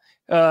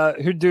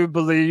 who do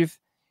believe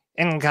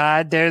in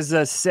God, there's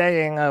a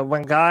saying,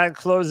 when God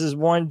closes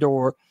one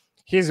door,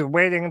 he's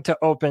waiting to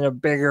open a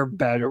bigger,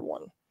 better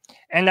one.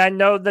 And I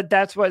know that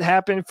that's what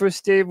happened for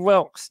Steve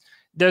Wilks.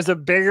 There's a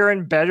bigger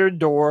and better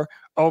door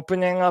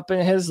opening up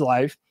in his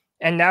life.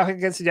 And now he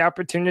gets the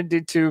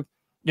opportunity to,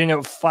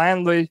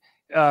 finally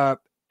have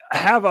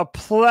a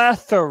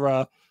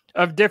plethora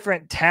of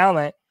different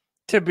talent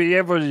to be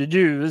able to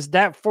use.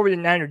 That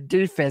 49er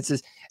defense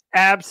is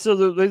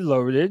absolutely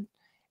loaded.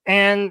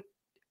 And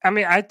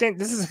I think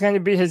this is going to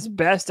be his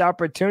best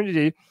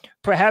opportunity,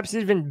 perhaps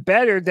even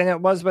better than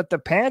it was with the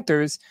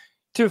Panthers,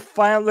 to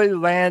finally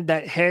land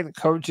that head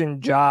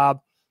coaching job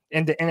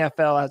in the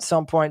NFL at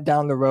some point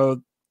down the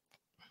road.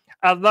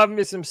 I love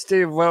me some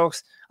Steve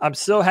Wilks. I'm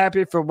so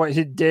happy for what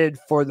he did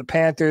for the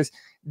Panthers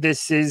this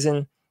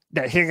season,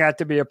 that he got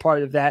to be a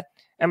part of that.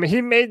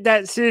 He made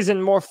that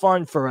season more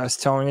fun for us,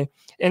 Tony.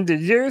 In the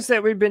years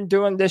that we've been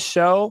doing this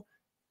show,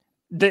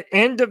 the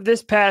end of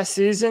this past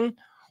season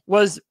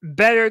was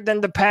better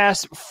than the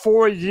past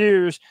 4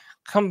 years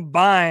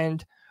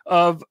combined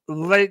of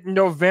late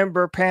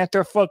November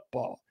Panther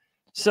football.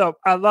 So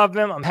I love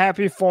him. I'm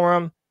happy for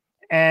him.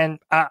 And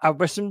I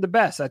wish him the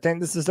best. I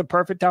think this is the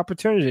perfect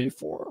opportunity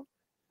for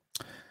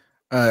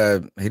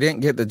him. He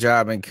didn't get the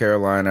job in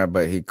Carolina,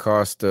 but he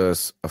cost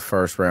us a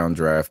first-round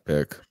draft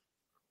pick.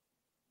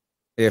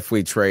 If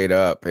we trade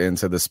up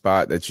into the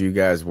spot that you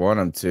guys want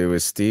him to,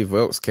 is Steve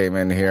Wilks came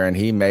in here and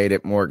he made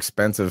it more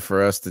expensive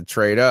for us to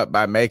trade up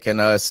by making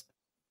us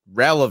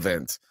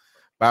relevant,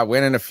 by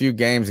winning a few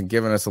games and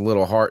giving us a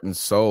little heart and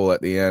soul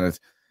at the end.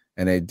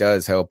 And it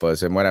does help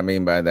us. And what I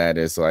mean by that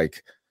is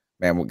like,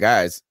 man, well,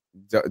 guys,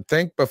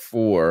 think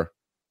before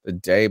the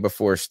day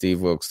before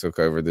Steve Wilks took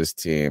over this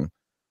team,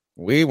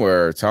 we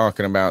were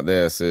talking about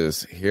this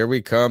is here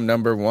we come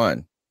number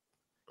one.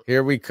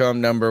 Here we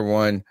come number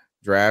one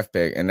draft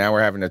pick. And now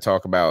we're having to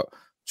talk about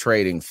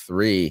trading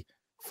 3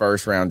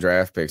 first-round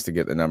draft picks to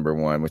get the number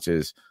one, which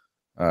is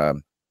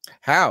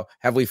how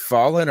have we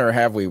fallen or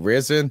have we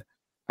risen?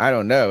 I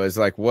don't know. It's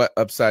like what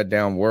upside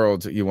down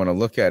world you want to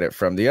look at it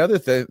from. The other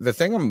thing, the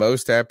thing I'm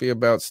most happy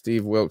about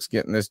Steve Wilks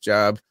getting this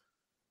job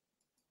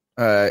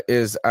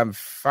is I'm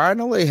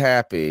finally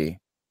happy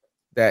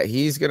that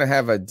he's going to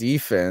have a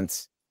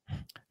defense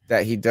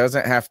that he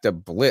doesn't have to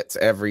blitz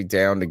every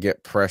down to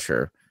get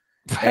pressure.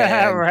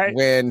 Right.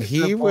 When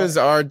he was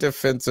our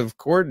defensive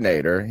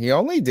coordinator, he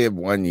only did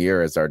 1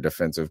 year as our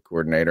defensive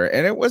coordinator,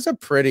 and it was a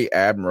pretty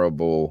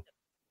admirable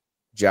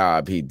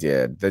job he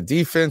did. The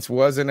defense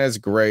wasn't as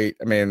great.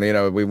 I mean, you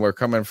know, we were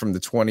coming from the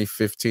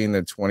 2015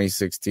 to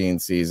 2016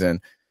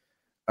 season.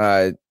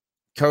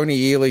 Coney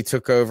Ely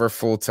took over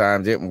full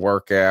time, didn't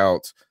work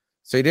out.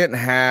 So he didn't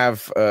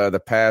have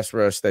the pass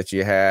rush that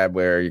you had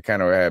where you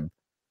kind of had,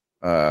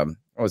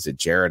 what was it,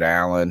 Jared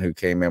Allen, who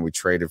came in. We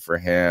traded for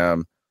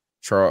him.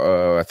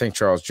 I think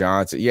Charles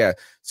Johnson. Yeah.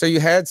 So you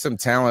had some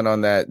talent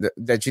on that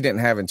you didn't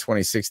have in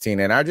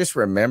 2016. And I just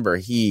remember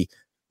he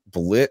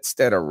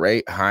blitzed at a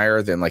rate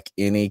higher than like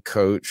any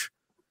coach.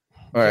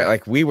 All right.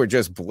 Like we were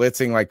just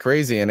blitzing like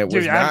crazy. And it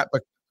was not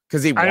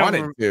because he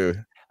wanted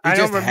to. He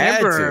just had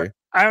to.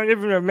 I don't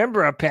even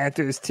remember a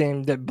Panthers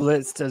team that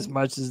blitzed as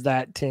much as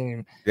that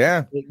team.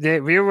 Yeah.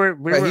 We were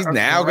he's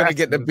now going to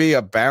get to be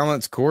a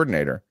balanced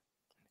coordinator.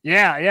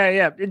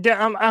 Yeah.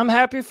 I'm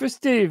happy for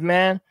Steve,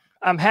 man.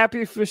 I'm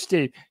happy for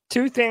Steve.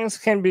 2 things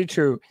can be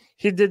true.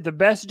 He did the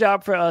best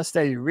job for us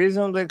that he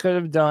reasonably could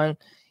have done.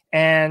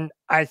 And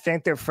I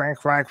think that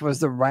Frank Reich was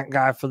the right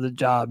guy for the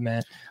job,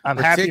 man. I'm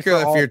happy.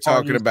 Particularly if you're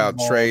talking about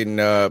trading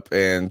up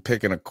and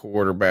picking a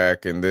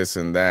quarterback and this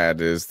and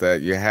that, is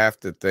that you have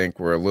to think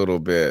we're a little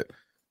bit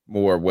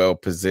more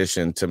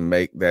well-positioned to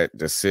make that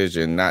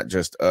decision, not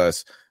just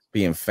us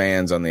being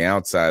fans on the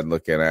outside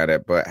looking at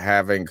it, but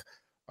having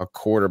a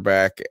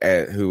quarterback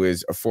who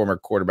is a former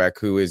quarterback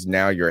who is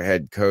now your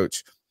head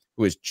coach,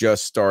 who is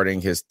just starting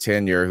his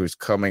tenure, who's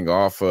coming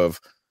off of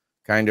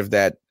kind of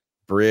that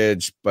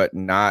bridge, but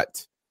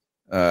not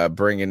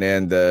bringing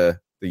in the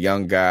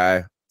young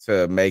guy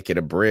to make it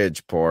a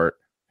bridge part.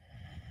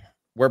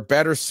 We're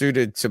better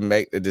suited to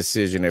make the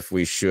decision if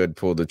we should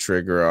pull the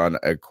trigger on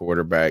a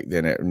quarterback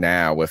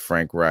now with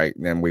Frank Reich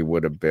than we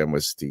would have been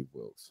with Steve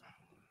Wilks.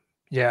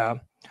 Yeah.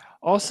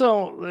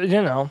 Also,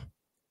 you know,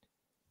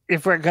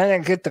 if we're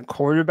going to get the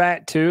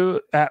quarterback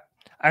too, I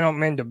don't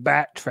mean to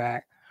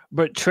backtrack,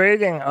 but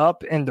trading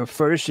up in the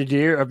first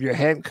year of your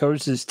head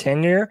coach's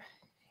tenure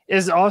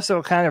is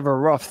also kind of a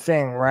rough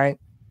thing, right?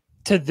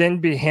 To then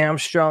be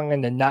hamstrung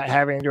into not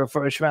having your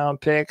first round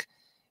pick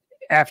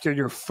after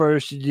your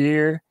first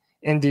year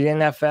in the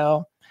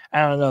NFL.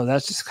 I don't know.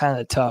 That's just kind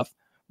of tough.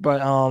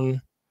 But I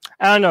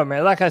don't know,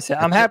 man. Like I said,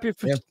 I'm happy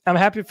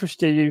for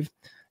Steve.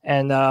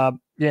 And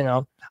you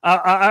know,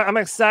 I'm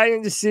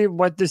excited to see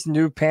what this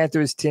new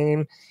Panthers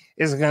team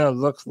is going to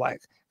look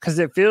like, because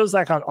it feels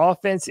like on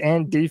offense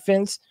and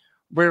defense,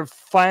 we're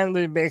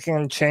finally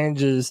making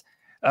changes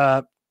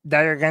that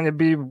are going to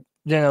be, you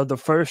know, the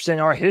first in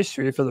our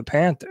history for the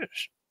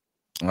Panthers.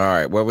 All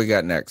right, what we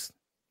got next?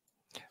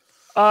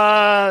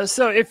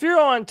 So if you're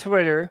on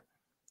Twitter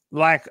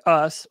like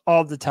us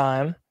all the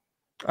time,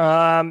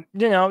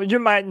 you know, you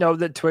might know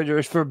that Twitter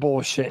is for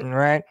bullshitting,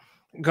 right?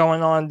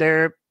 Going on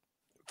there,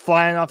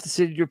 flying off the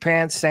seat of your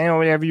pants, saying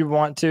whatever you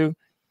want to.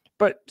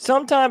 But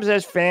sometimes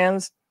as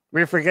fans,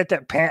 we forget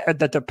that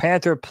the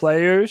Panther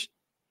players,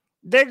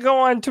 they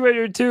go on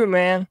Twitter too,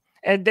 man.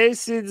 And they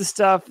see the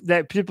stuff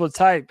that people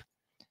type.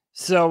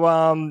 So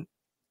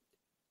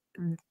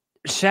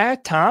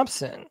Shaq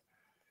Thompson,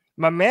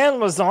 my man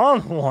was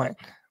on one.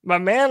 My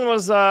man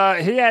was,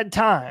 he had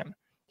time.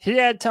 He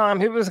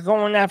was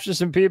going after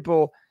some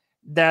people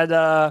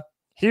that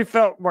he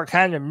felt were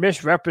kind of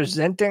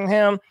misrepresenting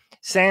him,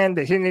 saying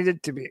that he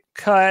needed to be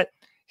cut.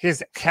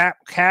 He's a cap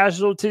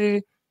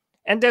casualty.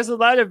 And there's a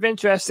lot of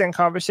interesting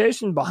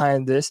conversation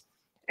behind this.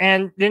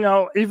 And, you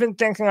know, even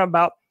thinking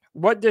about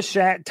what does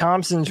Shaq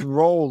Thompson's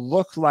role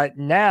look like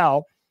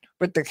now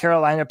with the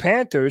Carolina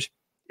Panthers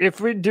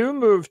if we do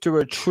move to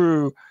a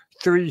true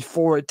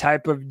 3-4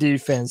 type of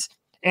defense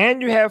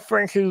and you have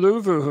Frankie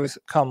Louvu who's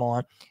come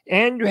on,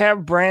 and you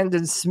have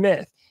Brandon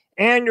Smith,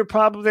 and you're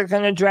probably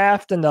going to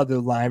draft another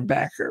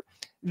linebacker.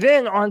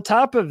 Then on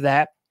top of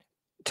that,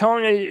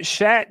 Tony,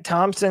 Shaq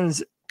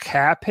Thompson's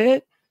cap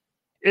hit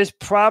is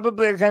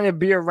probably going to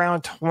be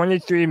around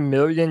 $23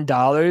 million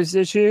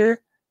this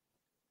year.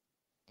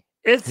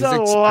 It's a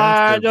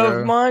lot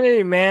of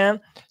money, man.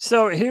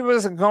 So he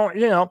was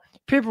going,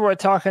 people were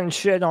talking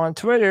shit on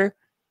Twitter,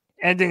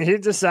 and then he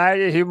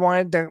decided he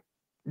wanted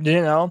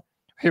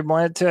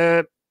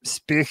to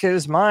speak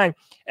his mind.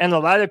 And a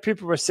lot of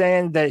people were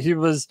saying that he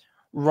was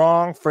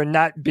wrong for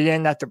not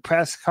being at the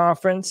press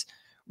conference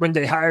when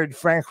they hired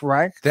Frank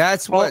Reich.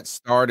 That's what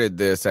started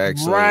this,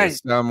 actually. Right.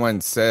 Someone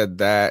said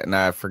that, and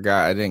I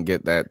forgot. I didn't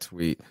get that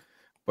tweet.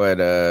 But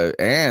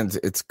and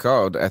it's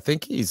called, I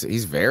think he's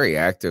very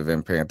active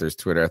in Panthers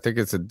Twitter. I think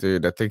it's a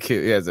dude. I think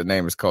he has a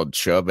name. It's called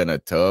Chubb in a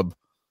Tub.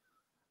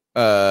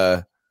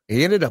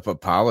 He ended up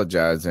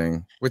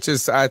apologizing, which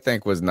is, I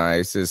think, was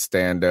nice, his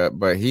stand up.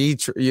 But you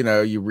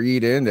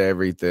read into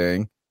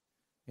everything.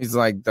 He's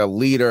like the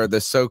leader,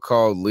 the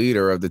so-called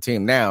leader of the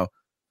team. Now,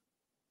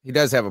 he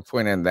does have a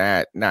point in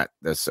that, not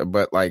this,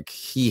 but like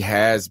he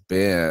has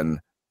been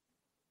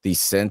the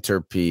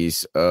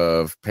centerpiece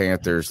of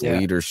Panthers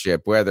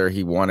leadership, whether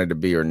he wanted to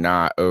be or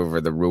not,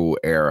 over the Rule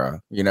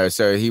era.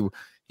 So he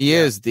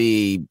is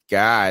the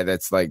guy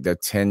that's like the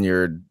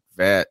tenured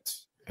vet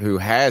who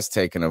has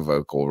taken a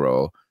vocal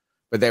role,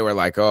 but they were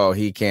like, oh,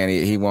 he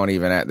won't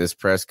even at this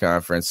press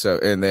conference. So,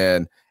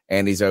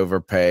 and he's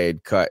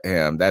overpaid, cut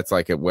him. That's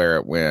like where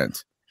it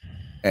went.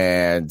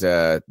 And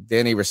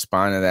then he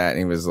responded to that, and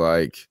he was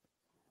like,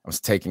 I was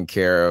taking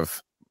care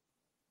of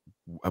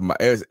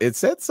it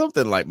said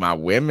something like my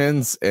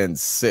women's and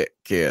sick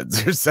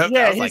kids or something.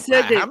 Yeah, I was like,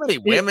 said how many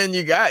women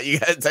you got? You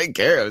got to take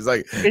care of. It's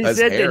like, he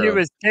said that he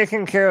was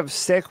taking care of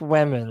sick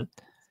women.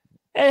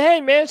 And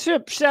hey, man,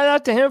 shout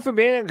out to him for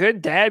being a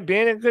good dad,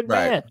 being a good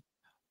man.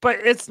 But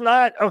it's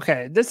not,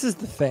 okay, this is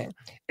the thing.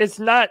 It's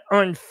not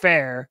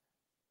unfair,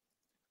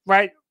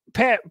 right?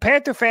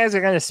 Panther fans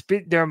are going to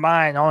speak their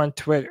mind on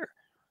Twitter,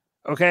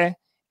 okay?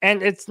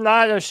 And it's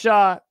not a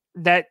shot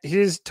that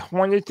he's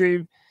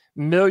 $23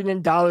 million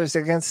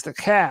against the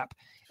cap.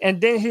 And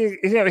then he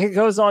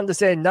goes on to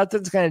say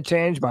nothing's going to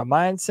change my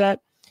mindset.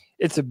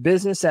 It's a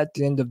business at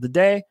the end of the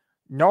day.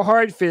 No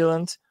hard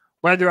feelings.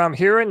 Whether I'm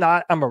here or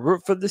not, I'm a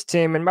root for this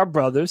team and my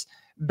brothers.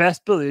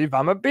 Best believe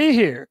I'm going to be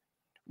here.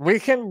 We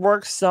can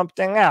work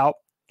something out.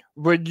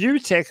 Would you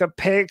take a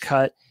pay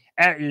cut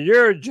at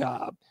your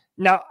job?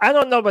 Now, I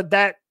don't know about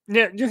that.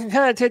 You can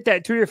kind of take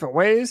that two different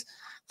ways,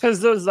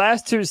 because those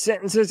last two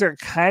sentences are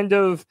kind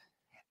of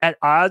at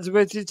odds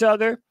with each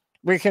other.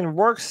 We can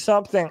work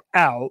something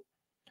out,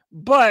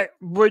 but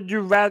would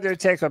you rather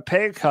take a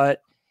pay cut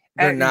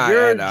at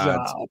your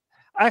job?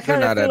 I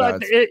kind of feel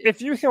like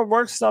if you can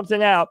work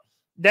something out,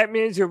 that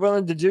means you're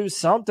willing to do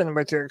something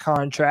with your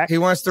contract. He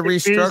wants to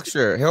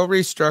restructure. He'll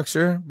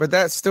restructure, but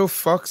that still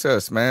fucks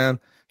us, man.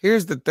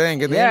 Here's the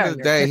thing. At the end of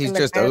the day, he's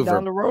just over.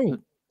 Down the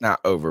road. Not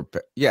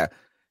overpay. Yeah.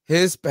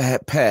 His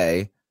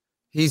pay,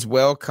 he's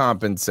well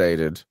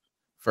compensated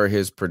for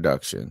his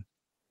production.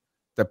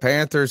 The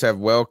Panthers have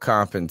well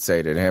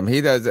compensated him.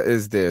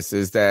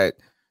 That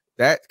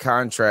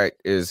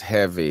contract is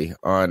heavy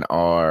on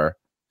our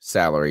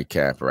salary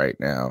cap right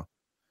now.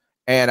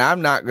 And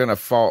I'm not going to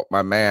fault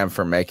my man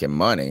for making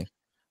money,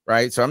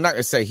 right? So I'm not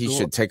going to say he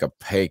should take a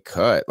pay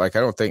cut. Like,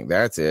 I don't think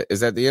that's it.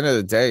 Is at the end of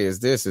the day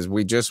is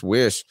we just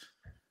wish,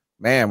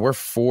 man, we're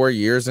 4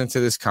 years into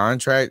this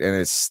contract and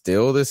it's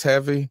still this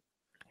heavy.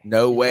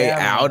 No way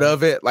out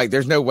of it. Like,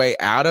 there's no way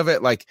out of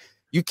it. Like,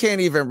 you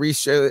can't even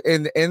restructure.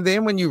 And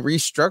then when you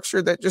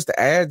restructure, that just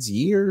adds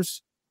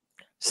years.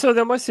 So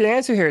then what's the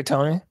answer here,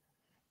 Tony?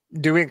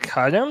 Do we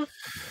cut him?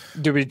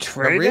 Do we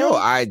trade him? The real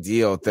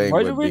ideal thing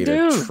would be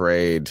to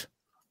trade.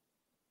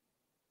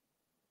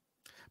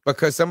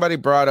 Because somebody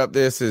brought up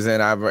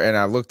and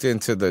I looked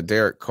into the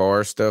Derek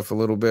Carr stuff a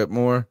little bit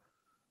more.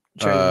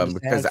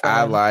 Because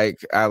I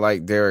like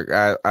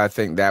Derek. I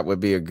think that would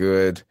be a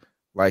good,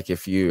 like,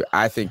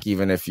 I think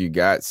even if you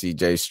got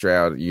CJ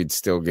Stroud, you'd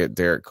still get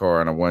Derek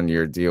Carr on a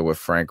 1-year deal with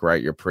Frank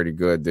Reich. You're pretty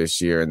good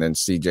this year, and then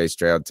CJ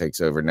Stroud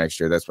takes over next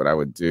year. That's what I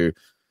would do.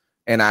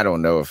 And I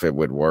don't know if it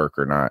would work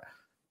or not.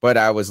 But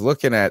I was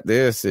looking at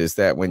this, is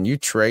that when you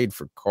trade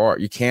for Carr,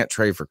 you can't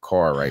trade for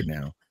Carr right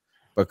now.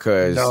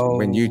 Because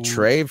when you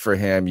trade for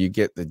him, you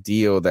get the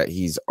deal that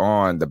he's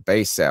on, the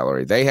base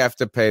salary. They have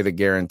to pay the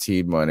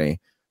guaranteed money,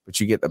 but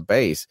you get the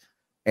base.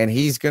 And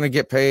he's going to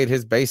get paid,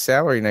 his base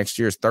salary next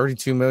year is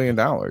 $32 million.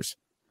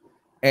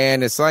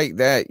 And it's like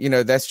that,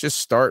 that's just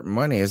start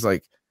money. It's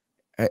like,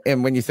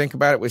 and when you think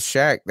about it with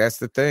Shaq, that's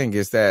the thing,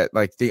 is that,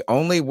 like, the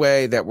only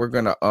way that we're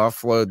going to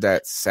offload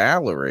that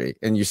salary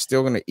and you're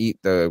still going to eat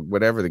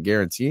whatever the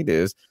guaranteed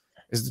is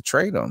to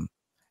trade him.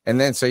 And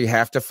then so you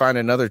have to find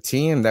another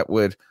team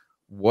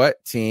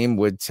what team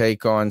would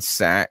take on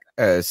Shaq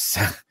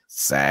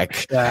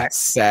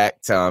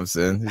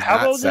Thompson?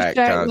 How old is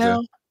Shaq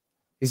now?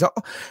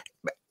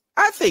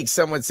 I think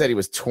someone said he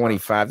was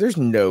 25. There's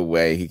no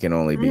way he can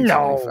only be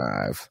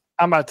 25.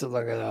 I'm about to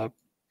look it up.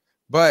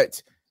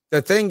 But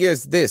the thing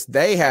is this,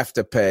 they have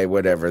to pay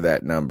whatever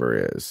that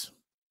number is.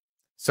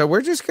 So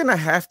we're just going to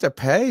have to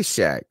pay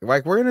Shaq.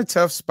 Like, we're in a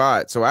tough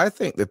spot. So I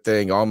think the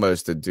thing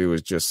almost to do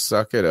is just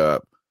suck it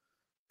up,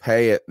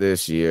 pay it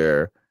this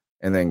year,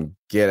 and then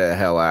get the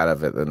hell out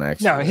of it the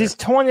next year. No, he's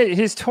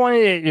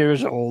 28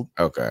 years old.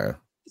 Okay.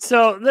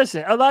 So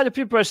listen, a lot of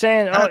people are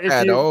saying, not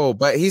that old,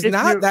 but he's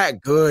not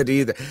that good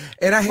either.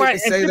 And I hate to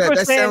say that.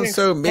 That sounds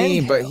so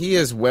mean, but he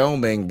is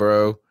whelming,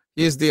 bro.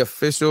 He is the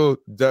official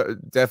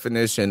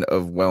definition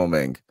of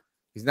whelming.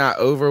 He's not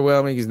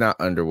overwhelming. He's not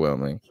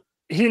underwhelming.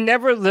 He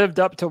never lived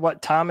up to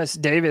what Thomas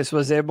Davis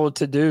was able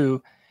to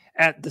do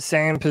at the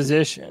same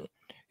position.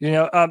 You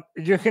know,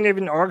 you can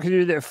even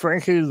argue that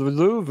Frankie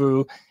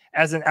Louvu,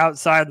 as an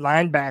outside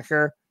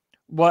linebacker,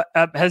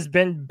 has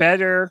been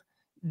better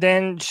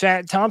than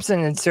Shaq Thompson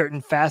in certain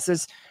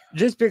facets,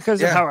 just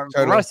because of how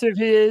aggressive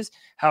he is,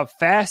 how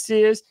fast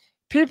he is.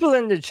 People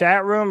in the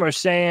chat room are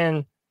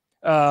saying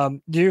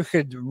you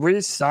could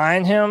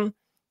re-sign him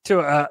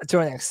to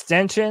an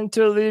extension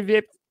to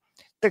alleviate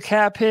the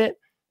cap hit.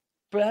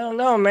 But I don't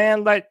know,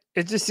 man. Like,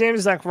 it just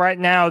seems like right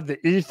now the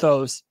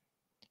ethos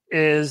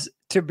is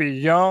to be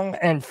young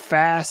and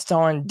fast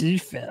on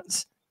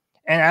defense.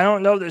 And I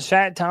don't know that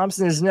Shaq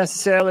Thompson is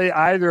necessarily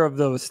either of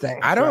those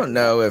things. I don't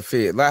know if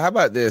he, like, how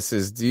about this?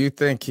 Do you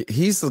think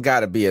he's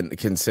got to be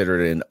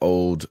considered an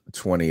old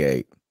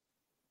 28?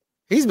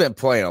 He's been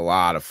playing a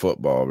lot of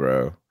football,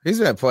 bro. He's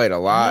been playing a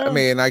lot. I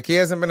mean, like, he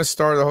hasn't been a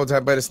starter the whole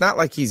time, but it's not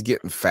like he's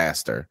getting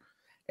faster.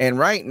 And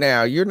right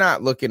now, you're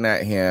not looking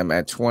at him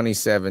at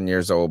 27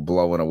 years old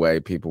blowing away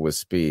people with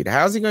speed.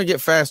 How's he going to get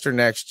faster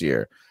next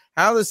year?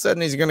 How all of a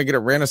sudden he's going to get a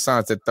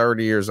renaissance at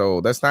 30 years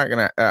old? That's not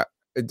going to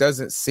it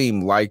doesn't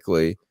seem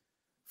likely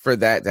for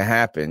that to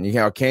happen. You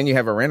know, can you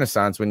have a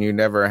renaissance when you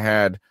never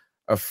had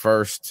a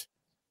first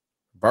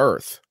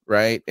birth,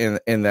 right? In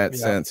that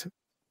sense.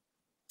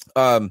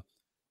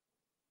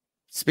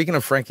 Speaking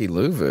of Frankie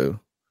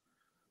Louvu,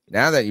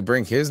 now that you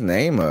bring his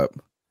name up,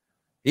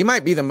 he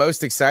might be the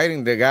most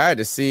exciting guy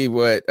to see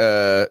what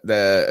the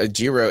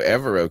Ejiro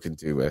Evero can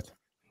do with.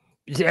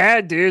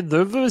 Yeah, dude,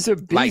 Louvu's a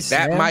beast. Like,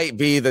 that man. might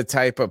be the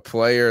type of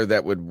player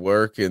that would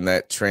work in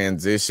that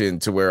transition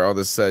to where all of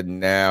a sudden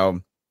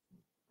now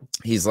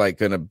he's like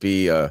going to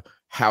be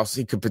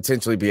he could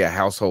potentially be a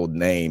household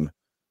name.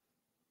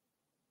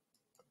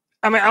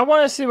 I mean, I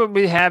want to see what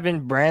we have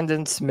in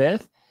Brandon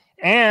Smith.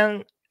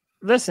 And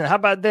listen, how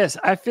about this?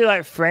 I feel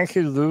like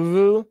Frankie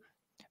Louvu,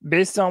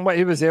 based on what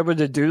he was able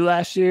to do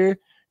last year,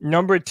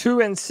 number 2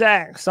 in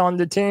sacks on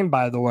the team,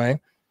 by the way,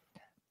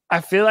 I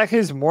feel like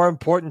he's more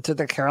important to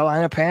the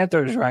Carolina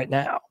Panthers right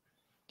now.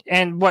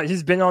 And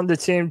he's been on the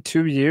team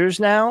 2 years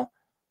now.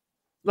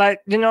 Like,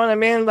 you know what I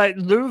mean? Like,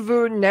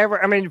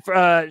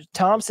 Louvu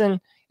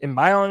Thompson, in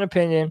my own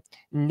opinion,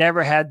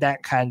 never had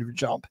that kind of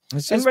jump.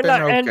 It's just and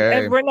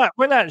we're not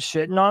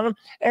shitting on him.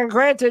 And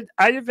granted,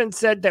 I even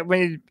said that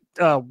when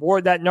he wore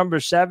that number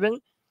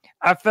 7,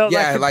 I felt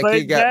like he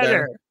played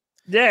better.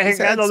 Yeah, he's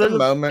had some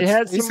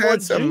moments. He's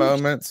had some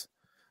moments.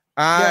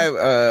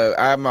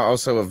 I'm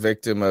also a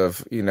victim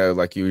of, you know,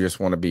 like, you just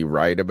want to be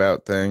right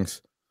about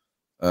things.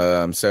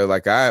 So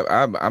like I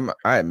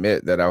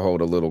admit that I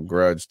hold a little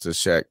grudge to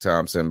Shaq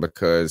Thompson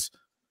because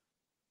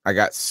I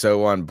got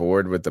so on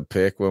board with the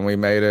pick when we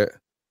made it.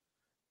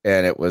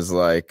 And it was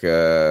like,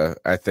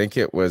 I think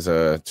it was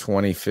a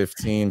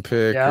 2015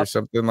 pick or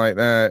something like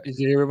that.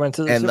 We went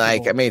to the and Super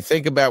like, Bowl. I mean,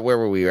 think about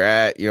where we were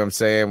at. You know what I'm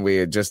saying? We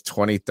had just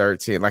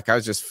 2013. Like, I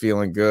was just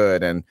feeling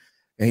good. And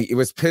it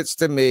was pitched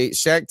to me.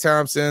 Shaq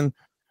Thompson,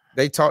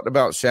 they talked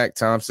about Shaq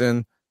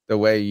Thompson the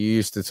way you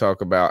used to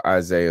talk about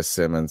Isaiah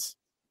Simmons.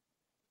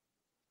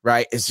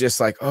 Right? It's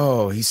just like,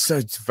 oh, he's so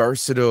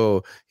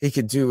versatile. He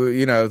could do,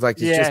 you know, like,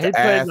 he's just an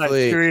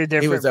athlete.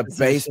 He was a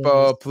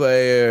baseball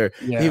player.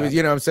 Yeah. He was,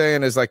 you know what I'm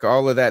saying? It's like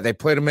all of that. They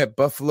played him at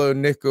Buffalo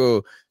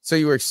nickel. So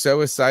you were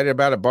so excited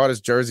about it, bought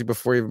his jersey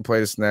before he even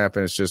played a snap.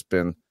 And it's just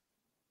been,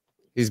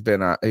 he's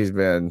been all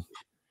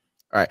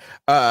right.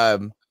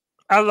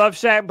 I love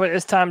Shaq, but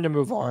it's time to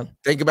move on.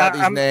 Think about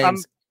these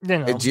names.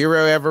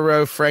 Ejiro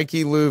Evero,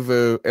 Frankie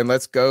Louvu, and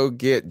let's go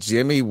get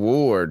Jimmy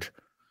Ward.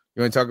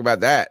 You want to talk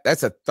about that?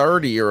 That's a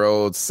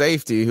 30-year-old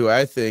safety who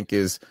I think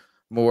is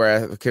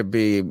could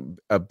be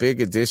a big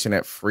addition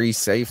at free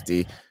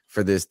safety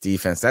for this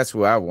defense. That's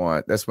who I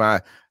want. That's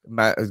my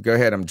go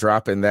ahead. I'm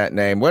dropping that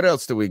name. What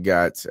else do we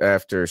got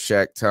after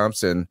Shaq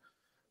Thompson?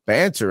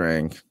 Not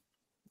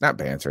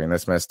bantering.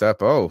 That's messed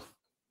up. Oh,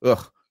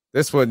 ugh.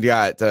 This one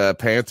got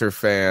Panther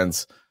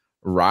fans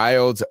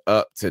riled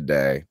up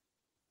today.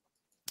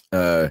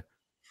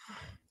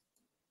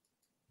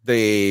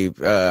 The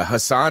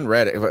Hassan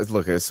Reddick.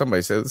 Look,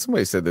 somebody said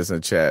this in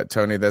the chat.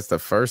 Tony, that's the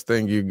first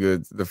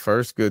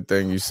good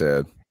thing you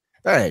said.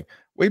 Dang,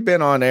 we've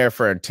been on air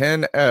for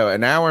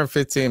an hour and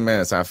 15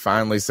 minutes. I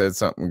finally said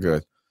something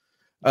good.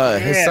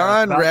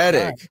 Hassan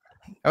Reddick.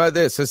 How about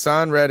this?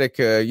 Hassan Reddick,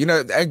 you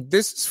know,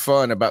 this is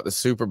fun about the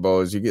Super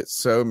Bowl is you get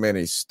so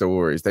many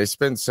stories. They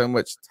spend so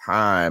much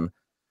time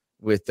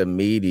with the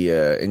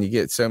media and you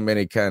get so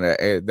many kind of,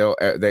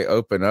 they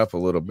open up a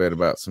little bit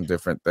about some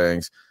different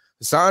things.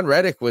 Hassan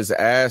Reddick was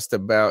asked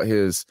about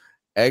his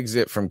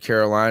exit from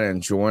Carolina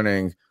and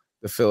joining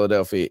the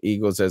Philadelphia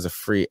Eagles as a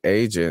free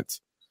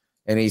agent.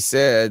 And he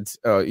said,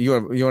 you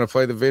want to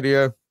play the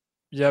video?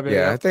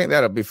 Yeah, I think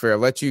that'll be fair. I'll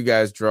let you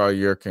guys draw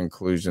your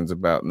conclusions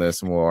about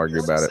this, and we'll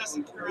argue about it. After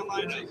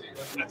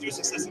your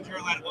success in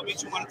Carolina, what made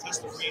you want to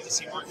test the free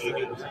agency market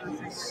again?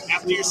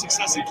 After your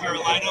success in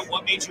Carolina,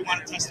 what made you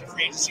want to test the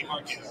free agency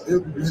market?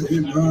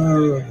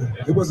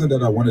 It wasn't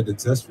that I wanted to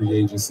test free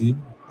agency.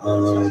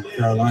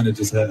 Carolina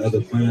just had other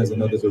plans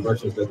and other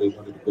directions that they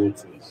wanted to go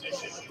to.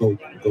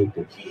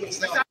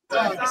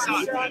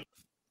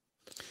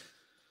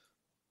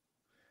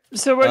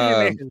 So what do you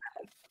make of that?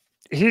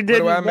 He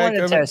didn't want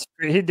to test.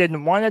 He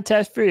didn't want to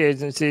test free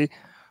agency,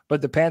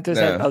 but the Panthers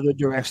had other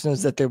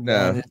directions that they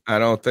wanted. I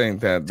don't think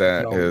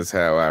that is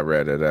how I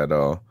read it at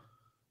all.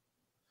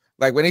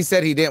 Like when he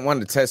said he didn't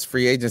want to test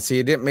free agency,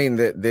 it didn't mean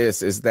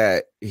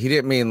that he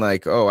didn't mean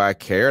like, oh, I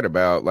cared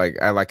about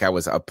I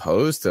was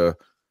opposed to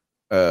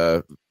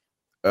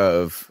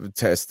of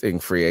testing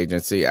free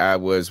agency. I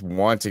was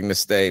wanting to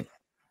stay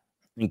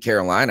in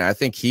Carolina. I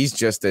think he's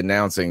just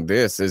announcing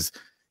this as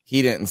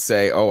he didn't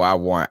say, oh, I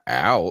want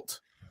out.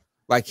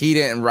 Like he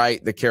didn't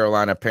write the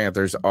Carolina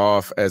Panthers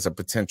off as a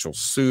potential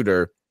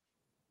suitor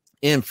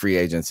in free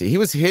agency. He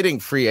was hitting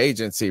free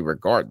agency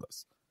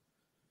regardless.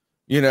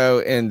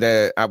 And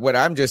what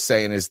I'm just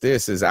saying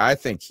is I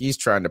think he's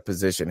trying to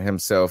position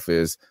himself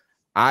as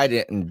I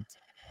didn't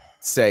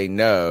say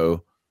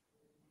no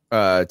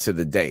to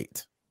the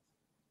date.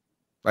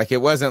 Like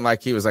it wasn't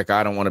like he was like,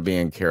 I don't want to be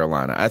in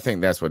Carolina. I think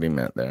that's what he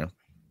meant there.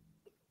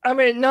 I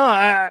mean,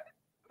 no,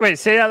 wait,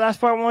 say that last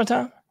part one more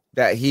time.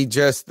 That he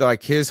just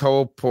like his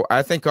whole point.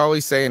 I think all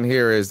he's saying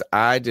here is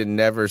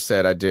never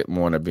said I didn't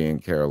want to be in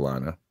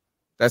Carolina.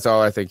 That's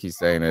all I think he's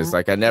saying is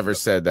like I never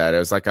said that. It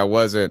was like it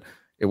wasn't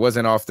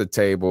off the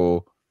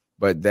table,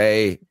 but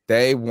they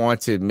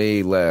wanted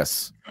me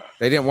less.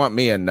 They didn't want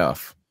me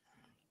enough.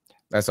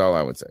 That's all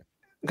I would say.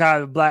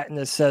 God of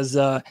Blackness says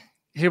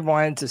he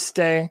wanted to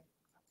stay,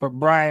 but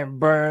Brian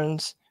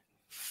Burns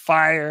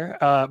fire.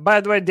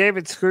 By the way,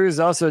 David Screws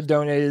also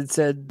donated,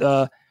 said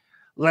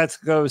let's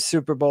go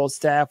Super Bowl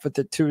staff with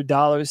the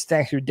 $2.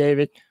 Thank you,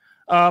 David.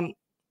 No,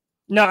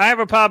 I have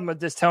a problem with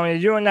this, Tony.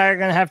 You and I are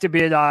going to have to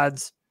be at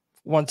odds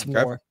once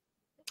more.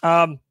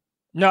 No,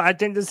 I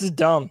think this is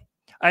dumb.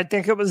 I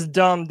think it was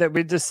dumb that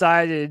we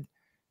decided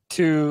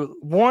to,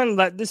 one,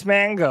 let this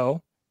man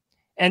go,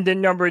 and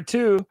then number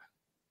two,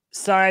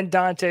 sign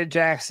Dante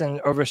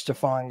Jackson over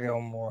Stephon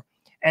Gilmore.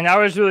 And I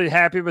was really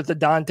happy with the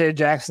Dante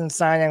Jackson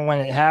signing when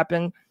it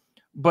happened,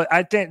 but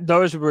I think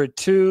those were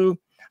two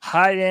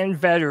high-end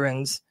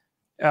veterans,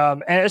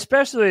 and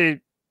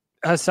especially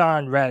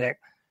Hassan Reddick.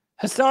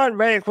 Hassan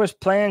Reddick was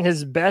playing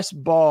his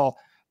best ball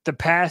the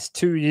past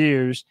 2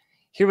 years.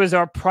 He was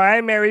our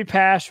primary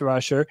pass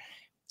rusher.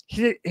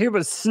 He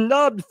was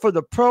snubbed for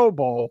the Pro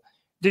Bowl.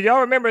 Did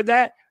y'all remember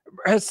that?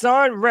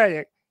 Hassan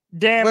Reddick,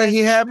 he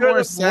had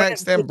more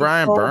sacks than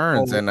Brian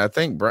Burns, and I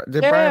think Brian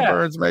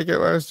Burns make it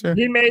last year?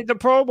 He made the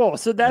Pro Bowl,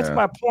 so that's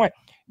my point.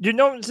 You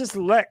don't just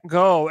let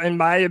go, in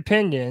my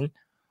opinion,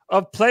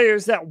 of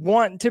players that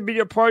want to be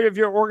a part of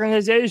your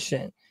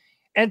organization.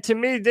 And to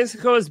me, this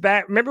goes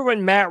back. Remember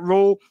when Matt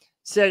Rule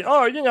said,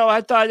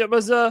 I thought it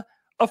was a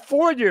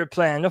 4-year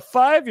plan, a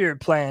 5-year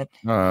plan.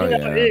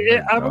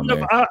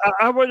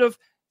 I would have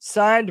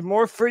signed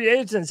more free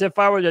agents if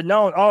I would have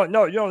known, oh,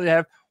 no, you only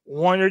have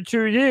 1 or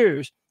 2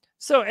 years.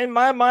 So in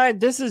my mind,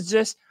 this is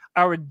just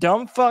our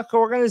dumb fuck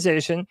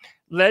organization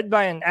led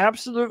by an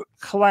absolute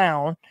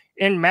clown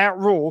in Matt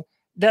Rule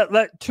that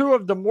let two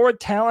of the more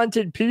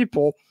talented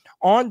people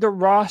on the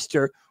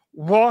roster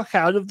walk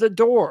out of the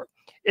door.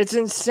 It's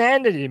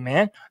insanity,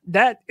 man.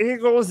 That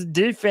Eagles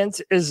defense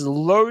is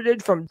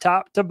loaded from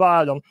top to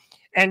bottom.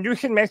 And you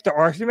can make the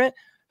argument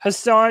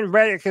Hassan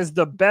Reddick is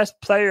the best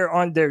player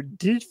on their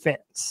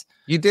defense.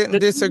 You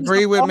didn't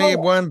disagree with me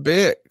one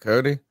bit,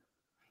 Cody.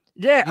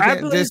 Yeah, I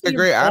didn't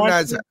disagree. I'm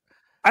not.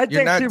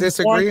 You're not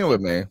disagreeing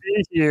with me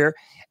here,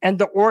 and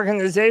the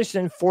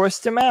organization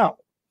forced him out.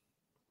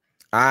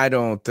 I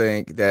don't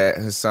think that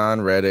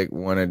Hassan Reddick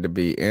wanted to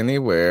be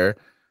anywhere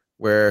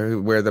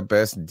where the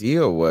best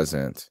deal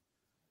wasn't.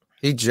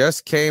 He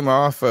just came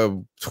off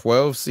of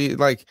 12 seasons.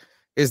 Like,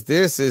 is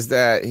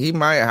that he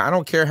might? I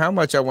don't care how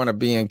much I want to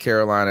be in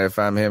Carolina if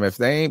I'm him. If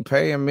they ain't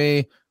paying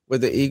me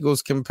what the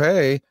Eagles can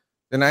pay,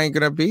 then I ain't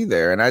gonna be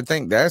there. And I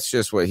think that's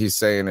just what he's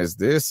saying. Is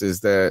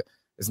that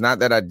it's not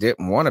that I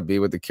didn't want to be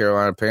with the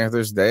Carolina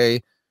Panthers.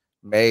 They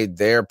made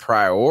their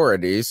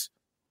priorities,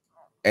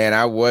 and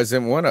I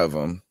wasn't one of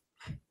them.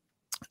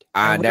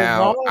 I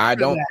don't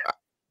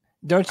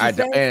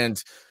think?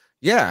 And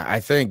yeah, I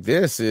think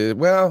this is,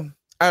 well,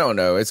 I don't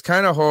know. It's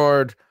kind of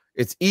hard.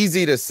 It's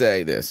easy to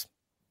say this.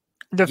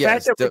 The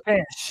fact that we're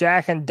paying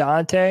Shaq and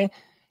Dante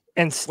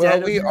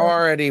instead we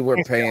already were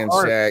paying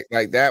Shaq.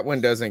 Like, that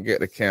one doesn't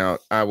get a count.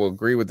 I will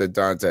agree with the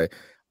Dante.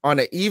 On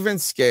an even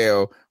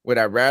scale,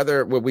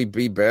 would we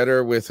be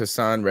better with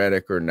Hassan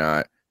Reddick or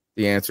not?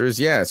 The answer is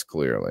yes,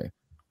 clearly.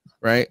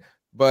 Right?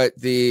 But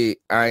the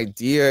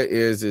idea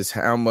is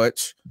how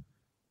much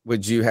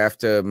would you have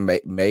to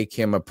make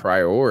him a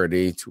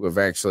priority to have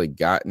actually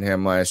gotten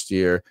him last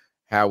year?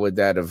 How would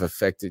that have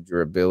affected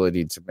your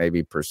ability to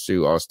maybe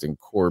pursue Austin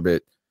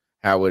Corbett?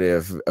 How would it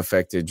have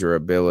affected your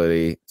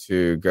ability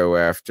to go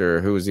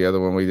after, who was the other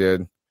one we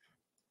did?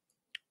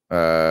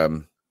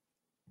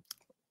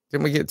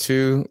 Didn't we get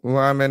 2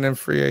 linemen in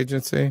free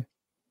agency?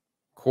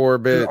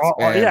 Corbett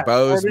and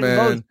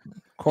Bozeman.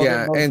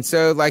 Corbett, and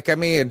so, like, I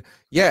mean,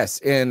 yes,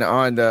 and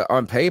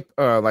on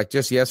paper, like,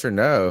 just yes or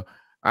no,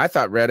 I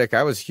thought Reddick,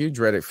 I was a huge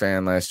Reddick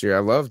fan last year.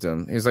 I loved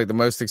him. He's like the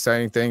most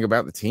exciting thing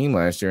about the team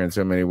last year in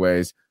so many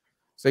ways.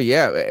 So,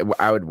 yeah,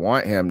 I would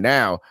want him.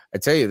 Now, I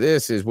tell you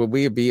this is, would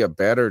we be a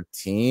better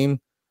team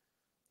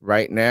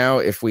right now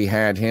if we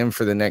had him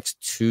for the next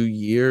 2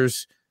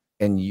 years?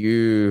 And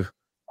can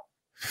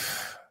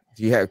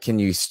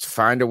you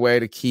find a way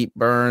to keep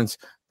Burns?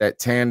 That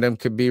tandem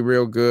could be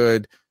real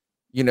good.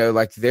 You know,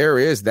 like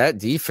that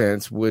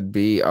defense would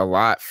be a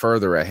lot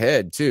further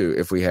ahead too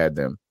if we had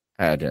him.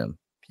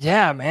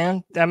 Yeah,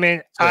 man. I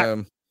mean,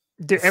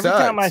 every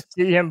time I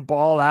see him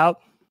ball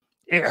out,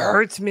 it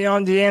hurts me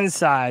on the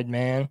inside,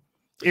 man.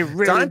 It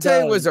really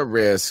Dante does. was a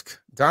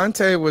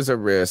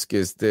risk.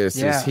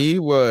 Is he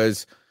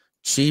was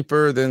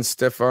cheaper than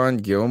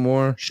Stephon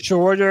Gilmore.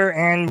 Shorter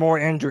and more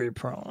injury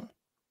prone.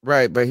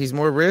 Right, but he's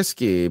more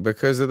risky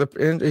because of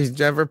he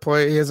hasn't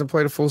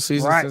played a full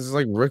season since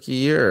his rookie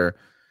year.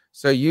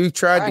 So you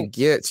tried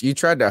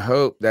to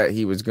hope that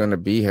he was going to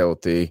be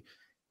healthy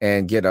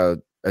and get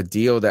a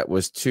deal that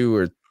was 2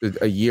 or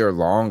a year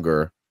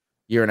longer,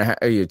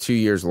 2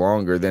 years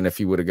longer than if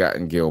you would have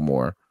gotten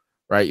Gilmore,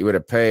 right? You would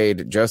have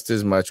paid just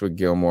as much with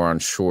Gilmore on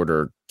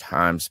shorter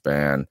time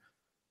span.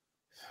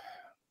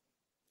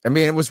 I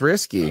mean, it was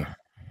risky.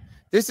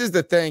 This is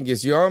the thing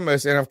is you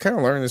almost, and I've kind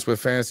of learned this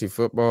with fantasy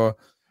football,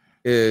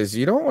 is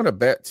you don't want to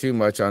bet too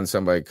much on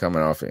somebody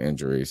coming off of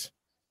injuries.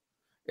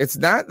 It's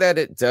not that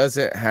it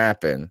doesn't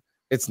happen.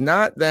 It's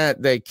not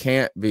that they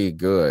can't be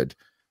good,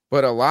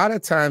 but a lot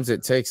of times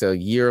it takes a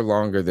year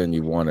longer than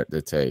you want it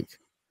to take.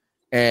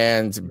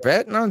 And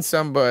betting on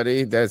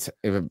somebody that's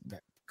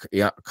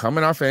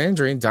coming off an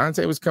injury,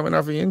 Dante was coming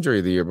off an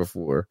injury the year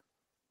before.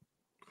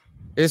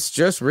 It's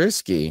just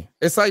risky.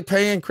 It's like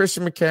paying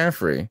Christian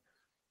McCaffrey.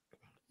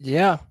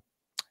 Yeah.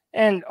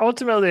 And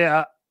ultimately,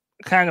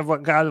 kind of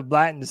what God of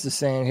Blackness is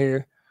saying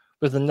here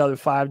with another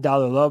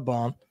 $5 love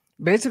bomb.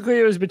 Basically,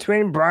 it was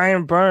between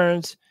Brian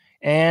Burns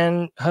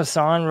and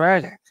Hassan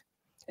Reddick.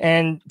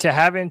 And to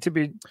having to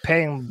be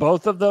paying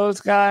both of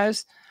those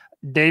guys,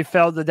 they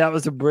felt that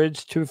was a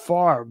bridge too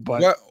far.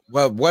 But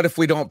what if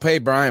we don't pay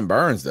Brian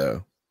Burns,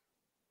 though?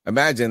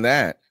 Imagine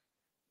that.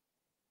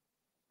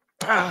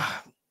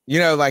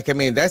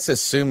 That's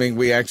assuming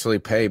we actually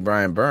pay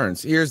Brian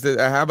Burns.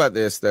 How about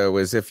this, though,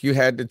 is if you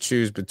had to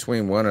choose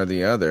between one or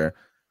the other,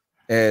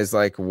 is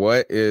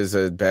what is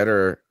a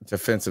better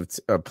defensive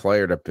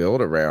player to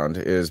build around?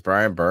 Is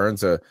Brian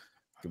Burns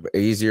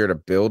easier to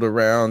build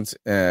around?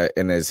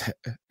 And is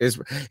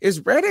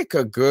Reddick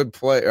a good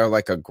player, or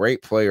a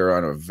great player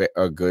on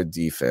a good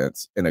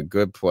defense and a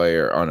good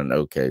player on an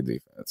okay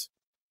defense?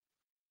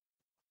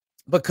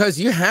 Because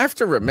you have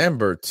to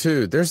remember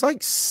too, there's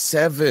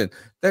 7.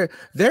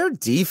 Their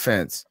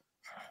defense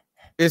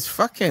is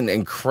fucking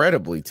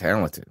incredibly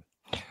talented.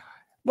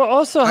 Well,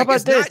 also, how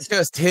about this? It's not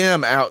just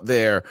him out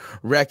there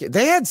wrecking.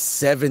 They had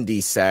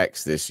 70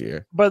 sacks this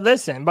year. But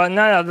listen,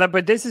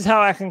 but this is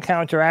how I can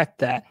counteract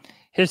that.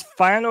 His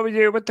final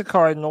year with the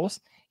Cardinals,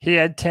 he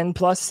had 10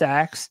 plus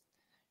sacks.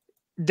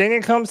 Then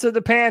it comes to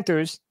the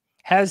Panthers,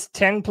 has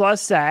 10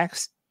 plus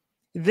sacks.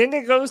 Then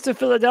it goes to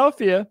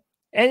Philadelphia,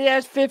 and he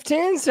has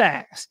 15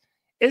 sacks.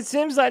 It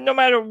seems like no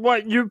matter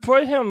what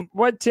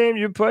team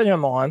you put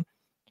him on,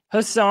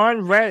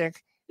 Hassan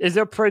Reddick is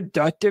a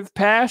productive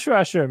pass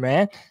rusher,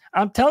 man.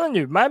 I'm telling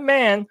you, my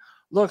man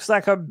looks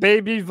like a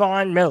baby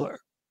Von Miller.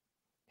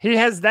 He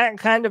has that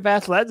kind of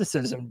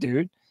athleticism,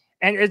 dude.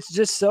 And it's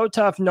just so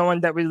tough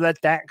knowing that we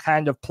let that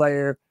kind of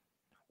player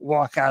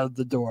walk out of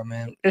the door,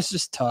 man. It's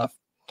just tough.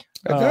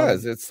 It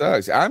does. It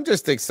sucks. I'm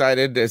just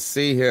excited to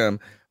see him.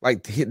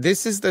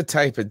 This is the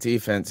type of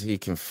defense he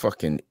can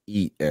fucking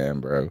eat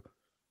in, bro.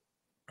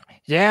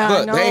 Yeah,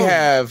 look, I know.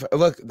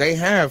 They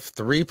have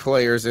 3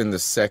 players in the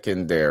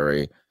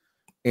secondary,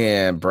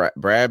 and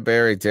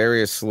Bradbury,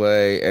 Darius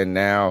Slay, and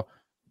now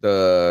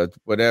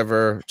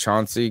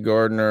Chauncey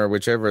Gardner,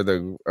 whichever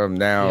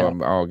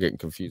I'm all getting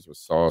confused with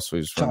Sauce,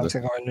 who's from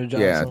Chauncey Gardner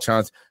Johnson. Yeah,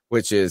 Chauncey,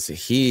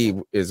 he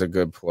is a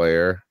good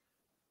player.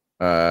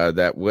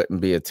 That wouldn't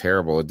be a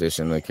terrible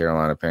addition to the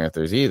Carolina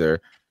Panthers either.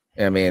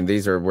 I mean,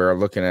 we're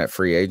looking at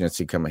free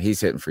agency coming.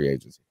 He's hitting free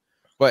agency,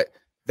 but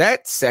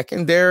that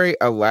secondary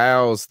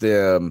allows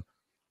them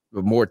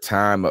more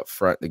time up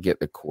front to get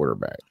the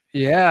quarterback.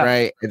 Yeah.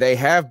 Right. They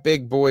have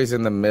big boys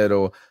in the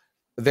middle.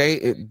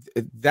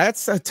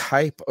 That's a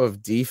type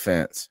of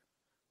defense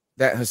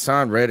that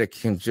Hassan Reddick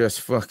can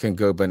just fucking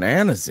go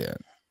bananas in.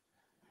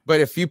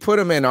 But if you put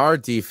him in our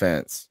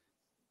defense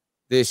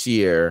this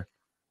year,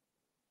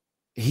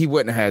 he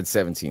wouldn't have had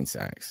 17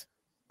 sacks.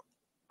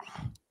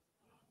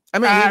 I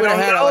mean, he would have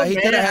had. He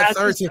could have had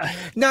 13.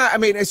 No, I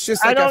mean, it's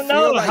just like I don't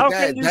know. Like How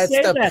can you that's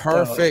say the that,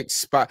 perfect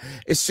spot.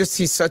 It's just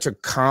he's such a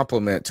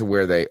compliment to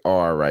where they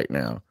are right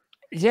now.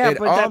 Yeah, it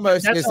but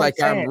almost that's is what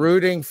like I'm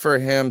rooting for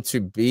him to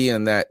be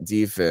in that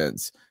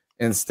defense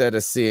instead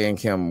of seeing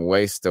him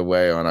waste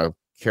away on a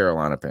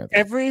Carolina Panthers.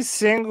 Every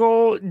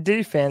single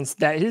defense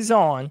that he's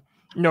on,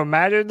 no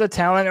matter the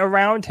talent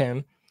around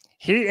him,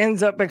 he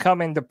ends up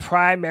becoming the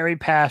primary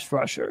pass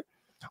rusher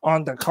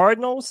on the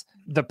Cardinals,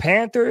 the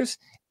Panthers,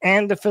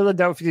 and the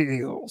Philadelphia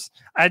Eagles.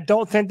 I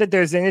don't think that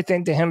there's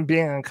anything to him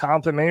being a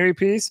complimentary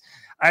piece.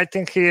 I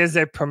think he is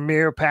a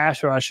premier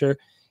pass rusher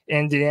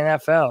in the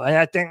NFL. And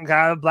I think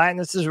God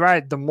Blackness is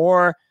right. The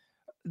more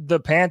the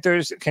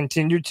Panthers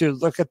continue to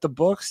look at the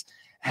books,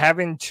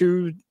 having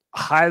two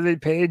highly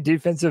paid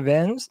defensive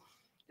ends,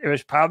 it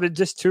was probably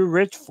just too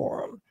rich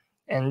for him.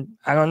 And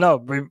I don't know.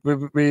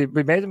 We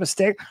made a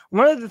mistake.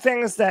 One of the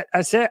things that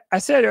I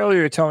said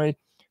earlier, Tony,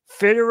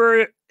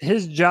 Fitterer,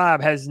 his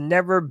job has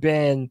never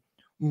been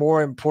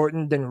more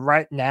important than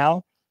right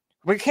now.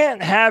 We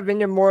can't have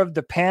any more of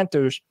the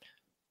Panthers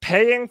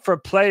paying for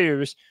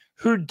players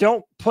who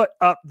don't put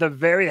up the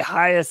very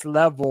highest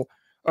level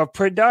of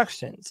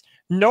productions.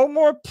 No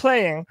more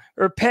paying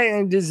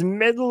these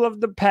middle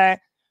of the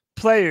pack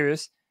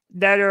players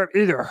that are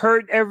either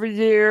hurt every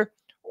year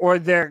or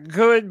they're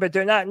good, but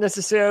they're not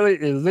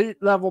necessarily elite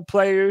level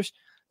players.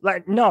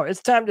 Like, no,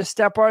 it's time to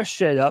step our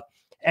shit up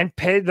and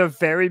pay the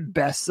very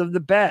best of the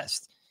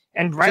best.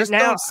 And right just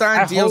now, don't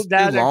sign I deals hold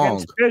that too long.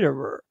 against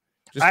Fitterer.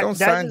 Just don't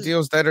sign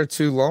deals that are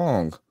too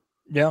long.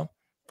 Yeah.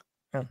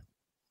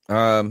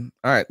 All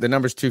right. The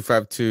number's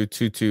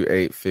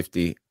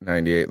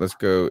 252-228-5098. Let's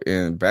go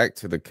in back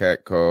to the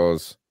cat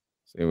calls.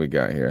 See what we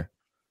got here.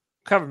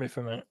 Cover me for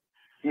a minute.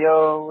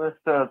 Yo, what's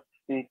up,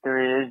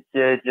 C3? It's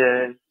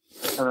JJ.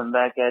 Coming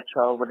back at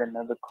y'all with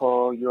another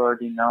call. You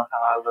already know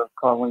how I love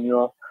calling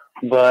y'all.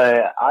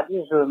 But I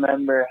just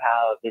remember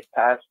how this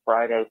past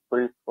Friday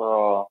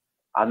free-for-all,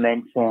 I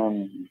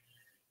mentioned,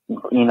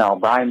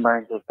 Brian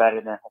Burns is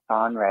better than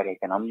Hassan Reddick,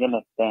 and I'm going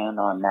to stand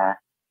on that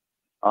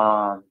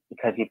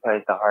because he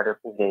plays the harder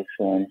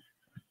position.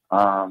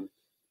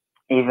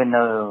 Even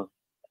though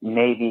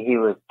maybe he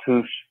was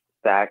 2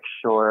 sacks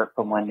short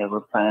from when they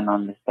were playing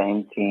on the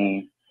same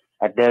team,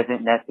 that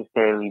doesn't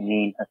necessarily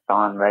mean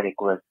Hassan Reddick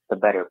was the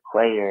better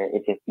player.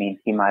 It just means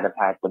he might have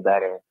had the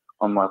better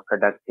or more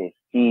productive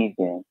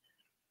season.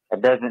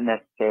 That doesn't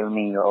necessarily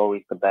mean you're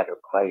always the better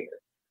player.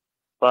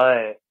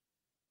 But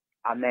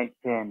I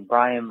mentioned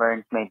Brian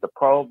Burns made the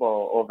Pro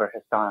Bowl over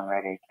Hassan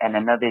Reddick, and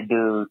another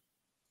dude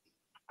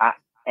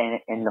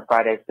in the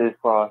Friday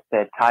Football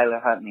said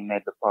Tyler Huntley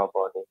made the Pro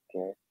Bowl this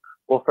year.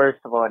 Well, first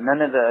of all,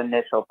 none of the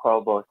initial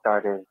Pro Bowl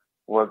starters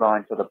were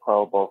going to the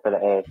Pro Bowl for the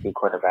AFC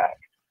quarterback,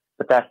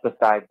 but that's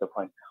besides the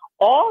point.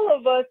 All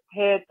of us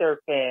Panther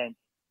fans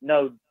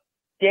know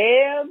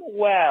damn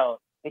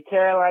well the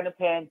Carolina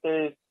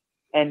Panthers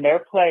and their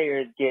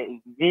players get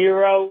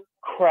zero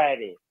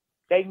credit.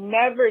 They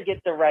never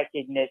get the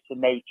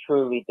recognition they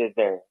truly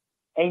deserve.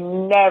 They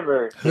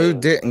never do. Who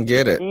didn't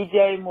get it?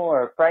 DJ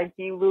Moore,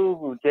 Frankie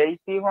Louvu,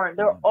 J.C. Horn,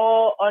 they're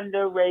all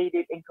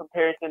underrated in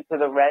comparison to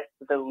the rest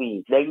of the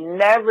league. They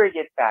never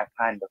get that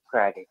kind of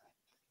credit.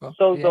 Well,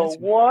 so the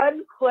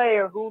one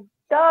player who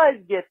does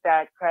get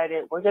that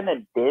credit, we're going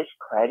to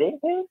discredit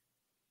him?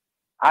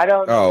 I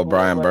don't know. Oh,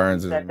 Brian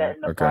Burns said that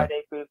in the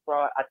Friday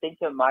Football. I think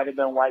it might have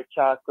been White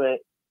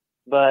Chocolate,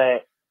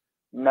 but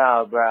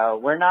no, bro.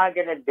 We're not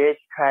going to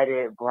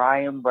discredit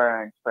Brian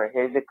Burns for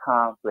his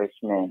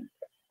accomplishments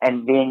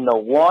and being the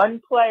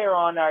one player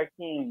on our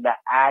team that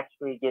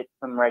actually gets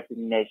some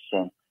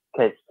recognition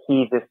because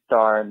he's a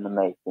star in the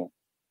making.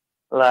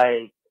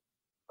 Like,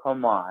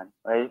 come on.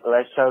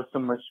 Let's show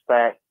some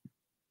respect.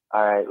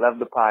 All right. Love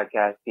the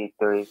podcast,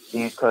 C3.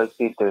 Use code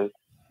C3.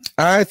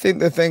 I think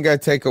the thing I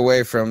take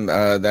away from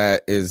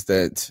that is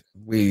that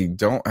we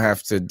don't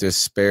have to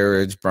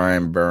disparage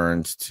Brian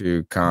Burns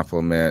to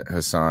compliment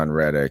Hassan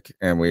Reddick,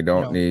 and we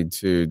don't need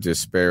to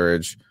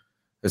disparage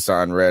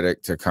Hassan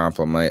Reddick to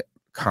compliment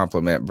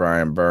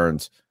Brian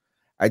Burns.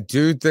 I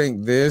do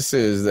think this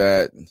is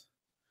that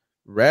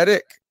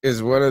Reddick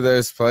is one of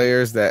those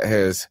players that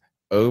has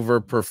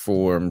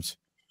overperformed,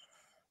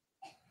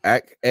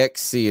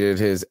 exceeded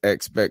his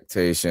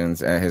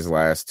expectations at his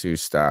last 2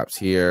 stops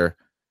here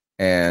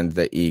and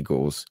the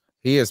Eagles.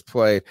 He has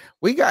played.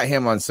 We got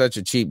him on such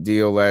a cheap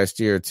deal last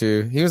year,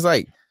 too. He was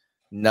like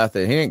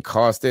nothing. He didn't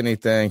cost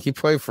anything. He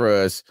played for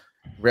us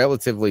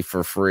relatively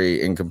for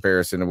free in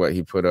comparison to what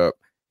he put up.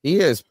 He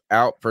has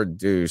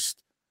outproduced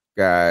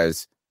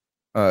guys,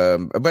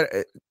 but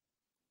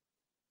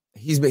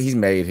he's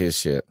made his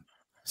shit.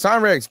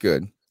 Hassan Reddick's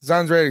good.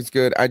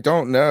 I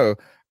don't know.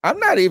 I'm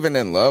not even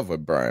in love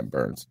with Brian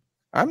Burns.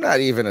 I'm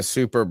not even a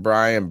super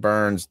Brian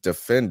Burns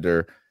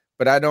defender,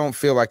 but I don't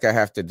feel like I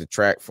have to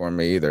detract from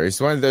him either. He's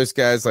one of those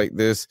guys like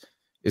this,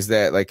 is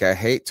that like I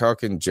hate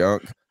talking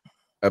junk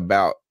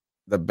about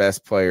the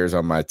best players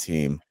on my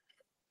team.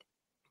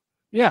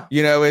 Yeah.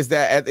 Is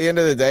that at the end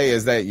of the day,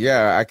 is that,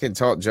 I can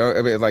talk junk,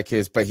 I mean, like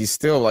but he's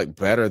still like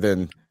better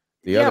than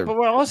the other but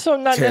we're also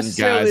not 10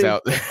 necessarily guys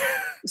out there.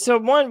 So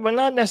one, we're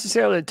not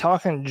necessarily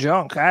talking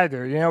junk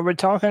either. We're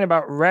talking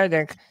about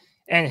Reddick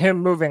and him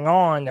moving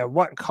on and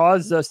what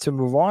caused us to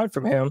move on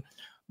from him.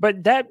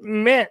 But that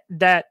meant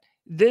that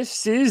this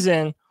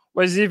season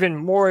was even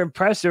more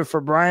impressive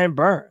for Brian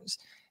Burns,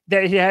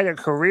 that he had a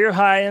career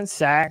high in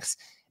sacks,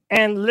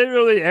 and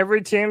literally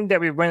every team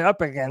that we went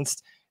up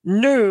against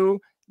knew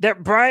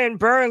that Brian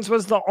Burns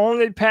was the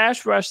only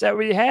pass rush that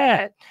we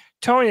had.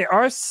 Tony,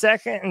 our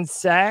second in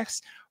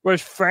sacks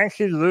was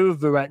Frankie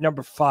Louvu at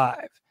number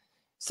 5.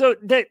 So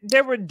they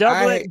were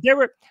doubling,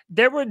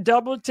 they were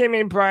double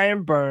teaming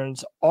Brian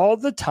Burns all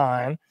the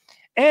time.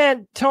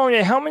 And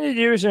Tony, how many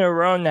years in a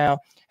row now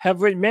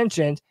have we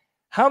mentioned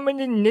how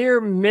many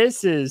near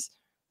misses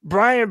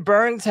Brian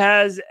Burns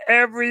has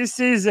every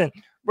season?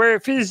 Where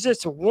if he's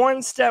just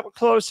one step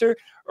closer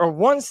or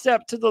one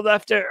step to the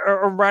left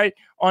or right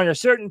on a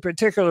certain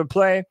particular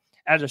play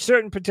at a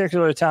certain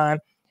particular time,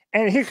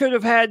 and he could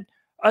have had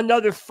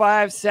another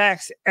 5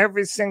 sacks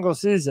every single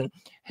season.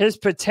 His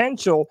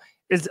potential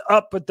is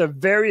up with the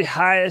very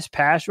highest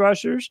pass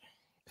rushers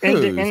in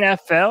the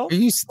NFL. Are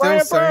you still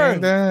Brian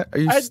saying Burns. that? Are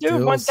you I still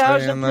do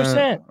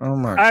 1,000%. Oh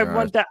my I god!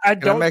 want that. I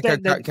don't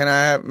think that. Can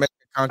I make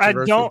a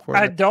controversial point?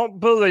 I don't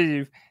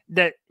believe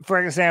that.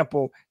 For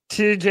example,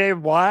 T.J.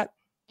 Watt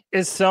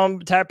is some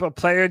type of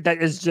player that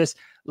is just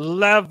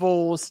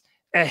levels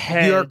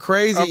ahead. You're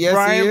crazy. Yes,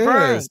 Brian he is.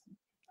 Burns.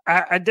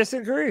 I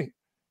disagree.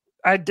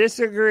 I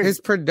disagree. His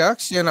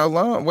production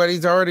alone, what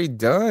he's already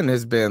done,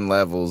 has been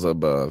levels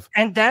above.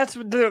 And that's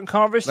the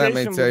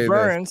conversation with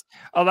Burns.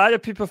 A lot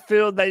of people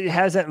feel that he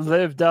hasn't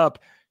lived up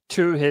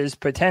to his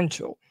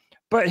potential,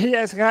 but he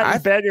has gotten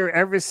better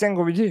every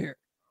single year.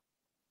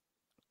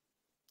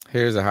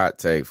 Here's a hot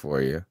take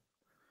for you.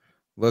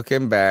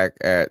 Looking back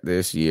at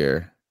this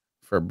year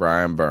for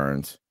Brian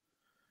Burns,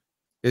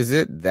 is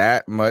it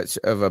that much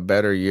of a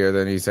better year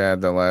than he's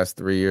had the last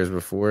 3 years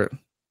before it?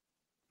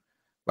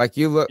 Like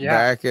you look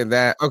back at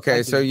that.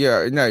 Okay, so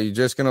you're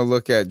just going to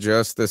look at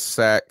just the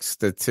sack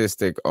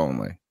statistic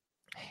only.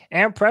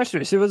 And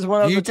pressures. He was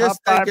one of the top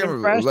 5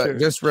 in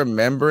pressures. Just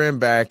remembering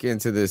back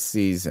into this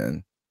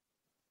season,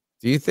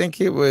 do you think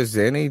it was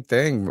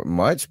anything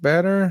much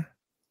better?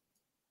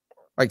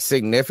 Like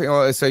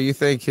significant? So you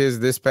think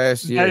this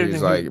past year,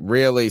 he's like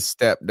really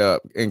stepped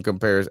up in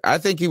comparison? I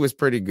think he was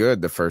pretty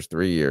good the first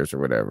 3 years or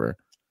whatever.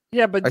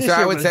 Yeah, but so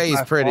I would say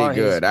he's pretty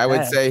good. I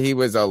would say he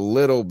was a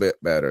little bit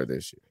better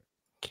this year.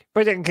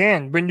 But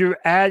again, when you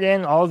add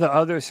in all the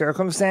other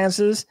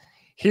circumstances,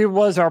 he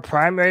was our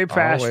primary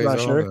pass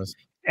rusher,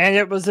 and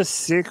it was a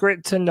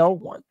secret to no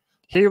one.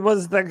 He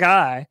was the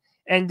guy,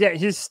 and yet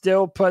he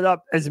still put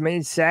up as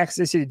many sacks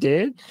as he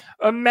did.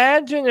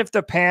 Imagine if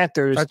the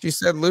Panthers... I thought you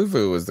said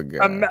Louvu was the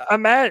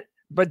guy.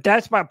 But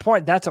that's my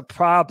point. That's a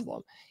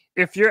problem.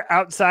 If your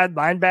outside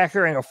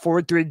linebacker in a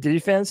 4-3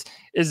 defense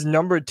is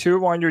number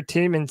 2 on your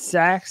team in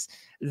sacks,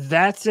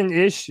 that's an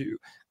issue.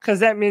 Because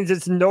that means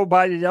it's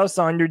nobody else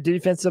on your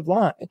defensive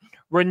line.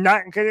 We're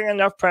not getting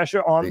enough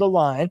pressure on the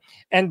line.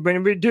 And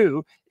when we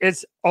do,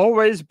 it's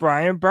always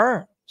Brian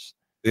Burns.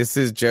 This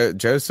is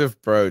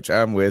Joseph Broach.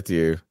 I'm with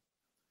you.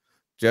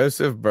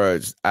 Joseph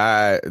Broach.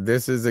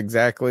 This is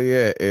exactly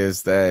it,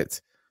 is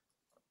that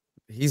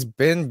he's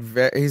been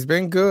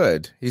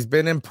good. He's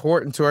been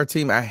important to our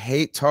team. I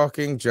hate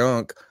talking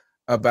junk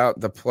about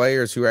the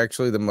players who are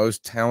actually the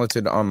most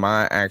talented on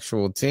my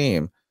actual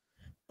team.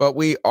 But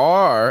we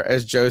are,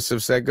 as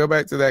Joseph said, go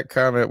back to that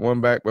comment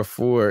one back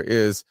before,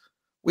 is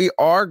we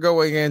are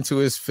going into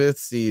his 5th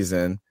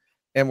season,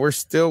 and we're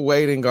still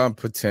waiting on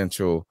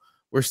potential.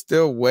 We're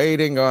still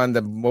waiting on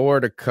the more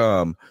to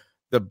come.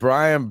 The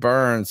Brian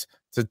Burns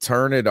to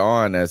turn it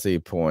on, as he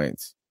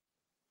points.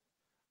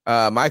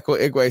 Michael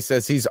Igwe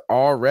says he's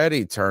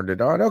already turned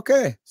it on.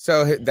 Okay,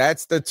 so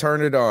that's the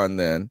turn it on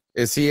then.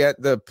 Is he at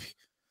the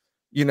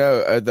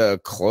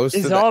close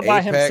to the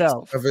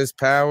apex of his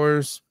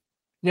powers?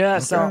 Yeah,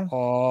 okay. So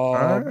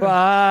all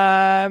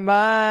by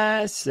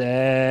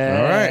myself.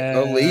 All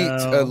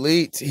right,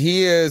 elite.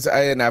 He is,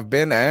 and I've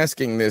been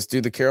asking this,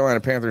 do the Carolina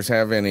Panthers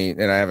have any,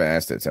 and I haven't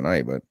asked it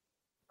tonight, but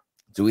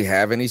do we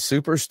have any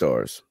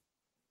superstars?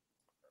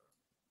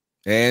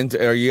 And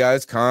are you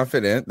guys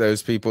confident,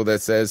 those people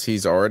that says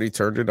he's already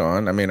turned it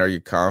on? I mean, are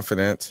you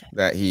confident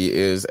that he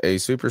is a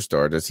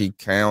superstar? Does he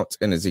count,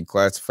 and is he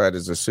classified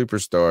as a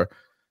superstar?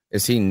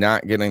 Is he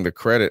not getting the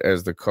credit,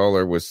 as the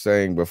caller was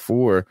saying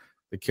before,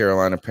 the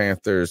Carolina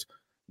Panthers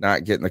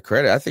not getting the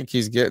credit? I think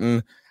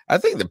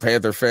the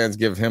Panther fans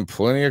give him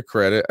plenty of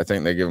credit. I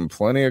think they give him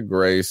plenty of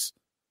grace.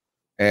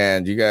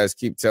 And you guys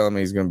keep telling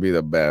me he's going to be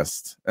the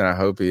best. And I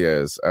hope he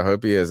is.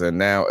 And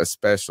now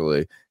especially.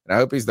 And I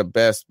hope he's the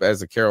best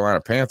as a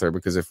Carolina Panther,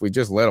 because if we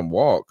just let him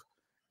walk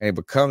and he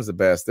becomes the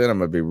best, then I'm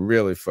going to be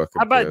really fucking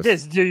How about pissed.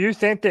 this? Do you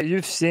think that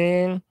you've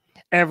seen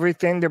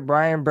everything that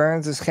Brian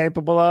Burns is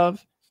capable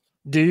of?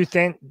 Do you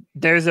think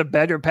there's a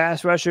better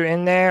pass rusher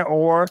in there,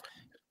 or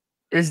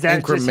is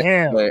that just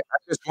him? I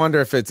just wonder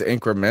if it's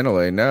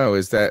incrementally. No,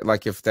 is that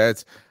like, if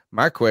that's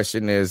my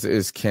question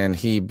is can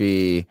he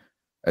be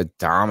a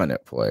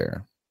dominant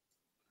player?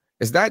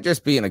 it's not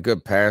just being a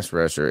good pass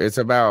rusher. It's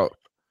about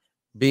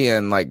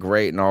being like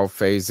great in all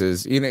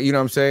phases. You know what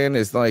I'm saying?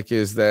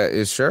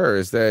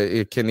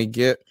 Can he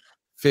get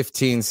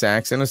 15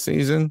 sacks in a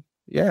season?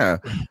 Yeah.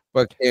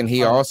 But can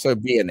he also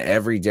be an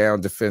every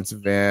down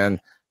defensive end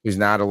who's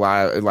not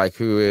alive, like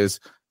who is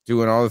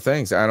doing all the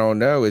things? I don't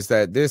know.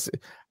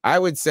 I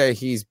would say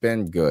he's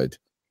been good.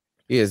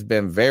 He has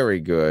been very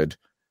good.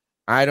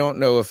 I don't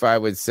know if I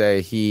would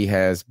say he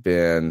has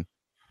been,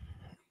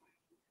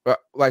 but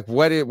like,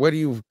 what do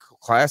you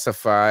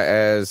classify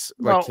as,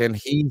 like, can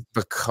he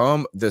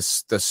become the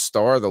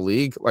star of the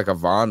league, like a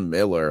Von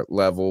Miller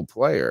level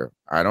player?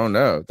 I don't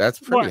know. That's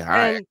pretty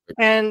high.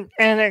 And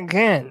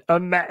again,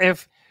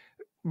 if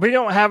we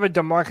don't have a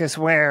DeMarcus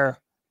Ware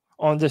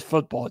on this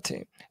football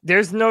team,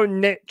 there's no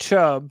Nick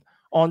Chubb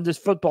on this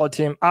football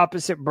team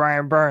opposite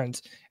Brian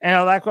Burns. And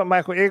I like what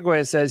Michael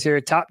Igwe says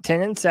here: top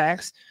 10 in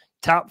sacks,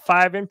 top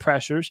 5 in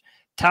pressures,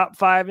 top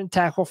 5 in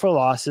tackle for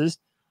losses.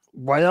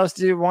 What else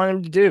do you want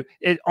him to do?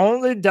 It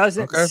only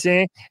doesn't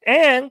seem,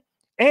 and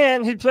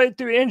he played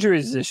through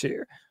injuries this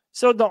year.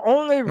 So the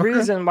only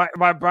reason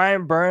why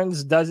Brian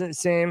Burns doesn't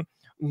seem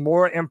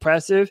more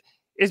impressive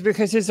is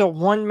because he's a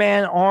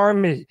one-man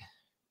army.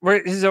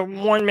 He's a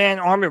one-man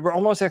army. We're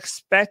almost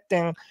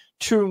expecting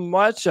too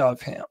much of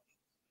him.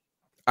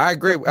 I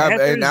agree,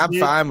 and I'm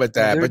fine with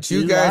that. But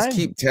you guys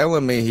keep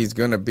telling me he's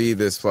going to be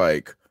this,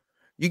 like,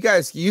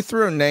 you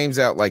throw names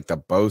out like the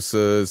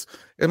Bosas.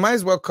 It might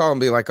as well call him,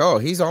 be like, oh,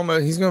 he's going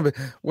to be,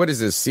 what is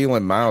this,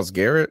 ceiling Myles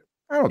Garrett?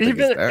 I don't think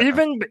it's that.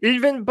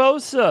 Even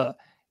Bosa,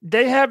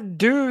 they have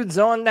dudes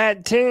on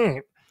that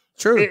team.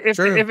 True.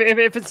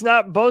 If it's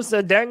not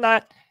Bosa, they're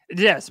not.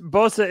 Yes,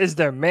 Bosa is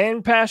their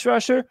main pass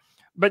rusher,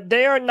 but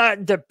they are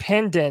not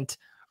dependent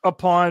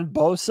upon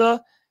Bosa.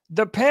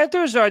 The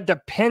Panthers are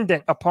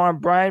dependent upon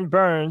Brian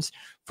Burns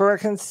for a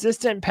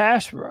consistent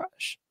pass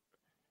rush.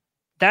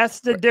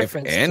 That's the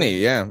difference. If any,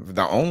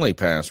 the only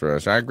pass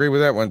rush. I agree with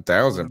that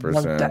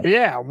 1,000%.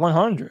 Yeah,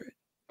 100.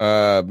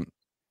 I'm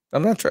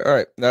not trying. All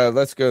right,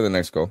 let's go to the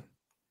next goal.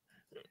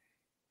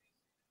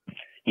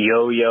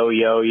 Yo.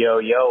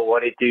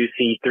 What it do,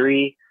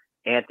 C3?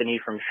 Anthony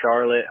from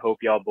Charlotte. Hope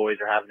y'all boys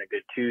are having a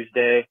good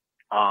Tuesday.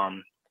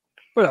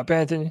 What up,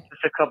 Anthony?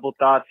 Just a couple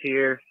thoughts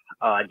here.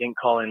 I didn't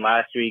call in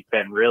last week.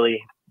 Been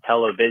really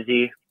hella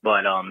busy,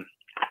 but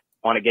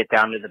want to get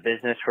down to the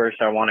business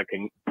first. I want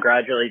to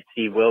congratulate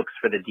Steve Wilks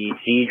for the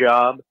DC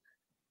job.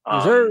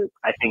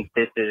 I think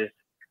this is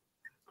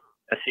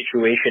a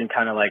situation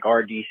kind of like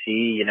our DC.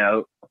 You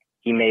know,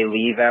 he may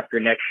leave after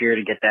next year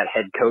to get that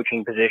head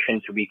coaching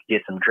position so we could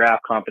get some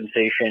draft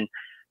compensation.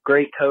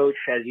 Great coach.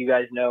 As you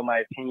guys know, my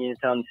opinion is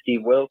on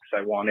Steve Wilks.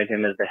 I wanted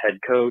him as the head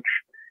coach.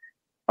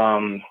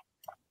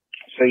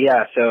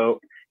 So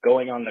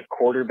going on the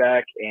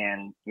quarterback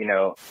and, you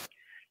know,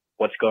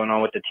 what's going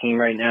on with the team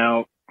right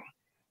now,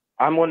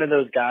 I'm one of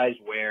those guys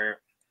where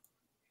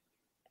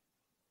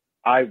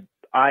I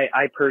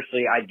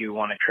personally, I do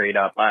want to trade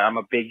up. I'm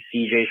a big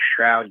CJ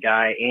Stroud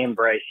guy and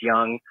Bryce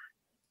Young,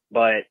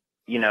 but,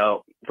 you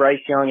know,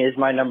 Bryce Young is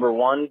my number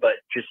one, but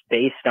just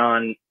based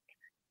on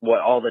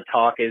what all the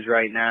talk is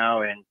right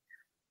now and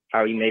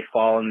how he may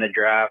fall in the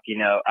draft, you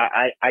know,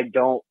 I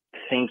don't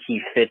think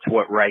he fits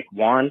what Reich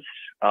wants.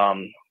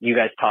 You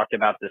guys talked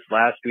about this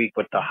last week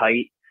with the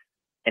height.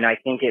 And I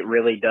think it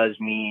really does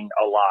mean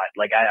a lot.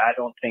 Like, I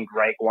don't think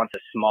Reich wants a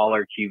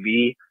smaller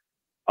QB.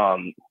 So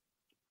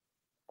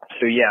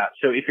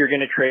if you're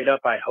going to trade up,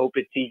 I hope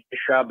it's CJ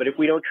Stroud. But if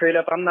we don't trade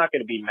up, I'm not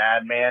going to be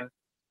mad, man.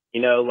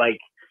 You know, like,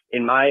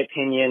 in my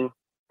opinion,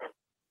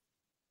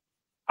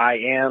 I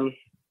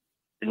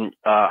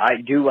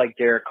do like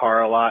Derek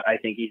Carr a lot. I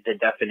think he's the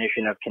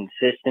definition of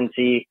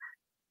consistency.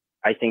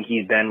 I think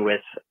he's been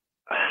with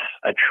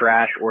a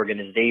trash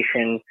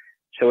organization.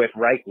 So if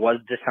Reich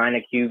was to sign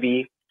a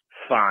QB,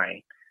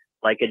 fine,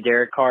 like a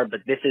Derek Carr, but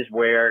this is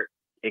where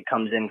it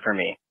comes in for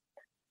me.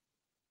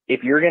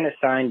 If you're going to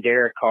sign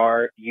Derek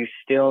Carr, you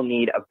still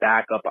need a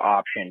backup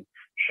option.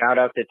 Shout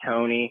out to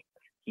Tony.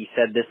 He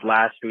said this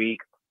last week.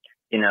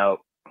 You know,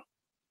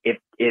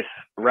 if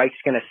Reich's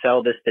going to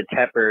sell this to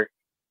Tepper,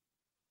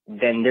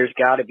 then there's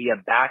got to be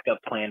a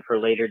backup plan for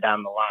later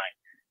down the line.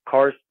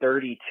 Carr's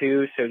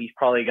 32, so he's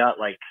probably got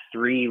like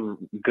 3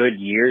 good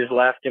years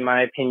left, in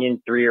my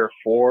opinion, 3 or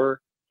 4.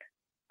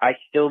 I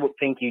still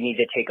think you need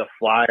to take a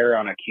flyer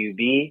on a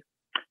QB.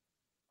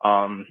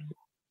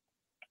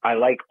 I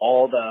like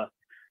all the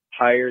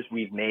hires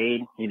we've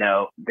made. You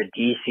know, the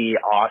DC,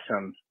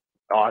 awesome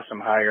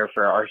hire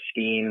for our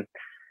scheme.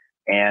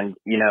 And,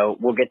 you know,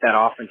 we'll get that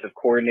offensive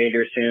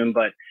coordinator soon.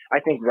 But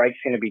I think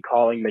Reich's going to be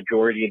calling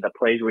majority of the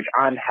plays, which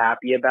I'm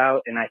happy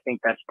about. And I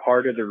think that's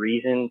part of the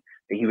reason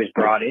that he was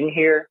brought in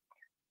here,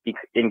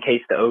 in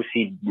case the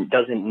OC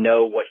doesn't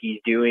know what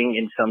he's doing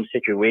in some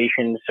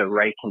situations, so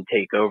Reich can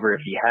take over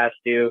if he has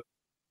to.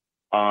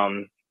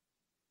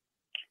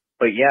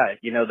 But yeah,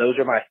 you know, those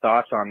are my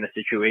thoughts on the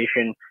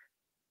situation.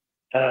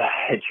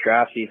 It's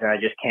draft season. I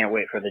just can't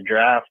wait for the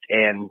draft.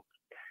 And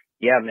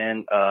yeah,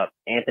 man,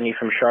 Anthony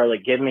from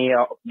Charlotte, give me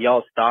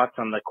y'all's thoughts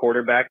on the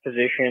quarterback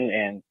position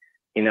and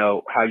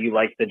how you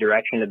like the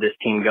direction of this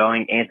team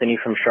going. Anthony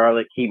from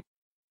Charlotte, keep.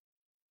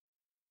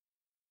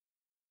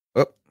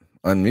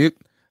 Unmute.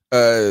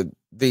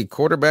 The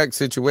quarterback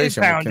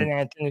situation.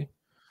 Anthony.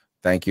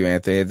 Thank you,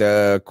 Anthony.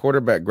 The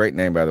quarterback, great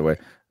name, by the way.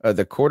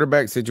 The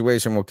quarterback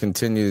situation will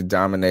continue to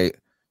dominate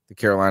the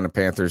Carolina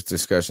Panthers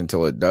discussion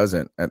until it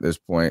doesn't at this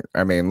point.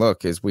 I mean,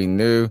 look, as we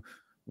knew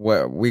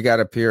what we got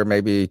up here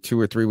maybe 2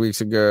 or 3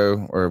 weeks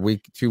ago or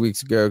 2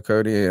 weeks ago,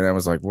 Cody, and I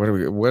was like, what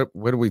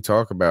do we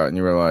talk about? And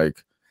you were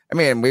like, I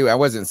mean, I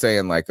wasn't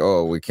saying like,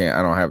 oh, we can't,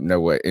 I don't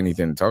know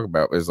anything to talk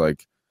about. It was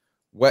like,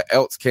 what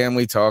else can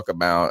we talk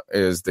about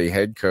is the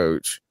head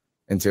coach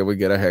until we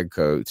get a head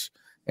coach.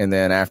 And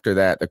then after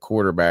that, the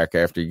quarterback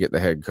after you get the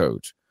head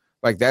coach.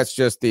 Like, that's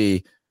just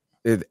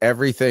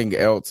everything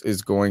else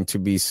is going to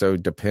be so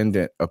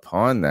dependent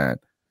upon that.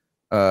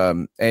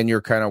 And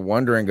you're kind of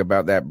wondering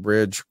about that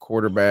bridge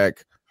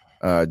quarterback.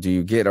 Do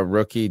you get a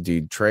rookie? Do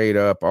you trade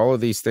up? All of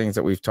these things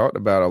that we've talked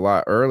about a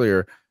lot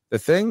earlier. The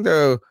thing,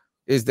 though,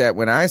 is that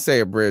when I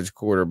say a bridge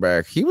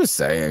quarterback, he was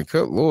saying,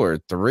 good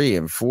Lord, 3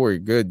 and 4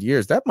 good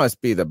years. That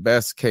must be the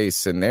best case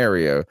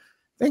scenario.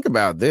 Think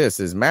about this,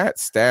 is Matt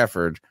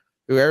Stafford,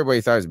 who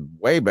everybody thought was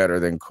way better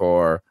than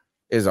Carr,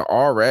 is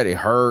already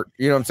hurt.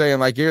 You know what I'm saying?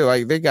 Like, you're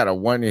like, they got a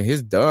 1 year.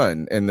 He's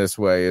done in this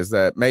way. Is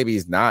that maybe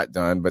he's not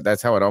done, but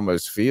that's how it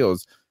almost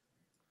feels.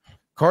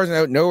 Carr's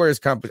nowhere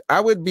is I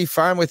would be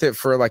fine with it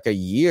for like a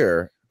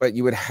year, but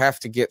you would have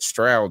to get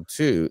Stroud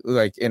too.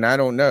 Like, and I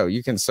don't know,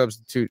 you can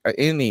substitute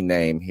any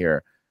name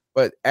here.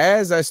 But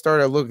as I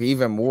started to look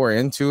even more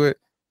into it,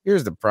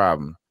 here's the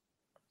problem.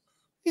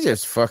 He's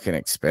just fucking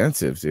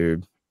expensive,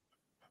 dude.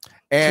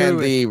 And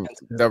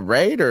the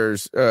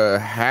Raiders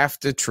have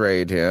to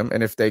trade him.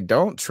 And if they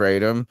don't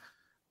trade him,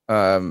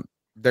 they're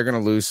going to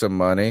lose some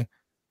money.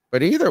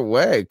 But either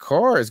way,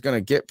 Carr is going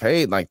to get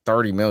paid like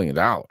 $30 million.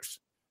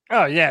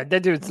 Oh, yeah.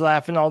 That dude's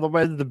laughing all the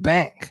way to the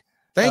bank.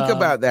 Think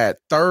about that.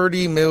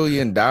 $30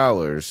 million.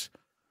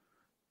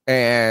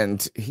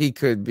 And he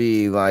could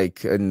be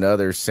like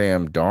another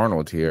Sam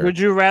Darnold here. Would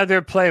you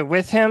rather play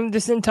with him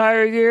this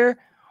entire year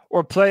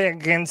or play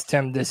against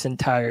him this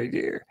entire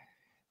year?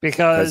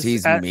 Because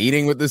he's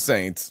meeting with the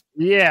Saints.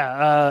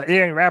 Yeah.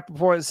 Ian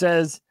Rappaport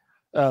says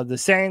the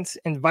Saints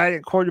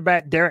invited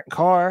quarterback Derek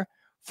Carr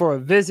for a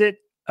visit,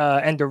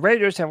 and the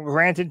Raiders have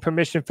granted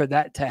permission for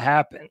that to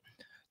happen.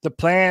 The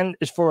plan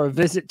is for a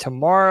visit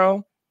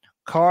tomorrow.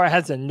 Carr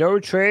has a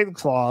no-trade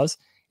clause,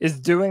 is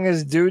doing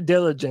his due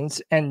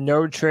diligence, and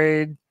no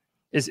trade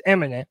is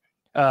imminent.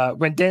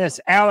 When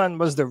Dennis Allen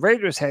was the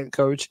Raiders head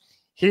coach,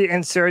 he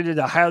inserted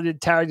a highly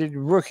touted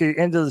rookie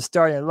into the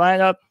starting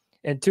lineup.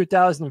 In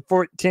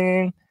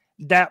 2014,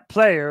 that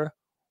player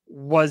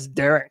was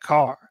Derek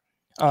Carr.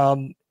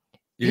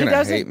 You're going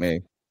to hate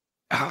me.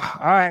 All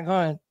right, go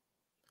ahead.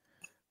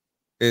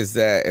 Is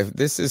that if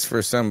this is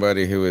for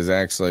somebody who has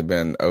actually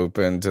been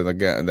open to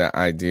the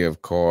idea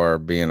of Carr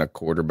being a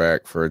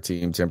quarterback for a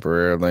team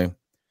temporarily,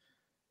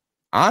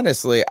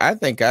 honestly, I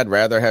think I'd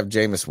rather have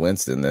Jameis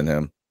Winston than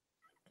him.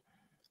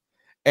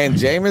 And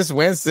Jameis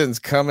Winston's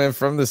coming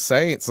from the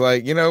Saints.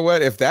 Like, you know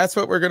what? If that's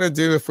what we're going to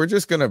do, if we're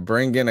just going to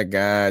bring in a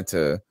guy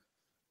to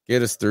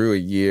get us through a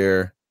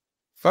year,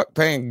 fuck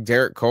paying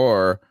Derek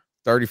Carr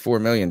 $34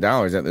 million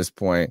at this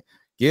point.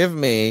 Give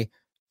me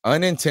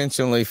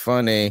unintentionally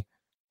funny,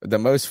 the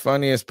most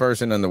funniest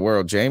person in the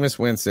world, Jameis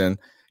Winston.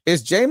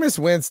 Is Jameis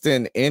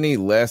Winston any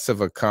less of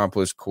an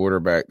accomplished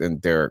quarterback than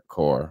Derek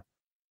Carr?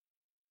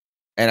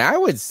 And I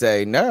would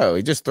say no.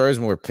 He just throws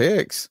more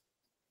picks.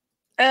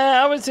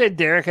 I would say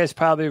Derek has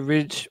probably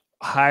reached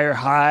higher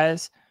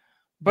highs,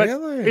 but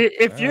really?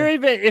 if you're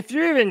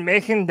even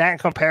making that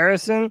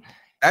comparison,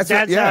 that's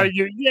how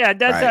you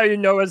how you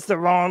know it's the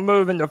wrong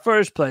move in the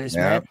first place,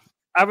 man.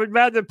 I would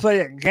rather play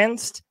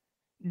against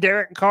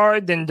Derek Carr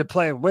than to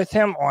play with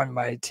him on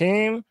my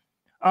team.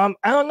 I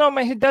don't know,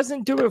 man. He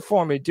doesn't do it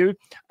for me, dude.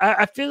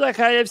 I feel like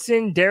I have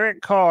seen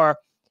Derek Carr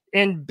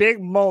in big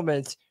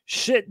moments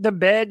shit the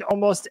bed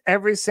almost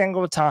every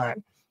single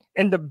time.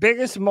 In the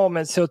biggest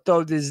moments, he'll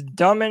throw these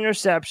dumb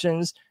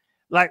interceptions,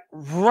 like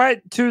right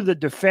to the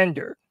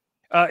defender.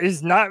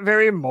 He's not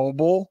very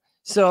mobile,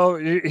 so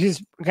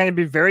he's going to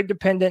be very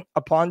dependent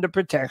upon the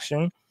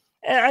protection.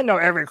 And I know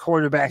every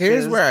quarterback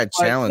Here's where I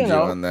challenge you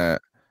on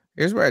that.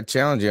 Here's where I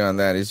challenge you on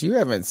that is you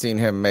haven't seen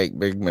him make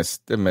big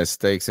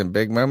mistakes in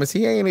big moments.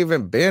 He ain't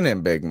even been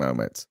in big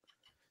moments.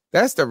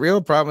 That's the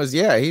real problem is,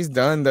 yeah, he's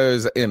done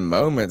those in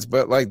moments,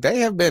 but like they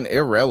have been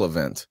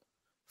irrelevant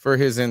for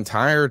his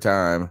entire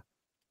time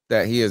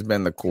that he has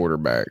been the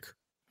quarterback.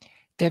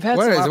 They've had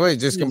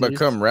just going to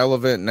become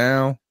relevant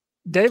now?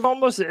 They've made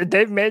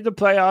the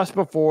playoffs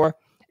before,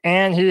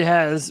 and he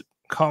has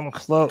come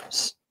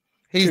close.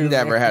 He's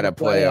never had a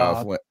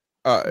playoff win.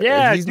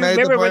 He's made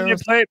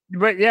the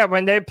playoffs?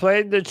 When they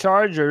played the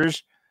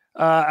Chargers,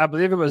 I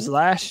believe it was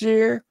last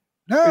year.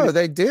 No,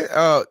 they did.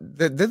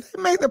 Did they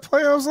make the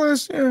playoffs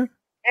last year?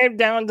 Came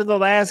down to the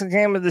last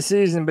game of the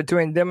season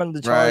between them and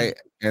the Chargers. Right,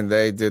 and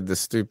they did the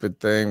stupid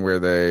thing where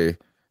they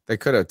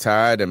could have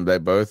tied, and they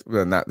both,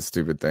 well, not the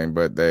stupid thing,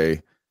 but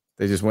they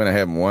just went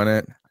ahead and won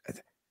it.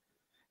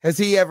 Has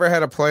he ever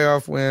had a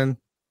playoff win?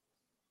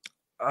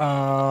 No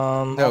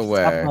off the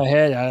way. top of my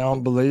head, I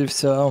don't believe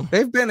so.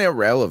 They've been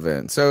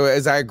irrelevant. So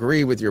as I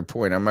agree with your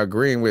point, I'm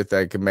agreeing with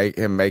that can make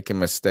him making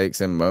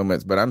mistakes in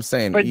moments, but I'm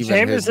saying But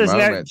even his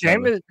moments.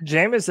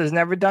 Jameis has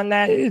never done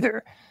that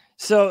either.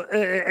 So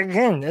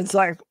again, it's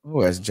like,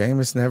 oh, has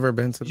Jameis never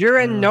been to? You're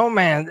in no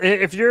man.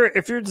 If you're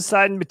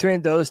deciding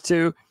between those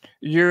two,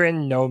 you're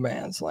in no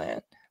man's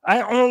land.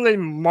 I only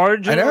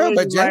marginally. I know,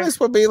 but Jameis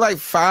would be like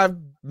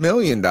 $5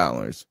 million.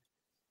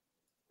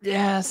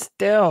 Yeah,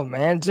 still,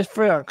 man, just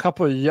for a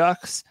couple of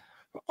yucks.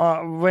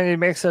 When he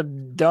makes a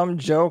dumb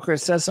joke or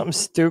says something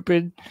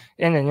stupid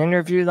in an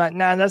interview, like,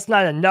 nah, that's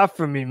not enough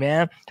for me,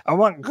 man. I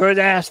want good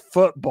ass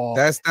football.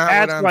 That's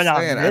not what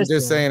I'm saying. I'm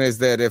just saying is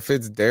that if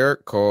it's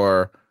Derek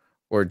Carr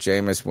or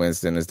Jameis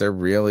Winston, is there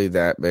really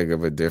that big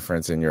of a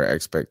difference in your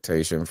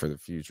expectation for the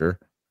future?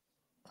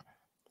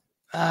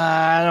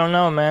 I don't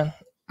know, man.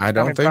 I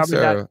don't think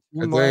so.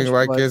 I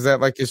think is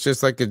that like it's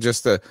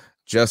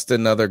just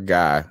another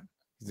guy.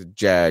 He's a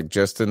jag,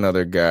 just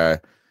another guy.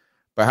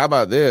 But how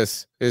about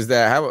this? Is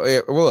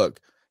that look,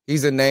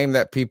 he's a name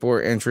that people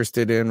are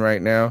interested in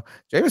right now.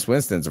 Jameis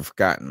Winston's a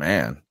forgotten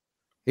man.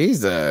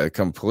 He's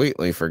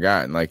completely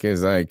forgotten. I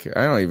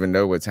don't even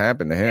know what's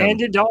happened to him.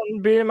 Andy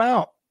Dalton beat him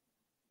out.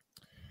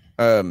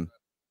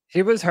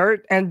 He was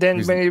hurt, and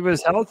then when he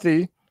was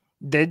healthy,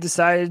 they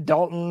decided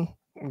Dalton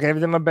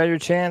gave them a better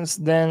chance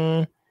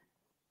than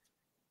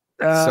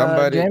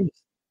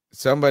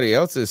somebody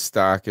else's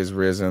stock has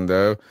risen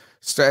though.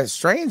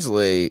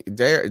 Strangely,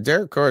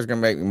 Derek Carr is going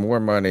to make more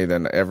money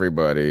than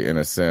everybody in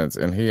a sense,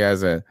 and he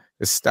hasn't.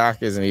 His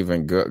stock isn't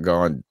even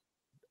gone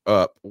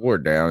up or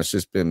down. It's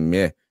just been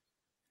meh.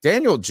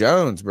 Daniel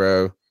Jones,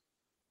 bro.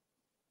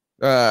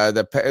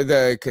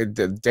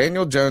 The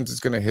Daniel Jones is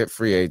going to hit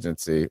free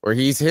agency, or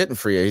he's hitting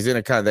free. He's in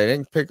a kind. They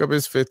didn't pick up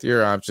his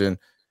 5th-year option.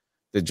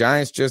 The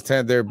Giants just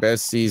had their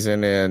best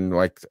season in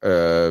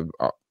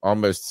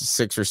almost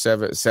 6 or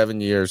 7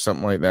 years,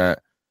 something like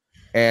that,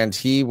 and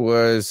he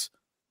was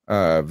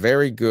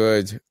very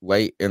good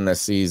late in the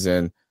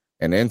season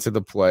and into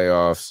the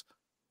playoffs.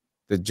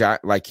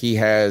 He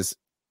has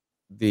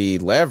the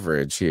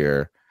leverage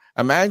here.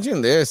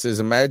 Imagine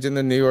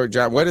the New York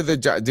Giants. What do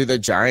the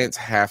Giants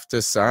have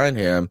to sign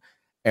him?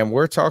 And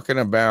we're talking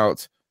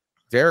about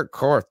Derek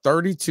Carr,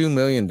 $32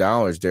 million.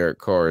 Derek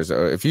Carr is.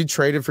 If you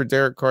traded for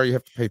Derek Carr, you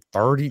have to pay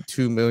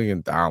 $32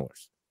 million.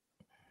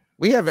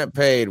 We haven't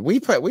paid. We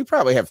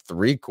probably have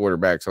 3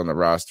 quarterbacks on the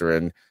roster,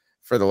 and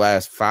for the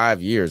last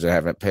 5 years, I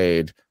haven't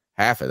paid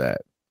half of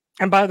that.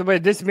 And by the way,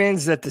 this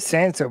means that the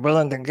Saints are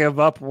willing to give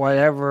up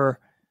whatever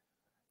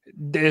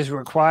is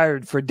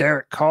required for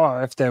Derek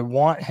Carr if they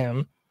want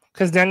him,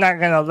 because they're not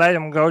going to let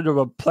him go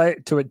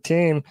to a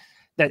team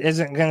that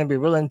isn't going to be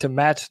willing to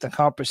match the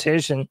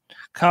compensation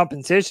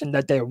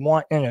that they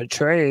want in a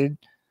trade.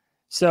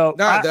 So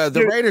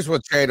the Raiders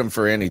will trade him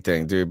for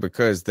anything, dude,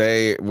 because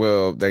they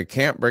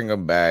can't bring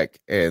him back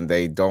and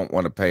they don't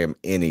want to pay him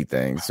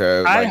anything.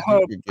 So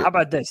how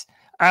about this?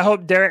 I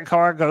hope Derek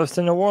Carr goes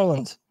to New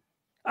Orleans.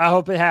 I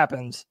hope it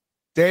happens.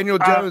 Daniel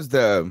Jones,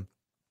 though.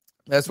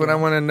 That's what I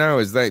want to know.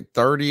 Is like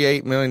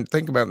 $38 million?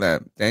 Think about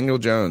that. Daniel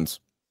Jones.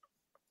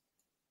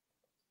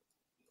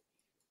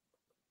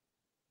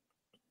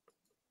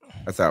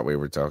 I thought we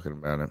were talking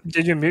about it.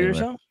 Did you mute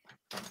yourself?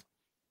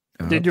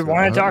 Did you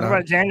want to talk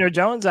about Daniel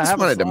Jones? I just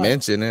wanted to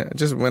mention it. I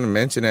just want to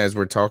mention it as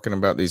we're talking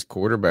about these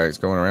quarterbacks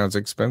going around. It's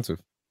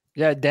expensive.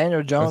 Yeah,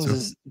 Daniel Jones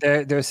is.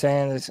 They're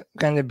saying it's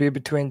going to be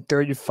between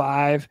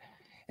 35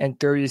 and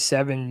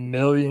 37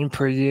 million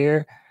per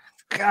year.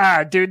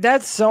 God, dude,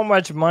 that's so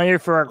much money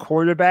for a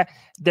quarterback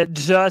that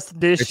just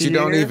this year you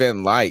don't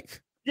even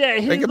like. Yeah,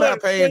 think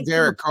about paying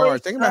Derek Carr.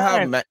 Think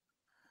about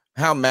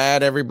how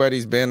mad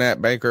everybody's been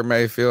at Baker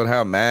Mayfield.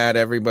 How mad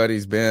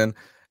everybody's been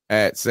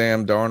at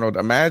Sam Darnold.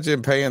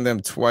 Imagine paying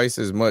them twice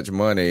as much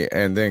money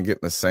and then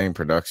getting the same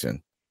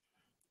production.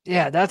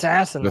 Yeah, that's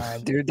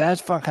asinine, dude. That's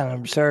fucking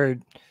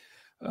absurd.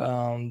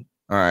 All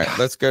right,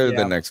 let's go to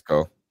the next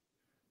call.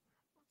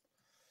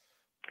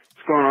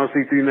 What's going on,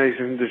 C3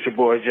 Nation? This is your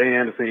boy Jay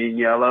Anderson eating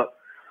y'all up.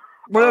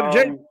 What up,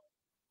 Jay?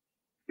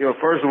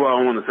 First of all,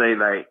 I want to say,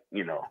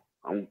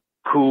 I'm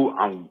cool.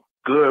 I'm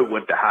good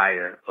with the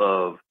hire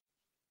of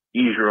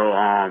Ejiro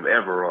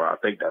Evero. I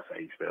think that's how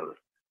you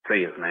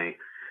say his name.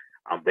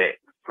 I'm bad.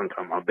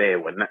 Sometimes I'm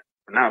bad with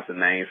pronouncing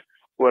names,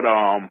 but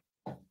I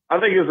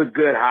think it's a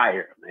good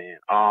hire,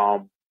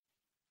 man.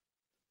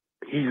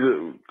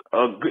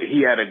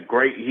 He had a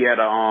great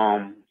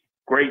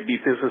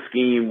defensive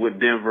scheme with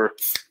Denver.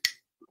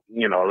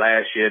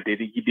 Last year he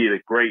did a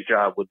great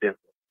job with Denver.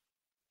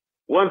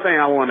 One thing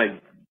I want to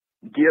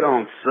get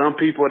on some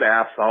people that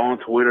I saw on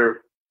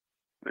Twitter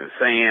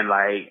saying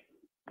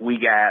we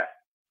got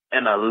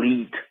an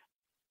elite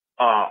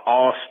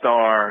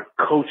all-star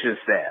coaching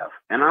staff.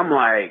 And I'm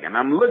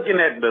looking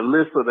at the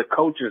list of the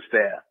coaching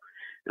staff,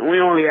 and we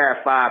only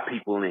have 5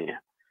 people in.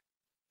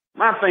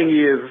 My thing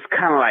is, it's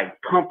kind of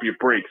like pump your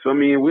brakes. I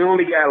mean, we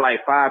only got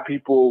 5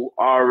 people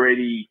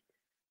already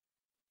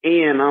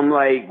And I'm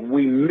like,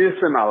 we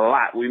missing a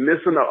lot. We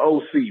missing the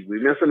OC. We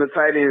missing the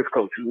tight ends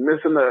coach. We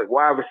missing the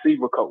wide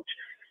receiver coach.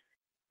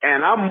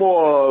 And I'm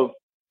more of,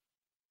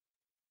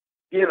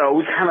 we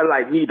kind of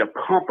like need to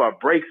pump our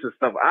brakes and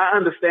stuff. I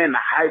understand the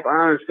hype.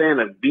 I understand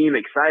the being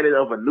excited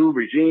of a new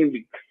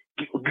regime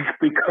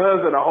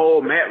because of the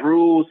whole Matt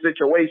Rule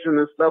situation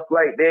and stuff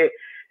like that,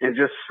 and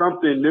just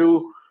something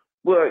new.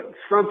 But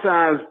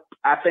sometimes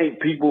I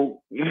think you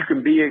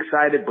can be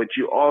excited, but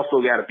you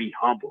also got to be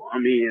humble. I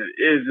mean,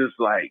 it's just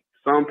like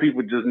some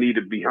people just need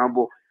to be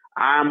humble.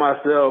 I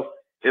myself,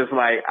 it's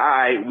like, all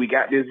right, we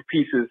got these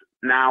pieces.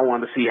 Now I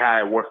want to see how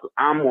it works.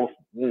 I'm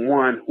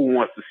one who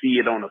wants to see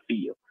it on the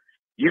field.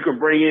 You can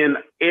bring in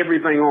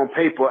everything on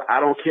paper. I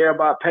don't care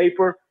about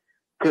paper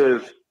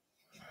because,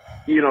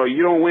 you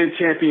don't win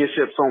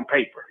championships on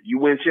paper. You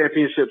win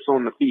championships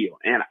on the field.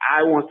 And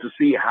I want to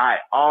see how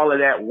all of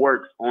that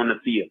works on the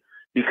field.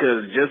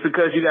 Because just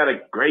because you got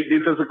a great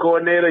defensive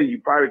coordinator, you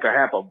probably could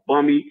have a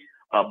bummy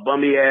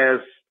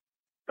ass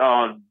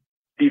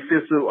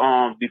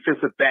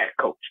defensive back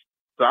coach.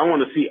 So I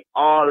want to see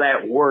all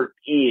that work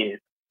in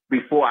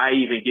before I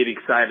even get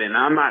excited. And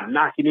I'm not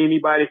knocking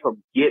anybody for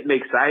getting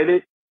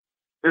excited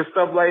and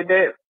stuff like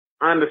that.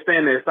 I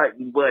understand that. It's like,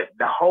 but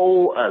the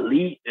whole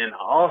elite and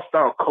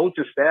all-star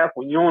coaching staff,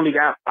 when you only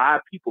got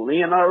 5 people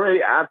in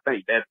already, I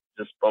think that's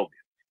just bogus.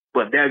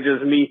 But that's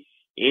just me.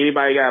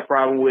 Anybody got a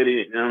problem with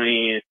it? I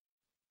mean,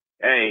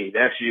 hey,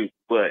 that's you.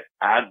 But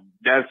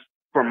that's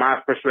from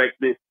my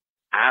perspective.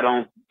 I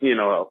don't get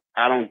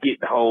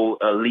the whole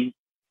elite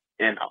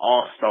and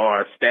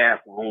all-star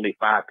staff with only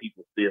 5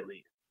 people still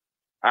in.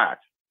 All right.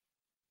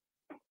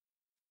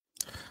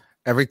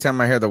 Every time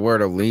I hear the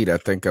word elite, I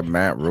think of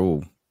Matt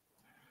Rule.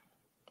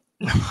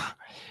 I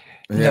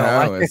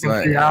think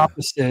of the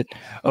opposite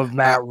of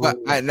Matt Rule.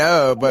 I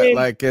know, but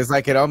it's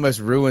like it almost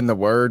ruined the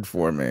word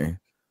for me.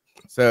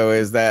 So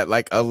is that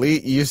like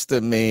elite used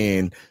to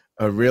mean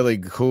a really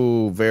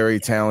cool, very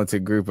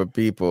talented group of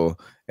people.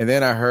 And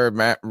then I heard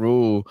Matt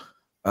Rule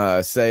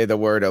say the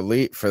word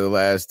elite for the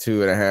last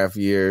 2.5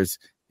 years.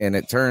 And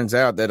it turns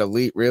out that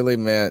elite really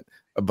meant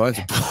a bunch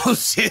of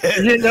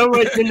bullshit. You know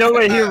what he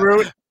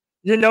ruined?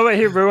 You know what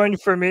he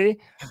ruined for me?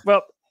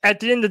 Well, at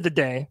the end of the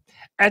day,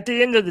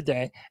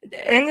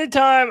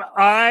 anytime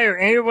I or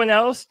anyone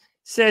else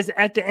says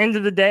at the end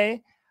of the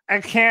day,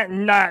 I can't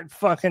not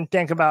fucking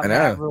think about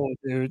Matt Rule,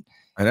 dude.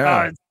 I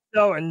know. It's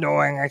so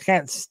annoying. I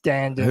can't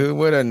stand it. Who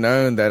would have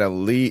known that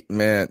elite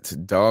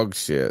meant dog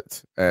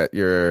shit at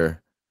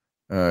your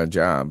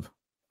job?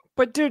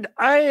 But dude,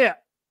 how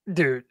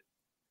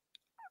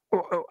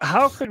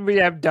could we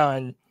have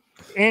done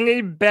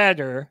any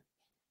better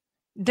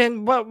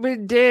than what we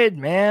did,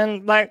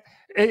 man? Like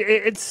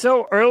it's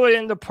so early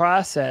in the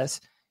process.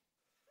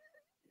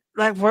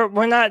 Like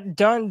we're not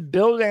done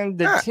building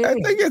the team. I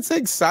think it's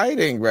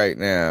exciting right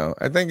now.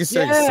 I think it's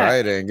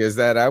exciting. Is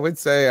that I would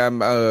say I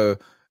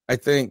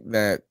think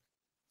that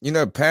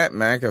Pat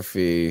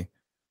McAfee.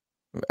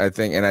 I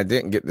think, and I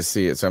didn't get to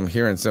see it, so I'm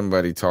hearing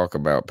somebody talk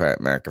about Pat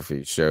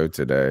McAfee's show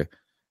today,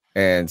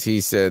 and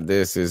he said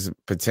this is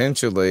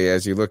potentially,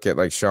 as you look at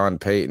like Sean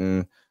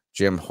Payton,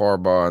 Jim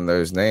Harbaugh, and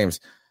those names,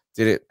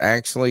 did it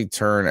actually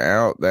turn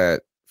out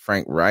that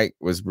Frank Reich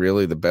was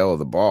really the belle of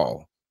the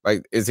ball?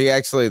 Like, is he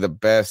actually the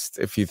best?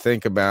 If you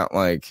think about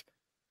like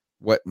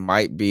what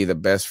might be the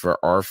best for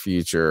our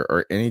future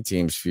or any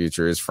team's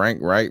future, is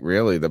Frank Reich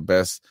really the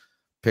best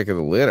pick of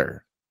the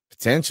litter?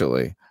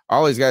 Potentially.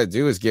 All he's got to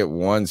do is get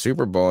one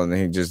Super Bowl and then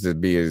he just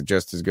be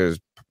just as good as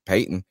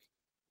Peyton.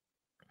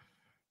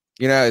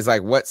 It's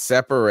like, what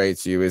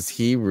separates you? Is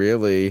he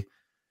really,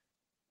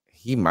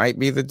 he might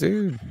be the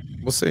dude.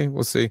 We'll see.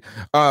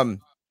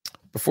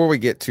 Before we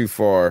get too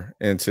far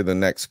into the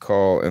next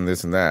call and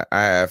this and that,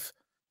 I have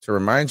to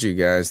remind you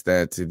guys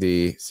that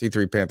the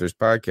C3 Panthers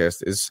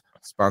podcast is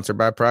sponsored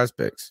by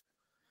PrizePicks.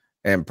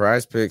 And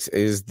PrizePicks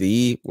is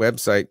the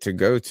website to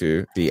go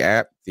to, the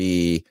app,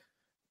 the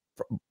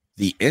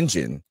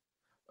engine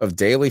of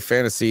daily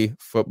fantasy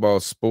football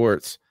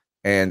sports.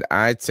 And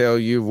I tell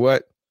you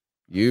what,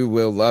 you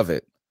will love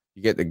it.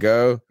 You get to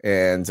go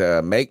and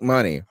make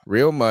money,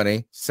 real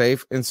money,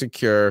 safe and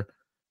secure,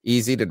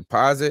 easy to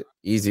deposit,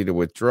 easy to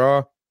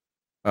withdraw,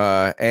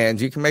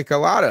 and you can make a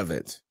lot of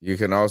it. You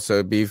can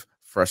also be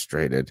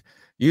frustrated.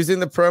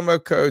 Using the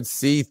promo code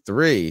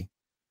C3,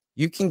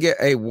 you can get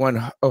a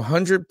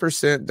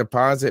 100%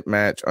 deposit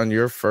match on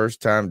your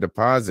first time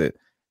deposit.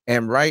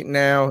 And right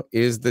now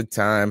is the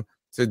time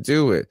to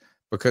do it,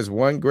 because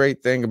one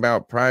great thing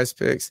about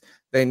PrizePicks,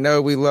 they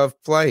know we love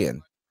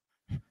playing.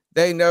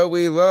 They know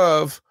we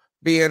love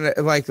being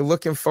like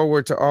looking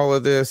forward to all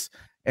of this.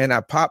 And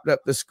I popped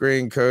up the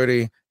screen,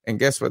 Cody, and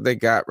guess what they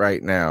got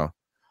right now?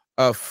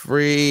 A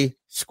free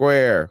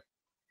square.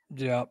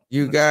 Yep.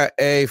 You got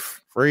a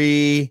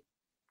free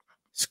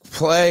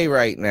play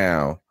right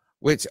now,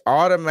 which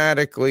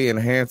automatically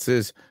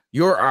enhances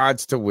your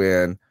odds to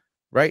win.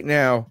 Right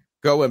now,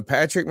 go and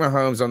Patrick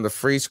Mahomes on the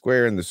free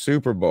square in the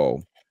Super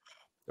Bowl.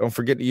 Don't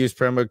forget to use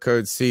promo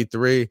code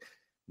C3.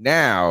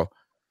 Now,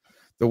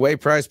 The way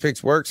Prize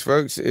Picks works,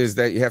 folks, is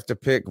that you have to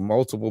pick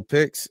multiple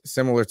picks,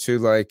 similar to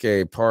like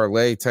a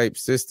parlay type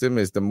system.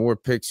 Is the more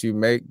picks you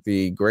make,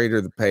 the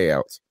greater the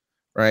payouts,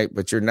 right?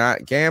 But you're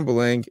not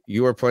gambling.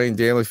 You are playing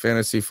daily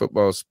fantasy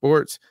football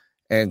sports,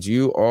 and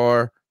you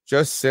are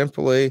just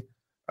simply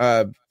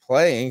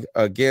playing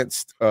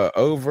against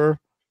over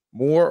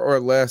more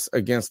or less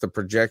against the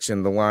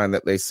projection, the line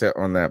that they set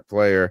on that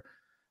player.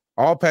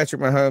 All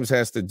Patrick Mahomes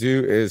has to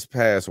do is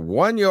pass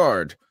 1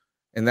 yard,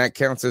 and that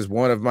counts as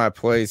one of my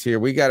plays here.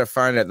 We got to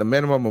find at the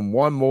minimum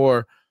one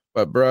more,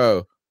 but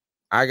bro,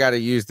 I got to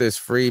use this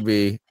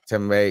freebie to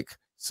make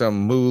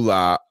some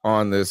moolah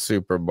on this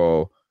Super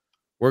Bowl.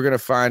 We're gonna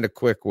find a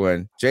quick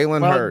one.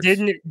 Jalen Hurts.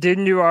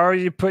 Didn't you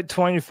already put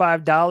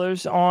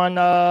 $25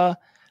 on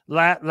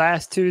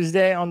last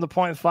Tuesday on the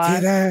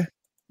 0.5? Did I?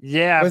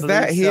 Yeah, was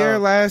that here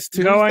last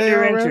Tuesday? Go under your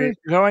already? entries.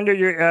 Go under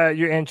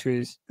your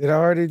entries. Did I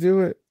already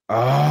do it? Oh,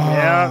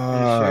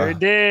 yeah, you sure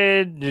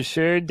did. You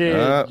sure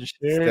did. You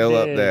sure still did.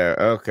 up there.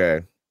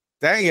 Okay.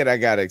 Dang it, I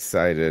got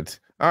excited.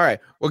 All right.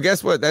 Well,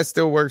 guess what? That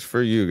still works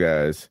for you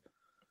guys.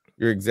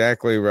 You're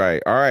exactly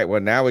right. All right. Well,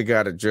 now we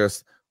got to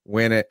just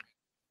win it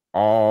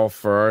all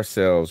for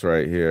ourselves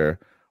right here.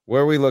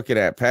 Where are we looking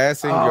at?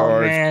 Passing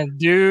yards. Man,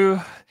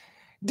 do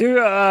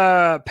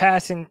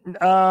passing.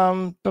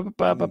 Let's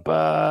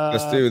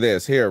do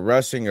this. Here,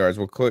 rushing yards.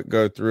 We'll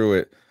go through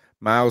it.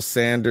 Miles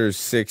Sanders,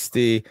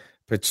 60.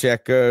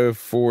 Pacheco,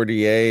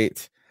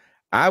 48.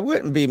 I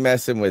wouldn't be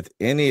messing with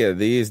any of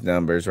these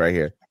numbers right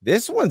here.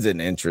 This one's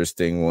an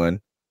interesting one.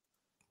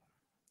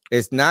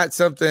 It's not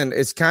something,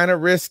 it's kind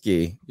of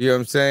risky. You know what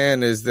I'm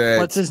saying? Is that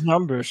what's his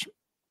numbers?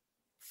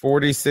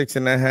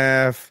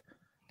 46.5.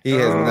 He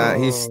has not,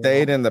 he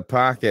stayed in the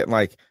pocket,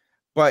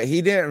 but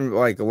he didn't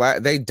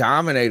they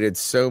dominated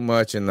so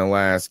much in the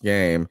last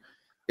game.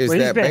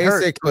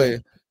 Basically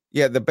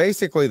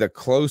the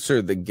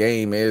closer the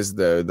game is,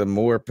 though, the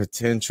more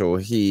potential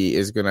he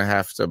is going to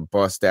have to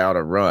bust out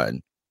a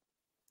run.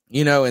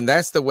 And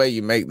that's the way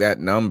you make that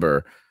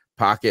number.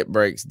 Pocket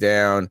breaks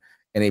down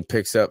and he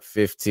picks up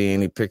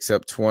 15, he picks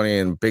up 20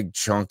 and big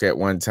chunk at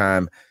one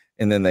time,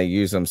 and then they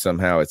use them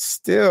somehow. It's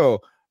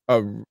still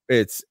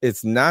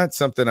it's not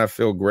something I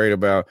feel great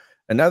about.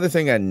 Another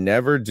thing I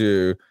never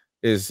do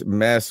is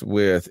mess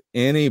with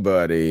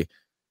anybody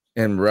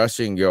in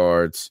rushing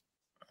yards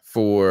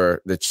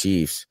for the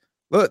Chiefs.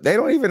 Look, they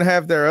don't even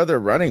have their other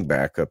running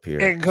back up here.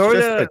 Hey, go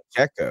to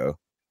Pacheco.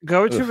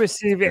 Go to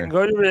receiving.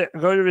 Go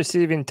to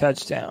receiving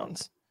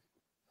touchdowns.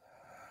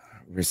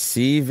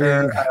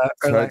 Receiving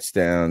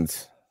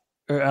touchdowns.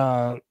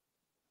 On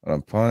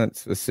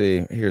punts. Let's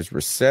see. Here's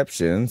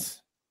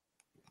receptions.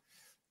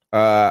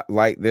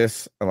 Like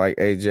this, like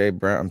AJ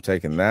Brown. I'm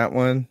taking that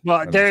one.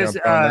 Well, there's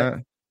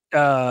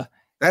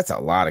that's a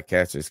lot of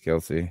catches,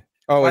 Kelsey.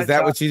 Oh, is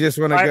that what you just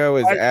want to go?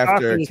 Is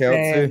after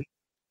Kelsey?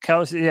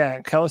 Kelsey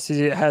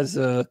has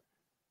a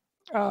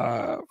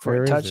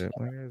for a touchdown.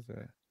 Where is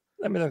it?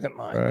 Let me look at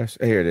mine. Rush.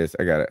 Here it is.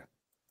 I got it.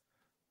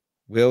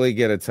 Will he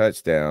get a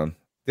touchdown?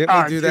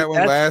 Didn't we do that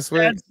one last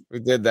week? We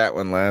did that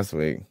one last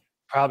week.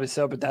 Probably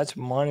so, but that's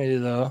money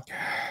though.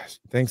 Gosh,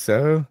 think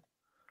so?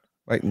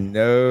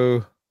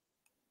 No.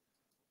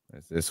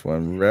 What's this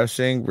one?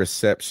 Rushing,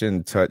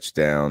 reception,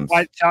 touchdowns.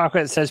 White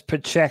chocolate says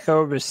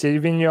Pacheco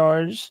receiving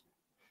yards.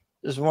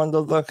 Just one to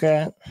look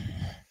at.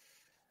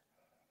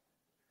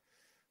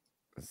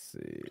 Let's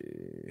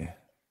see.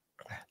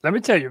 Let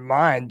me tell you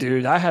mine,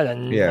 dude. I had a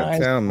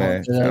nice tell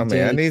me.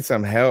 I need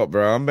some help,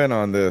 bro. I've been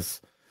on this.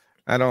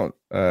 I don't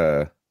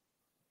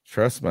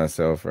trust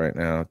myself right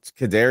now. It's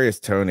Kadarius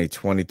Toney,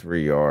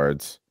 23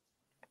 yards.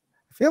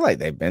 I feel like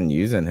they've been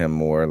using him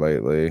more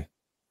lately.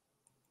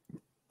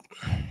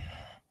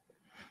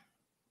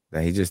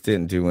 He just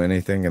didn't do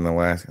anything in the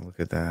last. Look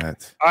at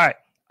that. All right.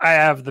 I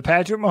have the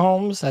Patrick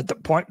Mahomes at the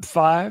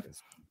 0.5.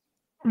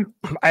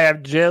 I have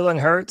Jalen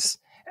Hurts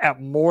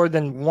at more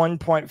than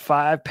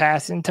 1.5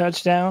 passing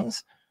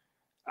touchdowns.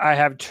 I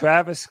have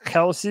Travis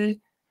Kelce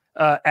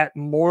at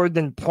more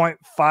than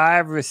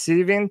 0.5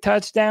 receiving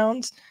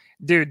touchdowns.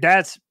 Dude,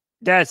 that's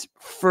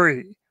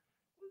free.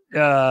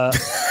 I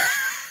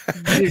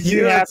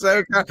agree.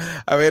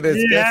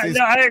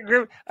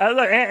 Look,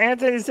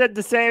 Anthony said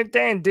the same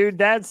thing, dude.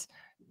 That's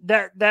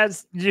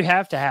you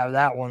have to have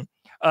that one.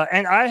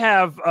 And I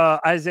have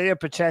Isaiah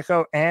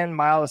Pacheco and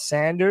Miles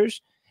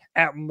Sanders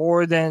at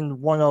more than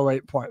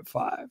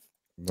 108.5.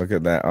 Look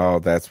at that. Oh,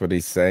 that's what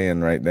he's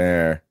saying right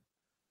there.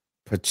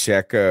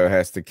 Pacheco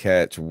has to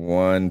catch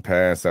one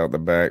pass out the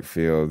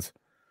backfield.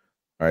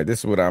 All right, this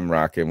is what I'm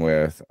rocking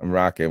with. I'm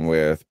rocking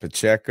with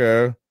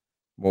Pacheco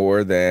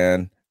more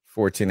than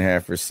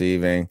 14.5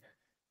 receiving.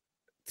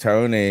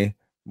 Toney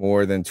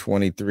more than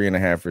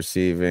 23.5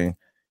 receiving.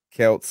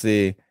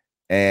 Kelsey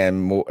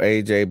and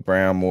AJ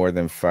Brown more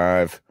than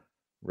 5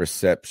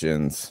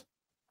 receptions.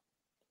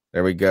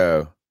 There we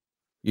go.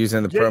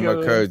 Using the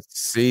promo code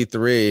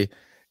C3.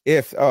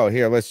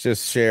 Let's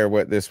just share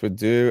what this would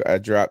do. I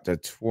dropped a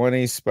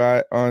 20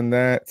 spot on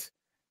that.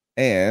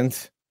 And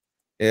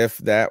if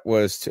that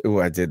was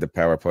I did the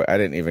power play. I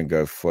didn't even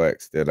go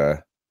flex, did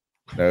I?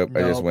 Nope.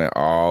 I just went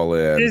all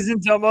in.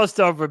 Season's almost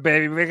over,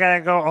 baby. We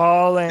gotta go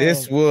all in.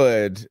 This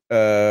would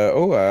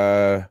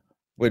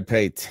would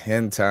pay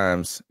 10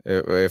 times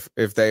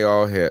if they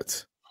all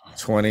hit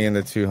 20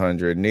 into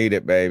 200. Need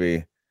it,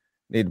 baby.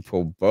 Need to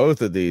pull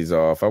both of these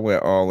off. I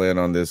went all in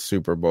on this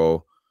Super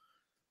Bowl.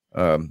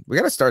 We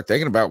got to start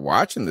thinking about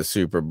watching the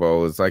Super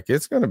Bowl. It's like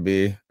it's going to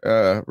be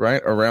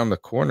right around the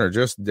corner,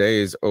 just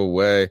days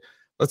away.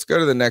 Let's go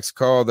to the next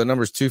call. The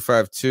number's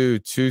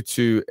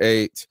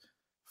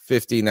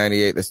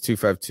 252-228-5098. That's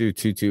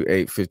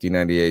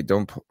 252-228-5098.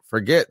 Don't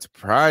forget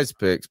Prize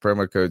Picks,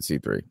 promo code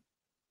C3.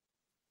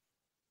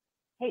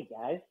 Hey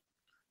guys,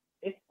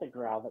 it's the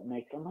growl that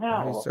makes them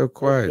howl. You're so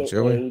quiet,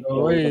 Joey.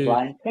 Joey the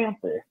Blind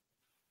Panther,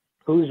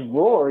 whose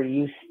roar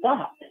you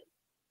stopped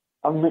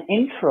on the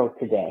intro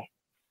today.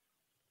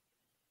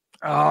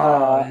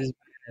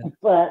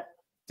 But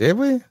did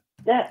we?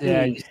 That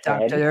you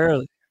stopped it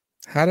early.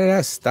 How did I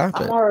stop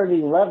it? I'm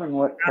already loving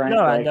what Frank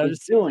Reich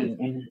is doing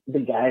and the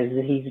guys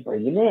that he's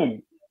bringing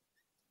in.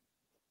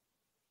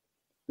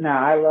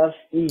 Now, I love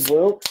Steve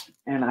Wilks,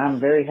 and I'm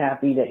very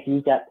happy that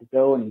he got to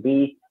go and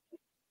be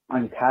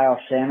on Kyle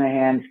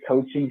Shanahan's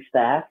coaching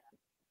staff.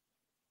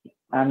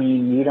 I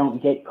mean, you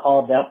don't get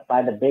called up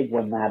by the big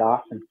one that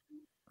often.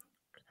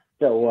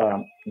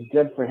 So,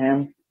 good for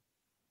him.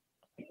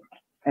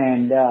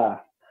 And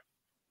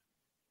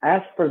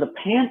as for the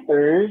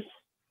Panthers,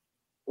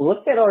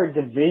 look at our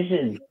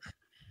division.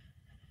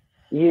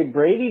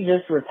 Brady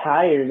just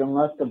retired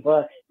unless the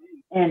Bucks.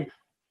 And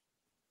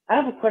I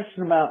have a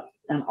question about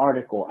an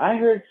article. I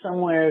heard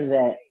somewhere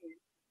that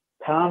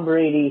Tom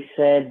Brady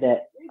said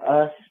that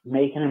us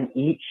making him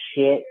eat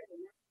shit,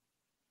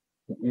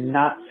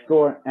 not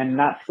score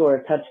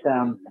a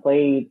touchdown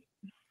played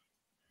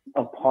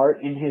a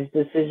part in his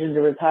decision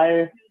to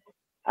retire.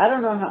 I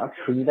don't know how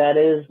true that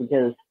is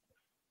because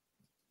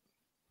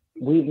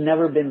we've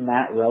never been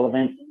that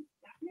relevant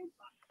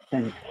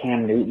since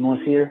Cam Newton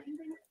was here.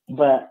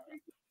 But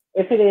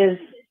if it is,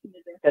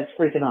 that's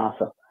freaking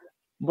awesome.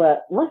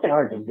 But look at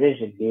our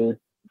division, dude.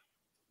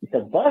 The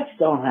Bucks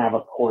don't have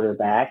a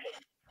quarterback.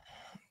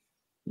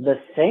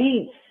 The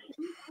Saints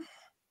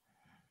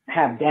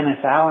have Dennis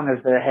Allen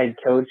as their head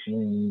coach,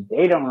 and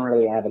they don't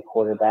really have a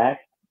quarterback.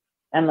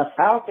 And the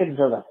Falcons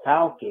are the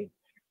Falcons.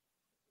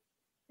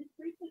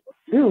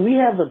 Dude, we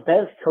have the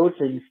best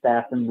coaching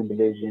staff in the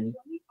division.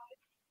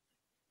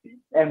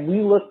 And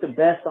we look the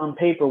best on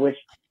paper, which,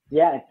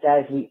 yeah,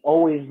 guys, we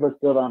always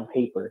look good on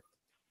paper.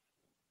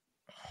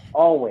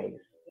 Always.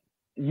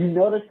 You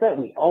notice that?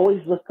 We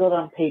always look good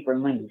on paper,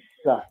 and then we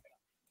suck.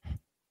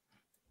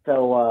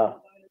 So,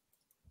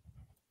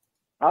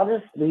 I'll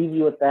just leave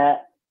you with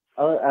that.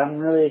 I'm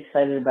really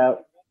excited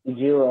about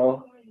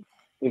Ejiro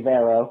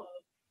Evero.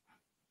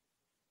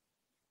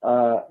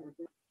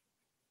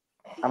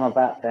 I'm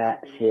about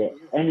that shit.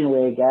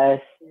 Anyway,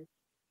 guys.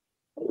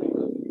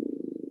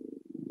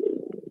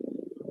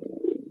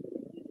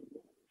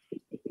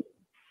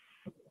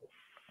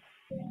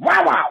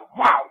 Wow.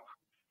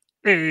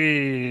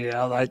 Hey,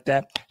 I like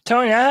that.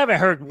 Tony, I haven't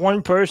heard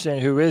one person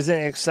who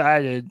isn't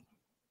excited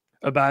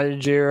about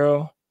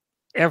Ejiro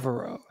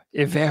Evero.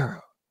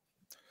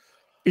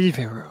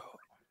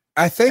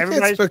 I think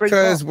it's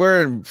because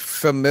we're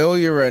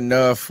familiar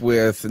enough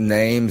with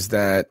names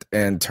that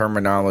and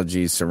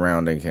terminology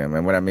surrounding him.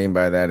 And what I mean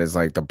by that is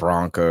like the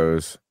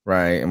Broncos,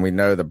 right? And we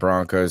know the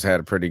Broncos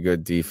had a pretty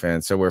good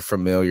defense, so we're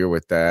familiar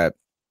with that.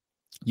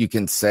 You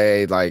can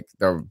say like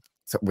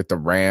with the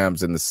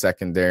Rams in the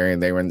secondary,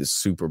 and they were in the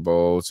Super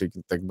Bowl, so you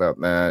can think about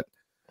that.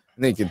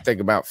 And then you can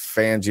think about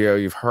Fangio.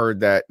 You've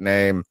heard that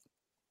name.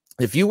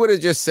 If you would have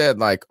just said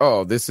like,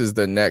 oh, this is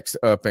the next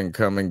up and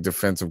coming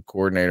defensive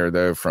coordinator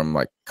though from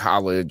like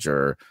college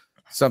or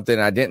something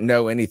I didn't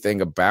know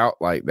anything about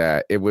like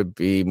that, it would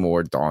be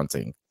more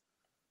daunting.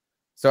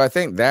 So I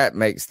think that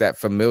makes that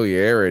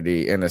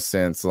familiarity in a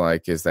sense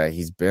like is that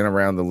he's been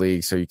around the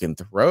league, so you can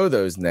throw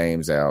those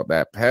names out,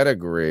 that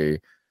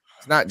pedigree.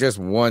 It's not just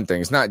one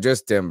thing. It's not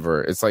just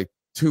Denver. It's like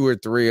 2 or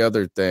 3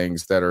 other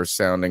things that are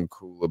sounding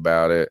cool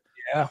about it.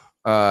 Yeah.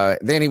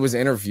 Then he was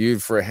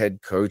interviewed for a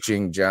head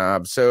coaching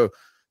job. So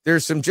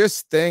there's some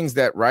just things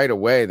that right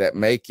away that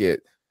make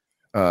it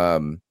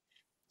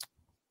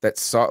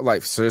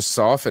just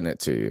soften it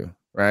to you,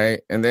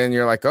 right? And then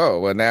you're like, oh,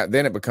 well,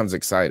 then it becomes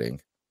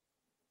exciting.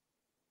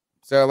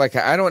 So like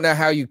I don't know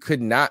how you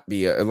could not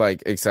be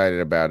like excited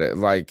about it.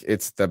 Like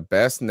it's the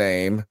best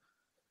name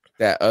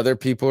that other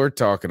people are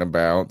talking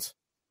about.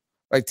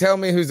 Like tell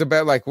me who's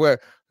about like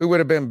who would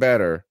have been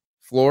better?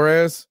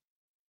 Flores,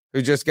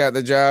 who just got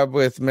the job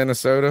with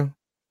Minnesota?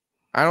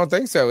 I don't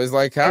think so. It's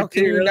like, how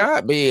can you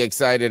not be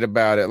excited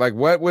about it? Like,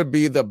 what would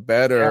be the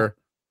better?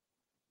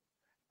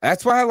 Yeah.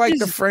 That's why I like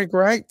the Frank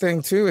Reich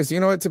thing, too, is,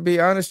 you know what, to be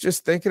honest,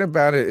 just thinking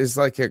about it is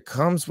like it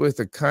comes with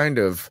a kind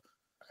of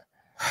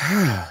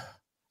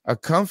a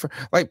comfort.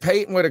 Like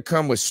Peyton would have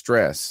come with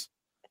stress.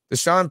 The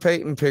Sean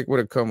Payton pick would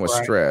have come with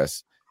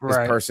stress. His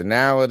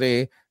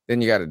personality. Then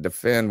you got to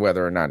defend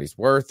whether or not he's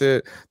worth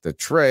it. The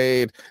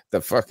trade,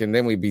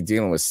 then we'd be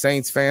dealing with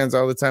Saints fans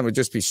all the time. It'd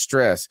just be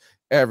stress.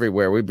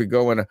 everywhere. We'd be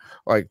going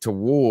like to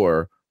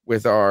war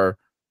with our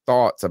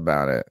thoughts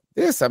about it.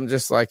 This, I'm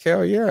just like,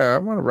 hell yeah, I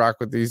want to rock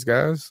with these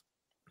guys.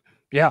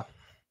 Yeah,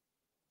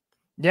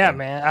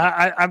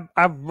 man.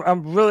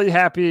 I'm really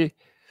happy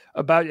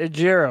about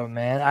Ejiro,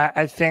 man.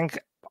 I think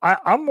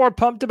I'm more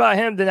pumped about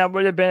him than I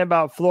would have been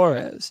about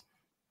Flores.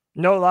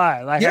 No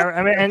lie. Like, Yeah,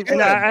 I mean, I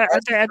think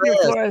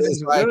Flores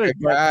is like good. a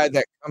guy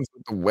that comes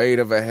with the weight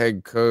of a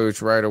head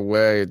coach right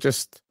away.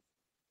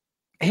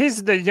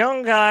 He's the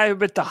young guy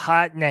with the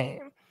hot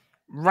name.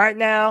 Right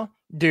now,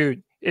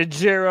 dude,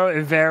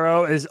 Ejiro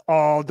Evero is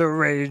all the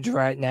rage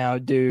right now,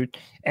 dude.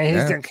 And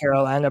he's the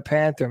Carolina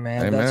Panther,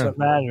 man. Amen. That's what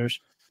matters.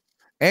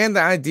 And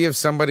the idea of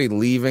somebody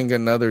leaving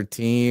another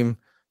team,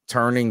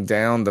 turning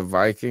down the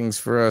Vikings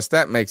for us,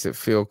 that makes it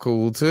feel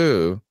cool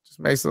too. Just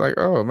makes it like,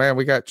 oh man,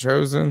 we got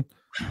chosen.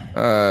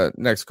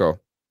 Next call.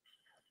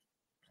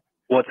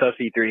 What's up,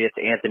 C3? It's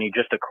Anthony.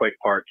 Just a quick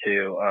part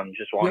too.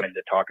 Just wanted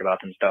to talk about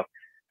some stuff.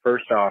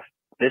 First off,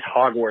 this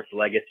Hogwarts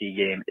Legacy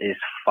game is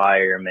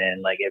fire,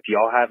 man. Like, if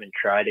y'all haven't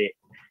tried it,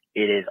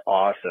 it is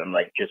awesome.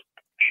 Like, just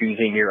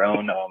choosing your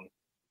own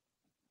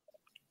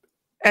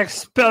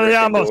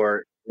Expelliarmus,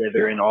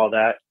 Slytherin, and all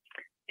that.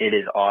 It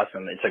is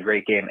awesome. It's a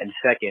great game. And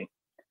second,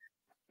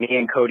 me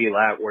and Cody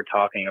Latt were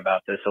talking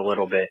about this a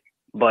little bit,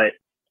 but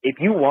if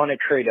you want to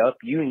trade up,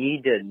 you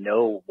need to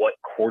know what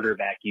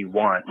quarterback you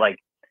want. Like,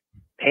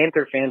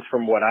 Panther fans,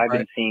 from what I've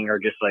been seeing, are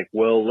just like,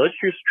 well, let's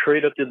just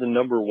trade up to the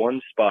number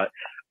 1 spot.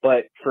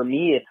 But for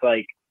me, it's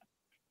like,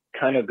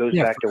 kind of goes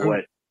back to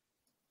what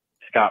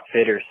Scott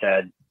Fitter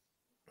said.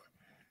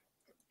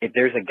 If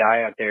there's a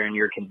guy out there and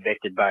you're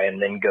convicted by him,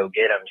 then go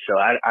get him. So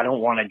I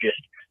don't want to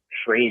just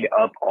trade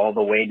up all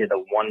the way to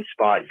the 1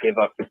 spot, give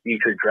up the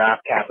future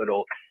draft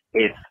capital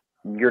if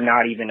you're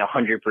not even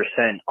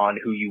 100% on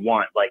who you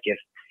want. Like,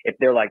 if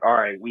they're like, all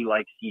right, we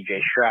like CJ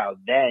Stroud,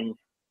 then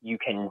you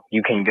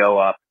can go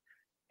up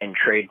and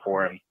trade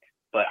for him.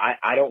 But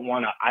I don't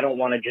want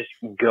to just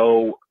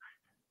go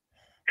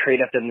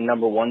trade up to the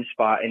number 1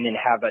 spot and then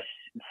have us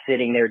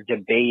sitting there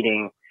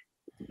debating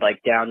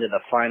like down to the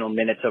final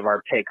minutes of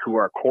our pick who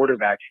our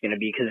quarterback's going to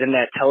be, because then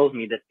that tells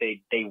me that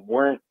they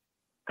weren't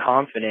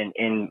confident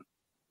in,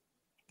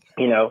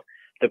 you know,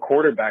 the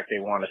quarterback they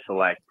want to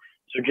select.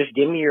 So just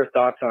give me your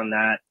thoughts on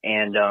that.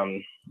 And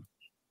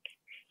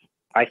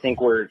I think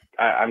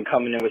I'm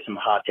coming in with some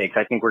hot takes.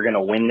 I think we're going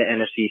to win the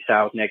NFC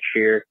South next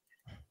year.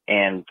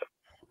 And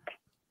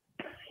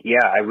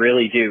yeah, I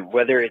really do.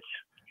 Whether it's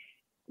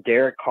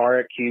Derek Carr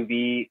at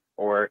QB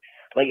or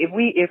like if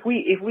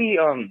we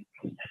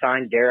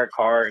sign Derek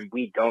Carr and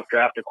we don't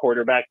draft a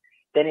quarterback,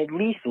 then at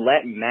least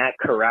let Matt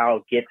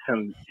Corral get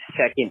some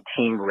second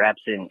team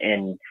reps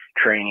in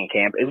training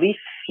camp. At least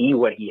see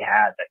what he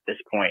has at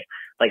this point.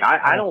 Like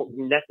I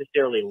don't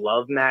necessarily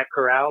love Matt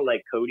Corral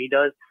like Cody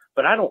does,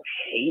 but I don't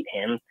hate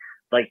him.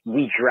 Like,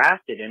 we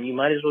drafted him. You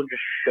might as well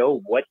just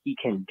show what he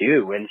can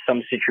do in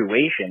some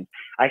situations.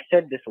 I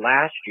said this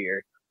last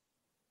year.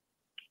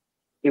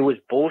 It was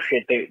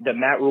bullshit. The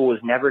Matt Rule was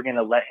never going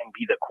to let him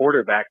be the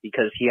quarterback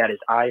because he had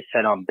his eyes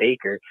set on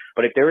Baker.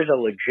 But if there was a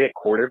legit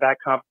quarterback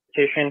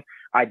competition,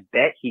 I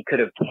bet he could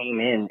have came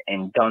in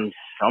and done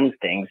some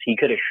things. He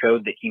could have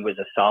showed that he was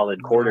a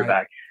solid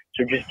quarterback.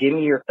 So just give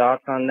me your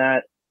thoughts on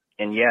that.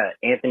 And yeah,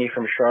 Anthony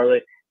from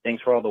Charlotte,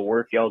 thanks for all the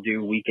work y'all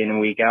do week in and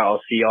week out.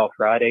 I'll see y'all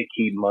Friday.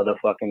 Keep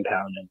motherfucking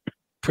pounding.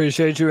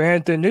 Appreciate you,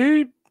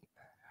 Anthony.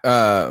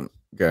 Go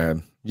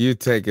ahead. You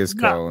take his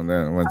call, and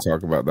then we'll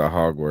talk about the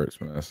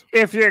Hogwarts mess.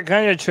 If you're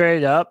going to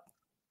trade up,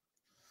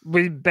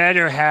 we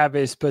better have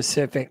a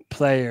specific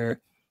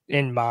player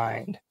in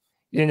mind.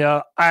 You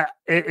know,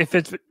 if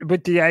it's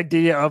with the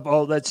idea of,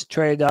 let's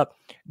trade up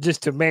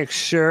just to make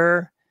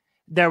sure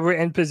that we're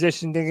in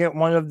position to get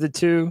one of the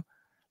two.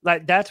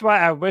 Like, that's why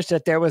I wish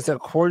that there was a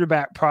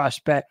quarterback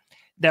prospect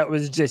that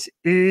was just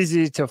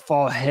easy to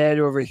fall head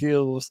over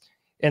heels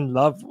in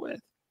love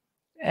with.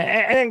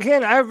 And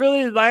again, I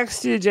really like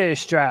CJ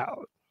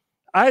Stroud.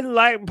 I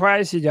like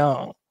Bryce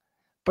Young,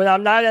 but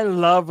I'm not in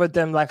love with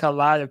them like a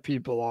lot of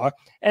people are.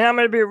 And I'm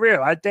going to be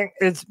real. I think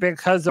it's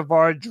because of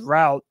our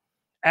drought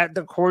at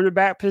the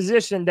quarterback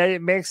position that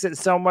it makes it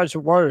so much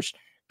worse.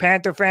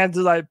 Panther fans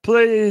are like,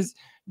 please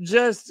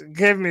just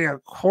give me a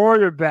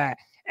quarterback.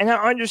 And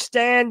I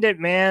understand it,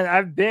 man.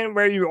 I've been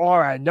where you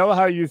are. I know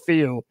how you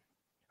feel.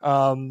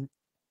 We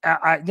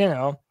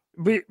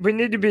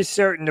need to be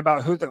certain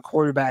about who the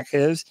quarterback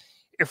is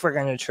if we're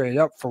going to trade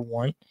up for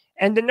one.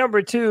 And the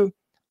number two,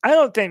 I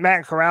don't think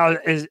Matt Corral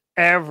is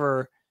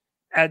ever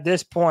at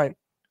this point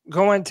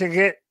going to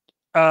get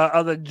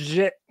a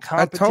legit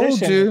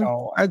competition.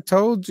 I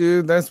told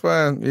you. That's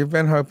why you've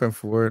been hoping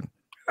for it.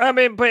 I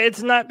mean, but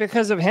it's not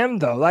because of him,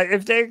 though. Like,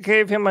 if they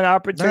gave him an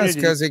opportunity. That's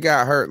because he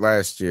got hurt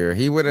last year.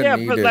 He would have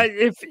needed. But like,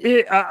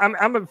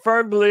 I'm a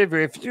firm believer.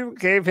 If you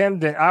gave him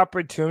the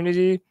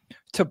opportunity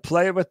to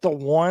play with the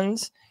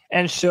ones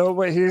and show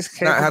what he's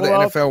capable of. Not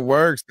how the NFL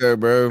works, though,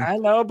 bro. I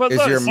know, but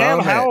look,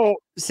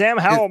 Sam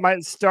Howell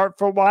might start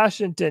for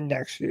Washington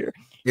next year.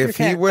 If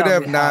he would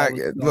have not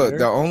look,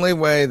 the only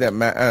way that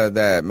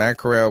Matt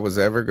Corral was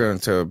ever going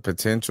to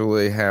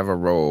potentially have a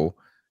role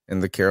in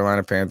the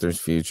Carolina Panthers'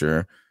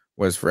 future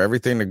was for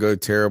everything to go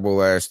terrible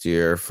last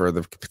year for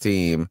the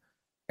team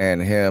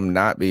and him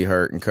not be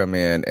hurt and come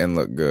in and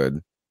look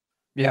good.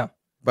 Yeah.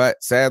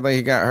 But sadly,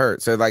 he got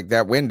hurt. So, like,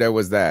 that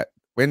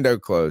window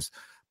closed.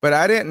 But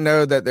I didn't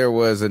know that there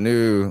was a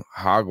new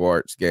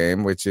Hogwarts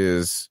game, which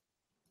is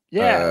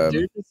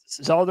dude, this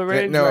is all the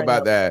rage. Didn't know right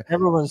about now. that.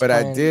 Everyone's but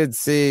playing. I did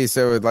see.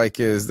 So, like,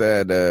 is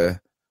that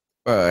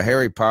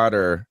Harry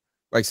Potter?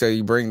 Like, so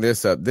you bring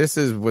this up. This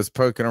was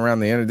poking around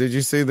the internet. Did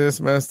you see this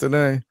mess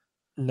today?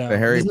 No, the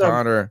Harry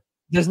Potter.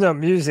 There's no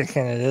music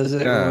in it, is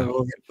it? No.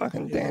 We'll get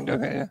fucking damned.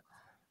 Okay, yeah.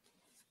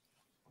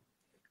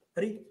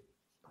 Ready?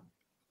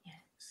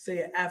 Say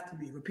it after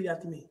me. Repeat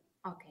after me.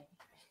 Okay.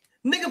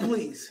 Nigga,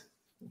 please.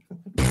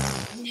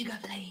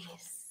 Nigga,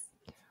 please.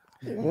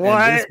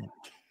 What?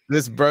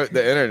 This broke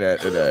the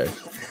internet today.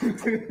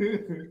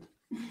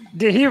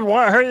 Did he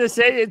want her to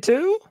say it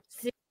too?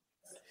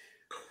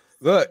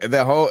 Look,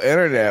 the whole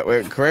internet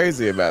went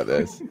crazy about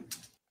this.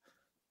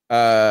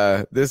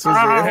 This was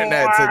the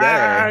internet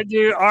today.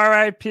 Dude,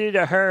 R.I.P.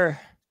 to her.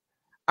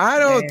 I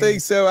don't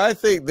think so. I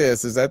think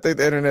the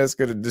internet's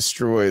going to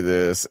destroy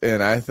this.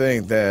 And I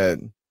think that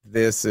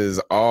this is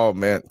all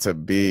meant to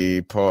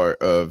be part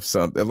of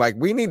something. Like,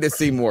 we need to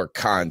see more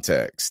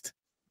context.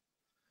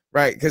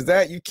 Right, because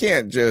that you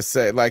can't just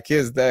say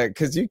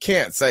because you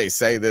can't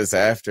say this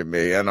after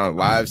me and on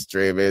live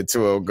stream it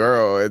to a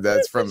girl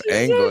that's from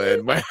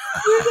England.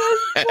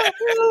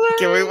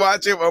 Can we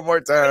watch it one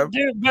more time?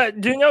 Dude, but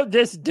do you know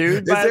this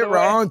dude? Is it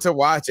wrong to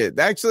watch it?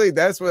 Actually,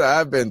 that's what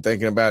I've been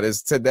thinking about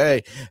is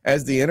today,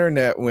 as the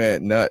internet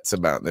went nuts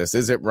about this.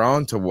 Is it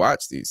wrong to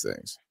watch these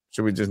things?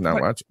 Should we just not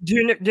watch it? Do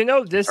you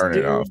know this Turn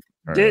dude? it off.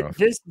 Turn it off.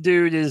 This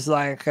dude is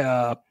like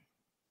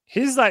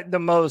he's like the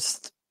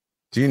most.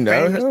 Do you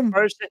know him?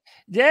 Person.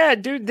 Yeah,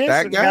 dude. This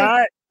that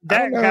guy. guy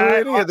I don't know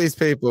who any of these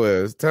people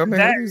is. Tell me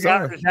who these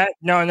are.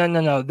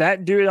 No.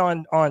 That dude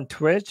on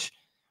Twitch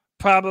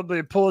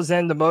probably pulls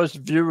in the most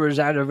viewers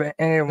out of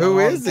anyone. Who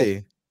is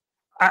he?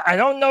 I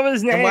don't know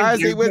his name. And why is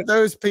he with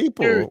those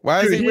people?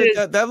 Why is he with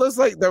that? That looks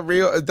like the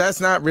real.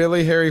 That's not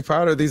really Harry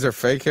Potter. These are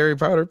fake Harry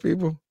Potter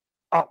people.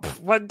 Oh,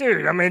 what,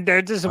 dude? I mean,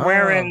 they're just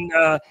wearing.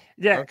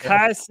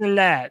 Kyson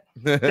that.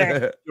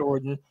 Thanks,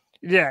 Jordan.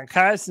 Yeah,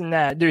 Kyson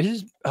that. Dude,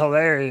 he's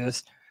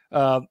hilarious.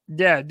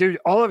 Yeah, dude,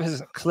 all of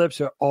his clips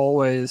are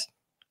always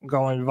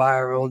going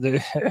viral,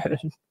 dude.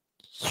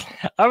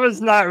 I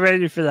was not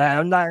ready for that.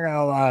 I'm not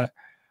gonna lie.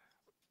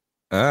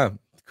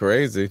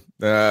 Crazy.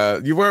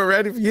 You weren't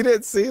ready. You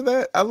didn't see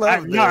that?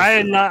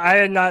 I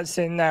had not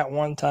seen that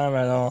one time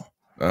at all.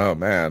 Oh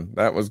man,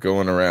 that was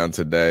going around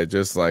today,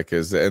 just like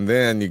and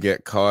then you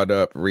get caught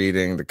up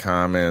reading the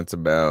comments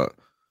about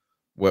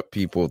what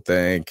people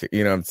think,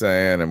 you know what I'm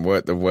saying, and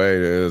what the way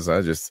it is.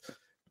 I just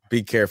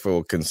be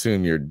careful,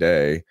 consume your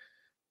day.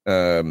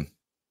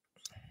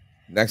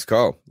 Next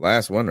call,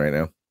 last one right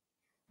now.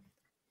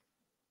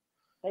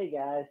 Hey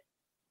guys,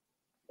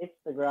 it's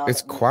the girl.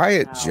 It's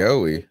Quiet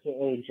Joey,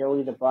 aka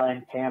Joey the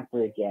Blind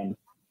Panther again,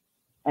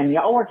 and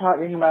y'all were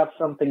talking about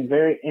something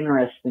very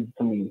interesting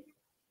to me.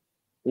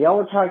 Y'all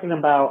were talking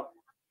about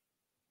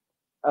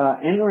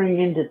entering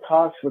into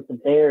talks with the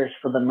Bears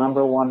for the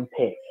 #1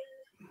 pick,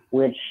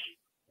 which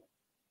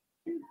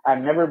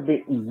I've never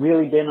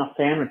really been a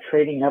fan of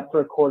trading up for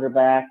a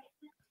quarterback,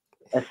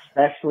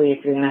 especially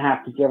if you're going to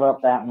have to give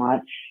up that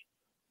much.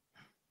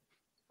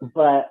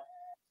 But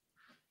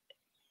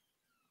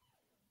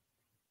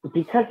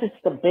because it's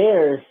the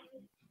Bears,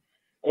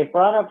 it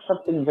brought up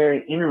something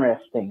very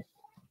interesting.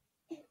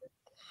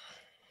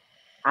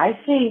 I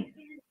think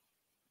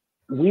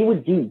we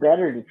would do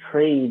better to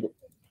trade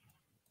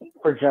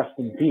for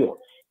Justin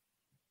Fields.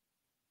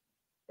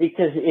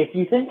 Because if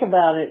you think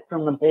about it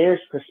from the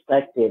Bears'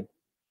 perspective,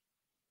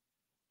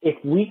 if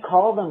we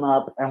call them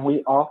up and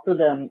we offer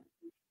them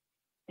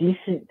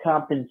decent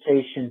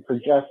compensation for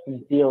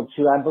Justin Fields,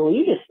 who I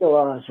believe is still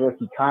on his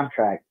rookie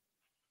contract,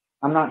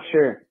 I'm not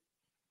sure,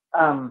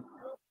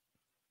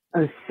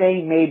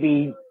 say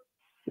maybe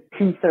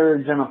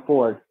 2/3 and a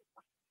fourth,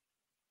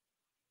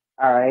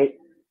 all right,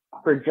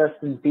 for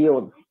Justin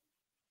Fields,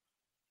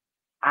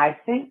 I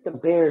think the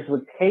Bears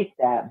would take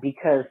that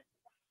because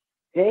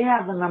they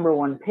have the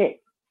 #1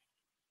 pick.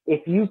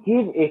 If you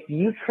give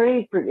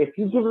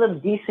them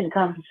decent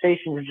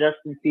compensation for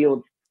Justin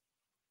Fields,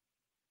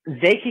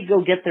 they could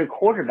go get their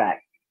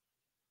quarterback.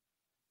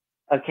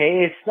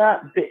 Okay, it's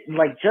not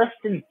like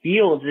Justin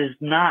Fields is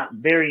not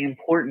very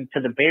important to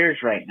the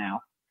Bears right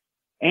now.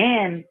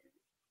 And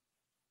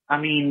I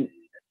mean,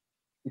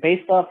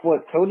 based off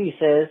what Cody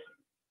says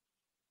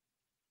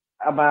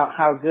about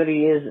how good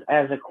he is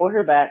as a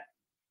quarterback,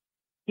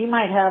 he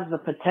might have the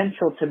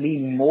potential to be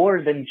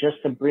more than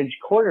just a bridge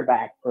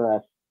quarterback for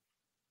us,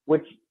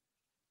 which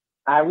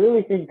I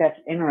really think that's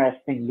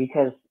interesting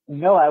because,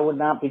 no, I would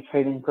not be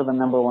trading for the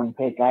 #1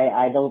 pick.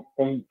 I don't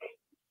think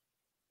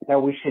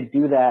that we should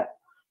do that,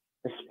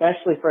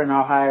 especially for an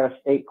Ohio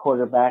State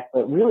quarterback,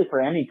 but really for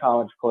any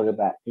college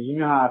quarterback, because you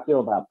know how I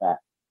feel about that.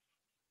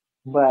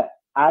 But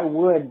I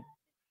would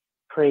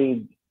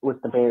trade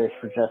with the Bears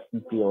for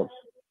Justin Fields.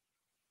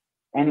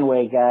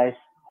 Anyway, guys,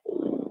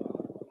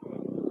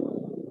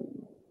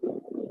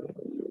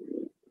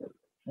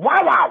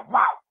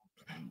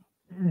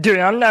 Dude,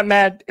 I'm not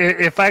mad.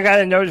 If I got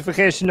a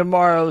notification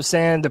tomorrow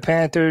saying the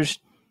Panthers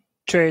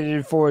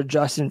traded for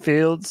Justin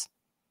Fields,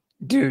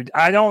 dude,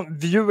 I don't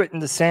view it in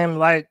the same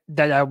light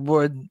that I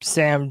would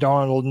Sam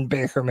Darnold and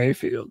Baker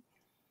Mayfield.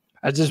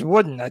 I just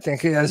wouldn't. I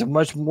think he has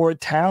much more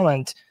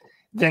talent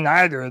than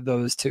either of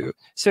those two.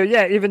 So,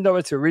 yeah, even though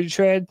it's a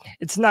retread,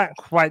 it's not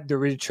quite the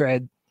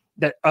retread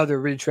that other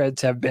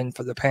retreads have been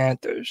for the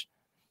Panthers.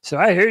 So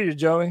I hear you,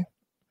 Joey.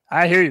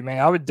 I hear you, man.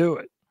 I would do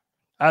it.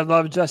 I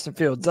love Justin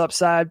Fields'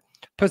 upside.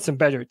 Put some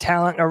better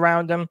talent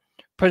around him.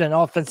 Put an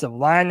offensive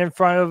line in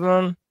front of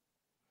him.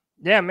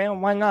 Yeah,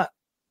 man, why not?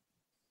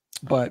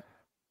 But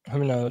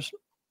who knows?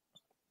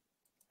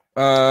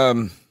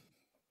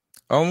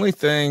 Only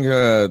thing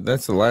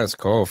that's the last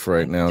call for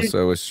right now.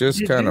 So it's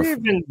just kind of. Do you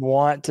even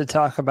want to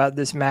talk about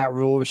this Matt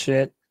Rule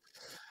shit?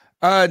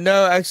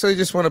 No, actually,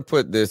 just want to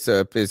put this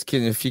up.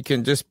 If you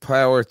can just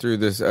power through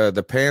this.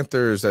 The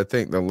Panthers, I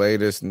think the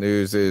latest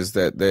news is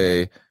that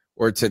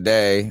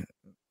today,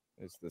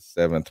 it's the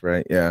 7th,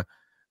 right? Yeah.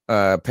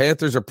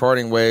 Panthers are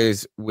parting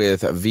ways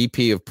with a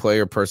VP of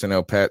Player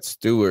Personnel, Pat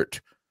Stewart,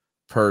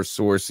 per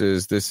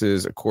sources. This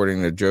is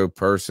according to Joe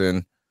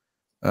Person.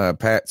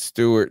 Pat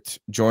Stewart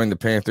joined the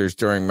Panthers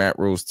during Matt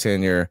Rule's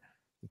tenure.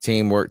 The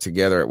team worked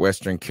together at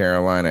Western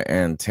Carolina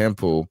and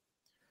Temple.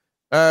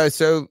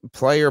 So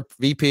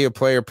VP of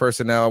Player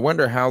Personnel, I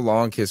wonder how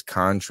long his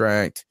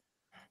contract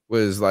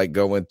was like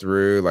going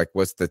through. Like,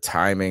 what's the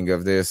timing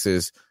of this?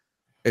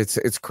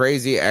 It's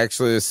crazy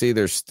actually to see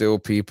there's still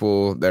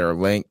people that are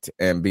linked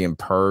and being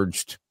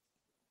purged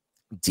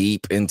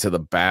deep into the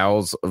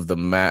bowels of the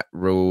Matt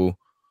Rule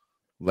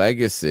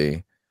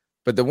legacy.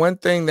 But the one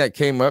thing that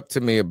came up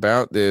to me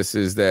about this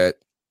is that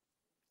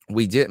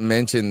we didn't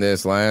mention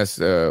this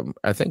last.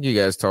 I think you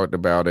guys talked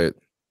about it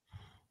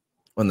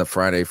on the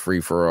Friday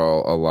Free for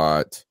All a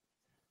lot.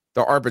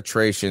 The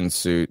arbitration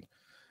suit.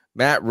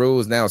 Matt Rule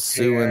is now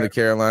suing the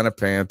Carolina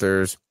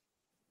Panthers.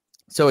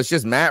 So it's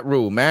just Matt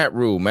Rule, Matt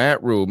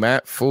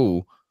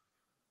Fool.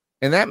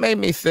 And that made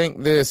me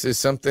think this is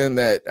something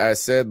that I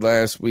said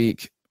last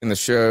week in the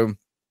show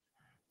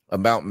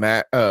about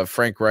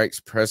Frank Reich's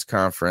press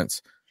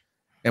conference.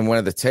 And one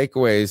of the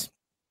takeaways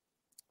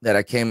that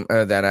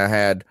I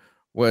had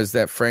was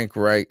that Frank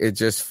Reich, it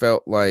just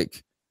felt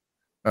like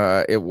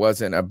it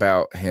wasn't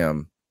about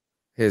him.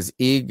 His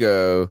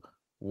ego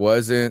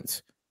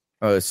wasn't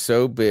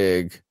so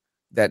big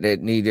that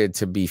it needed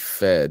to be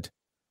fed.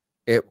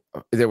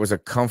 There was a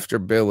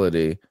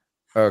comfortability,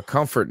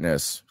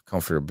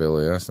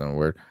 that's not a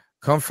word,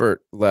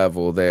 comfort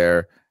level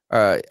there,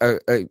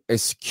 a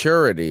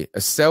security,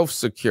 a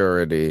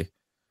self-security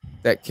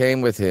that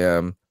came with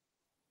him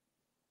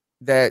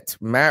that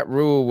Matt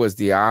Rule was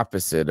the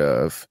opposite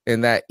of,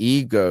 in that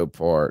ego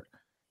part.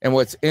 And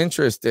what's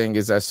interesting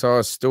is I saw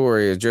a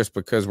story, just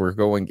because we're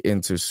going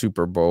into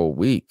Super Bowl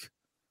week,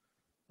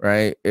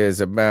 right,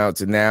 is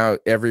about now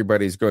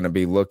everybody's going to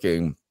be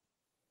looking,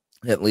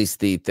 at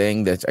least the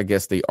thing that's, I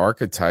guess, the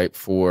archetype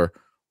for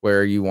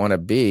where you want to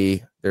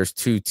be. There's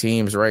two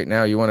teams right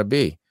now you want to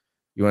be.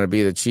 You want to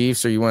be the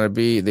Chiefs or you want to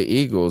be the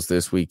Eagles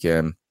this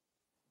weekend.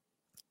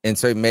 And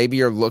so maybe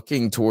you're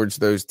looking towards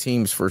those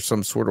teams for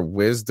some sort of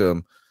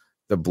wisdom,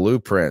 the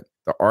blueprint,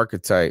 the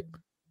archetype,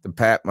 the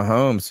Pat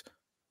Mahomes.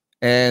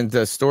 And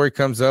the story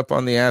comes up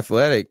on The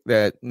Athletic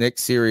that Nick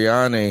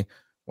Sirianni,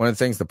 one of the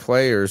things the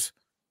players,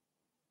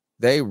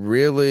 they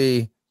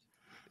really,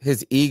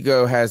 his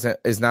ego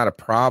is not a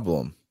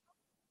problem.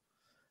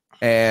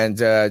 And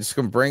just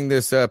going to bring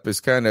this up as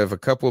kind of a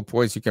couple of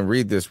points. You can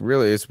read this.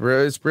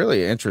 It's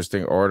really an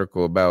interesting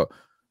article about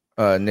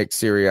Nick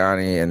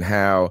Sirianni and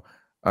how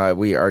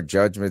our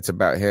judgments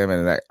about him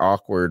and that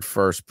awkward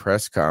first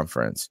press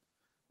conference,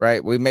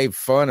 right? We made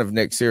fun of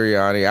Nick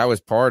Sirianni. I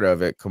was part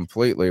of it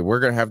completely.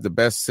 We're going to have the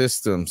best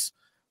systems,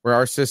 where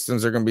our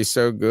systems are going to be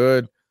so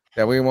good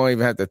that we won't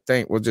even have to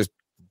think. We'll just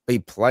be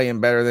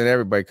playing better than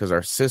everybody because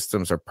our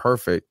systems are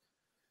perfect.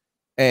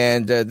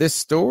 And this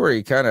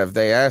story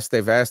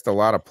they've asked a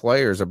lot of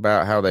players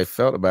about how they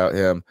felt about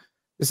him.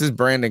 This is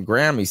Brandon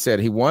Graham. He said,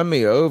 he won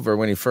me over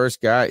when he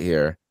first got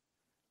here.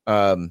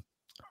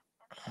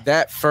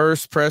 That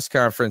first press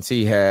conference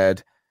he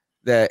had,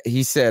 that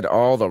he said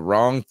all the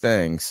wrong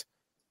things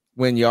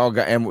when y'all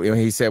got, and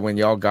he said when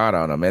y'all got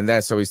on him. And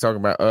that's, so he's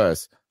talking about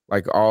us,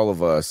 like all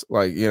of us,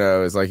 like,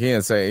 it's like he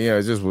didn't say,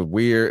 it just was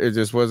weird. It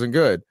just wasn't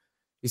good.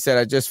 He said,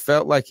 I just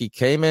felt like he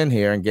came in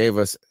here and gave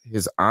us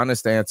his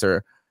honest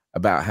answer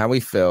about how he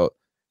felt,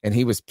 and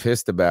he was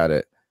pissed about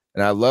it.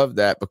 And I love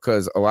that,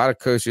 because a lot of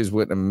coaches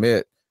wouldn't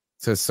admit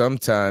to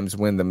sometimes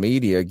when the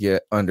media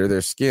get under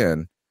their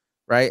skin,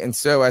 right? And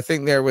so I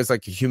think there was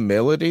like a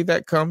humility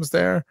that comes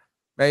there,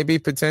 maybe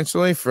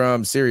potentially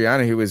from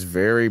Sirianni, who was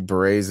very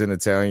brazen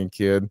Italian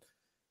kid.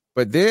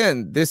 But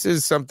then this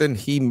is something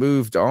he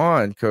moved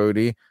on,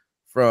 Cody,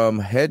 from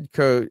head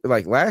coach.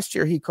 Like last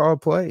year he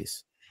called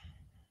plays.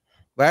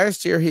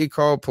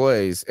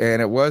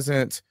 And it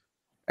wasn't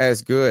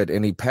as good,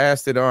 and he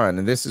passed it on.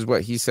 And this is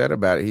what he said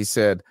about it. He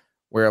said,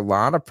 where a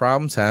lot of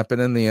problems happen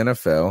in the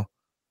NFL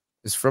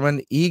is from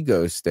an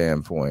ego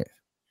standpoint.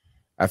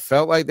 I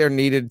felt like there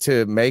needed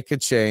to make a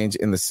change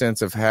in the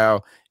sense of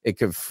how it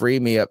could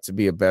free me up to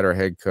be a better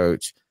head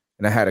coach.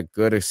 And I had a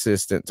good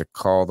assistant to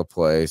call the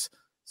plays.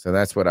 So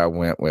that's what I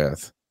went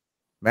with.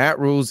 Matt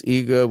Rule's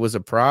ego was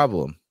a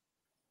problem.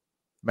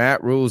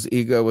 And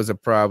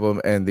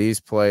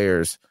these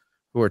players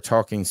who are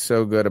talking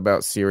so good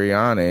about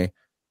Sirianni,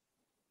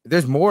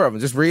 there's more of them.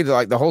 Just read,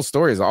 like, the whole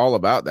story is all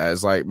about that.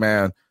 It's like,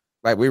 man,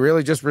 like, we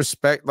really just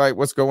respect, like,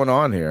 what's going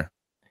on here.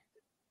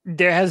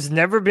 There has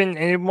never been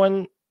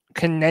anyone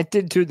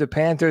connected to the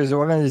Panthers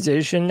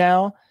organization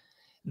now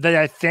that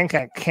I think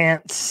I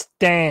can't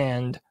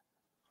stand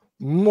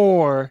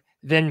more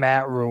than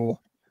Matt Rule.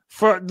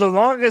 For the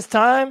longest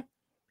time,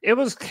 it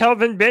was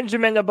Kelvin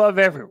Benjamin above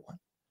everyone.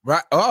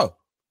 Right. Oh,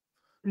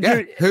 yeah.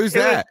 Dude, who's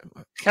that?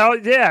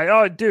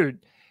 Oh, dude.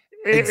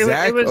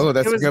 Exactly.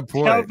 That's a good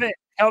point.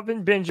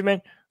 Kelvin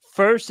Benjamin,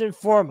 first and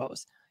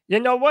foremost. You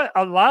know what?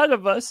 A lot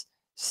of us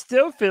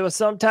still feel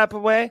some type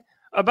of way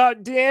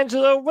about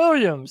D'Angelo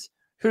Williams,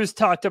 who's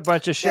talked a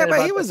bunch of shit. Yeah,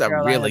 but he was a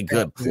really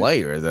good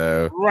player,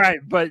 though. Right,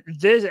 but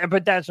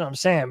that's what I'm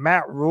saying.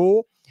 Matt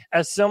Rule,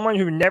 as someone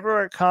who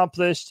never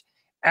accomplished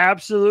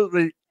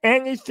absolutely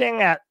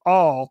anything at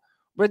all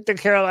with the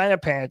Carolina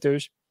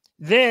Panthers,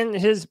 then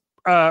his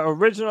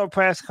original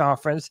press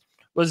conference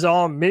was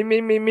all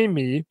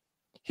me.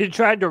 He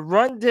tried to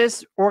run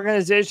this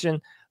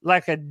organization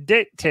like a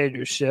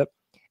dictatorship,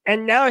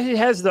 and now he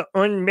has the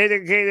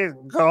unmitigated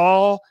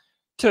gall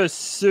to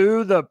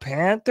sue the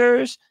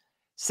Panthers,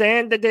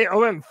 saying that they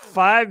owe him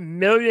 $5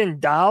 million.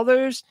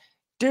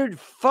 Dude,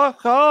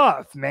 fuck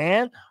off,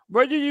 man.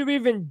 What are you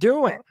even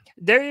doing?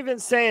 They're even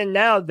saying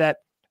now that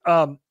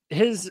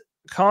his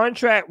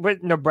contract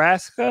with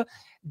Nebraska,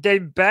 they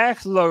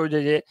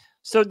backloaded it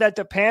so that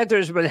the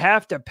Panthers would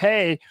have to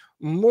pay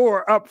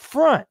more up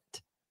front.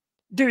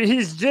 Dude,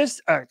 he's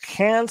just a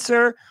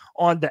cancer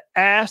on the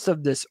ass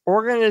of this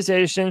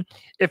organization.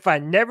 If I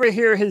never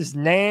hear his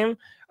name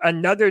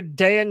another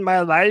day in my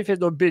life,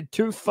 it'll be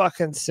too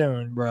fucking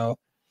soon, bro.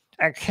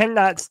 I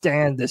cannot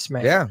stand this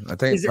man. Yeah, I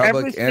think he's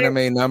public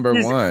enemy number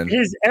one.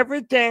 He's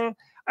everything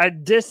I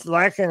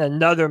dislike in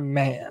another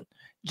man.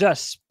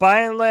 Just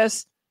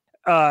spineless,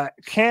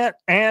 can't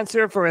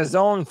answer for his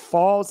own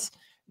faults.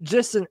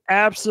 Just an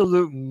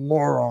absolute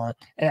moron.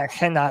 And I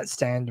cannot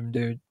stand him,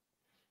 dude.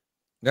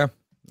 Yeah,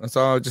 that's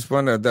all. I just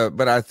wanted that.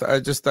 But I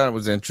just thought it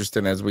was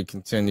interesting as we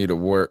continue to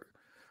work.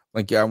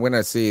 Like, yeah, when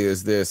I see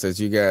as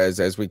you guys,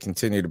 as we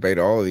continue to debate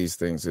all of these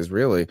things, is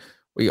really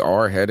we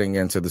are heading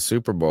into the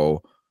Super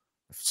Bowl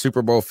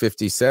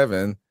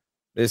 57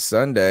 this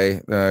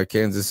Sunday.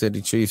 Kansas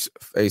City Chiefs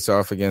face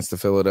off against the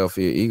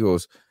Philadelphia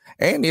Eagles.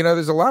 And,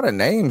 there's a lot of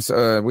names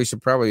we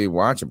should probably be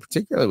watching,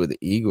 particularly with the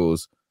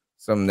Eagles.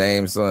 Some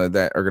names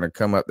that are going to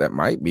come up that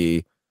might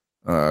be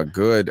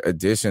good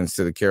additions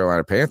to the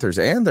Carolina Panthers.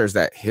 And there's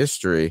that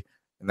history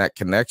and that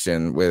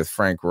connection with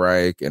Frank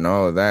Reich and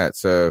all of that.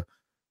 So,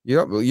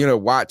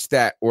 watch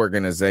that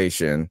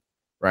organization,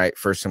 right,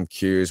 for some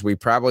cues. We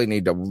probably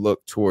need to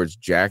look towards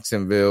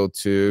Jacksonville,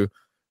 too,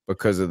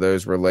 because of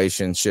those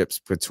relationships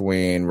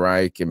between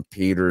Reich and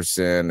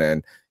Peterson,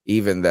 and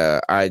even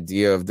the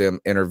idea of them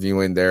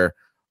interviewing their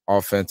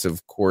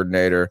offensive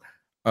coordinator.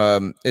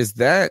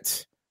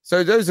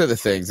 So those are the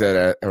things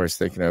that I was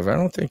thinking of. I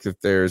don't think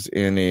that there's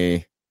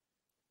any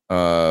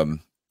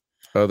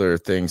other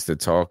things to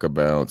talk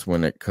about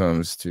when it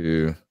comes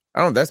to,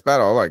 that's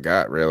about all I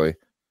got, really,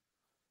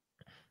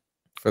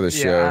 for the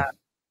show.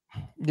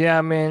 Yeah,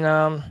 I mean,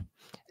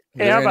 is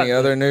there any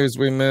other news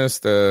we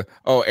missed?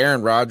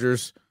 Aaron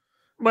Rodgers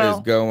is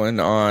going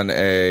on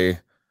a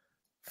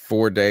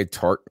 4-day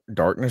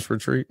darkness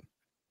retreat.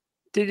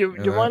 Did you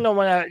want to know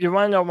what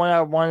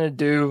I want to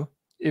do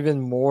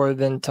even more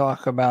than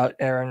talk about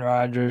Aaron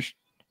Rodgers?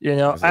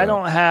 I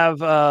don't have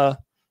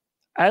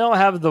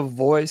the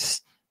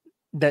voice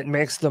that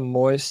makes them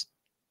moist,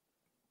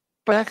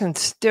 but I can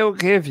still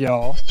give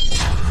y'all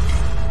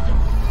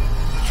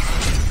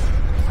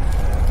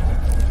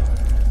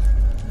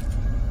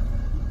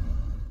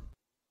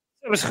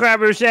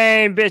subscribers,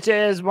 shame,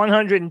 bitches.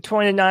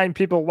 129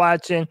 people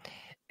watching,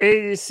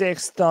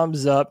 86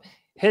 thumbs up.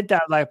 Hit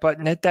that like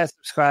button, hit that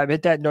subscribe,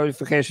 hit that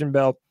notification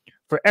bell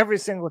for every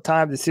single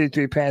time the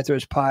C3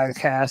 Panthers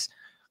podcast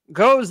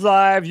goes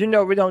live.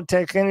 We don't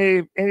take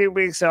any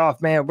weeks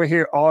off, man. We're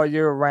here all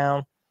year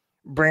round,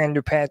 brand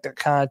new Panther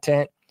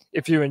content.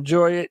 If you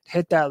enjoy it,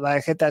 hit that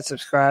like, hit that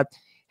subscribe,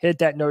 hit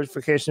that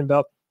notification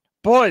bell.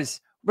 Boys,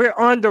 we're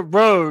on the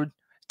road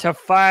to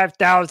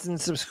 5,000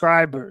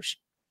 subscribers.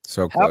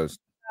 So close. Help us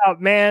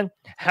out, man.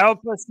 Help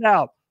us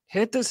out.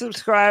 Hit the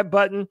subscribe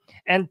button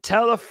and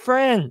tell a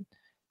friend.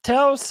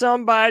 Tell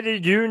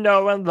somebody you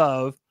know and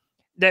love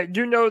that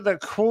the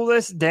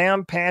coolest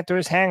damn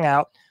Panthers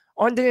hangout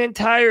on the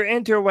entire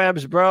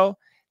interwebs, bro.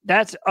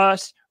 That's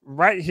us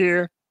right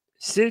here.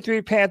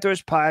 C3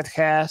 Panthers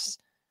podcast.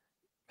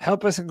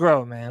 Help us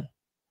grow, man.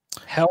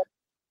 Help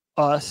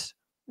us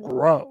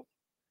grow.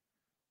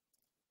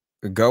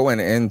 Going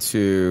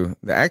into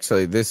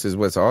this is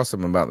what's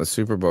awesome about the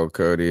Super Bowl,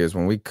 Cody, is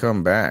when we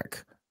come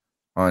back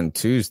on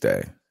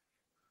Tuesday,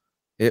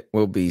 It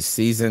will be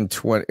season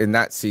 20, and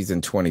not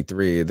season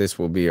 23. This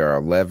will be our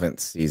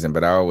 11th season,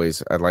 but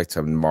I'd like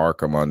to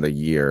mark them on the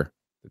year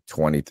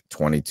 20,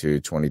 22,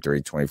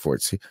 23, 24.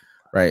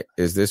 Right?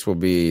 This will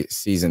be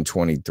season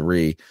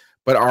 23,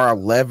 but our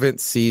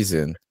 11th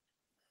season.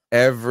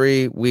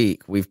 Every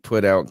week we've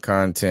put out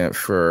content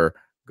for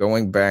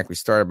going back. We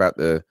started about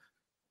the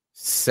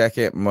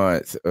second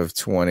month of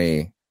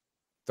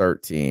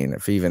 2013,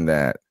 if even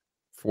that,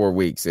 4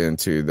 weeks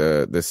into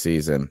the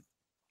season.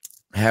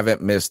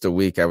 Haven't missed a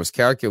week. I was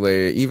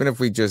calculating, even if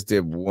we just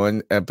did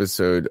one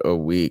episode a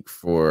week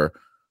for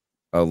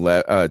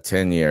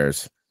 10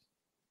 years,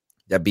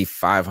 that'd be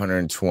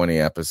 520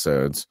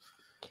 episodes.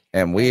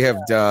 And we have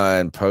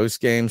done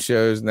post-game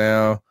shows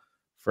now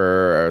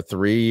for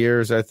 3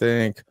 years, I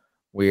think.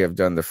 We have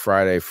done the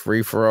Friday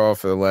free-for-all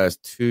for the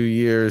last 2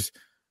 years.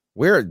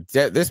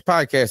 This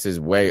podcast is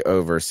way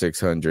over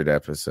 600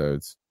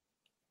 episodes.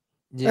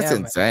 That's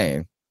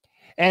insane.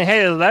 And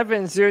hey,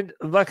 11's your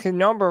lucky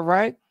number,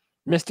 right?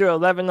 Mr.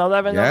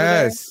 1111 over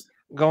there.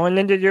 Going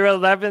into your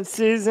 11th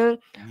season.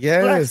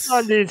 Yes. Flex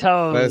on these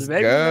hoes, Let's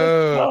baby.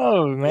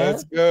 go.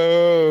 Let's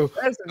go, man.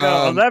 Let's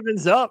go.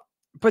 11's up.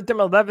 Put them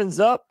 11s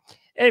up.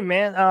 Hey,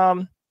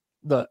 man.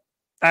 Look,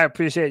 I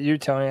appreciate you,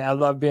 Tony. I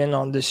love being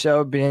on the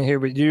show, being here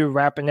with you,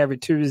 rapping every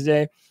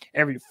Tuesday,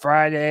 every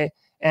Friday,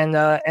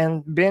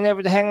 and being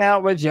able to hang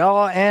out with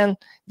y'all and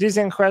these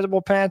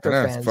incredible Panther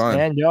fans, fun.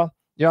 man.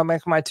 Y'all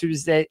make my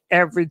Tuesday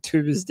every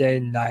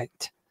Tuesday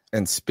night.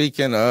 And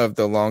speaking of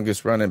the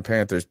longest running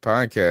Panthers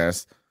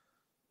podcast,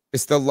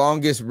 it's the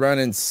longest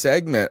running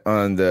segment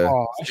on the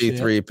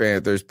C3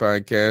 Panthers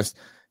podcast.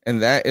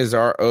 And that is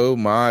our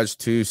homage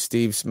to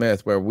Steve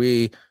Smith, where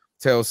we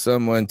tell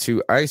someone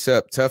to ice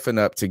up, toughen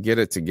up, to get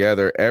it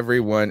together.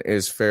 Everyone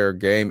is fair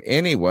game.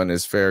 Anyone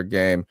is fair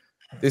game.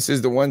 This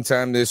is the one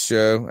time this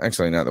show,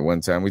 actually not the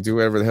one time, we do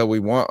whatever the hell we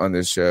want on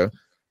this show,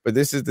 but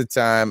this is the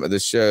time of the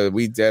show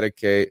we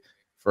dedicate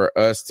for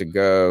us to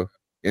go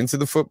into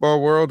the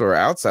football world or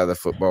outside the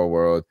football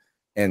world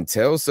and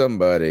tell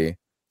somebody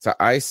to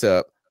ice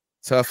up,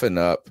 toughen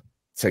up,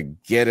 to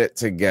get it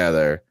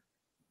together.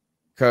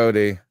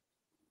 Cody,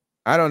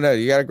 I don't know.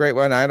 You got a great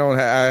one. I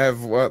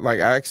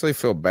actually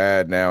feel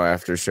bad now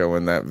after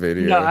showing that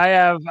video. No, I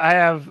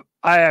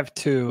have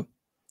two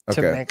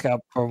to make up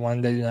for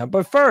one day now.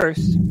 But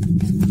first,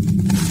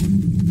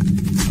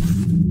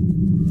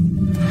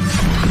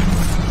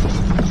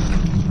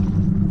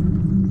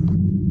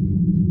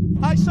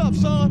 ice up,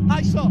 son.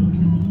 Ice up.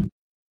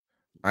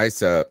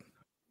 Ice up.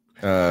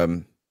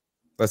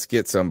 Let's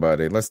get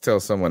somebody. Let's tell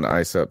someone to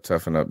ice up,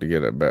 toughen up, to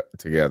get it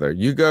together.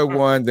 You go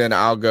one, then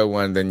I'll go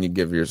one, then you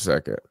give your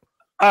second.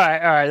 All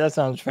right, that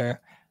sounds fair.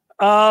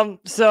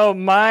 So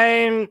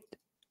mine,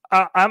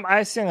 I'm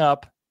icing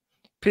up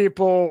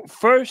people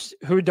first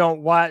who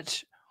don't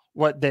watch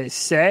what they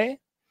say,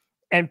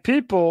 and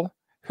people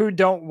who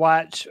don't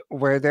watch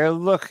where they're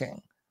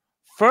looking.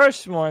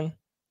 First one,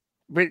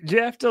 but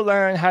you have to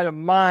learn how to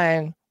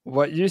mind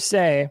what you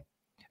say,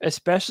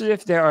 especially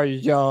if there are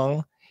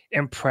young,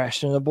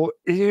 impressionable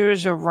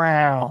ears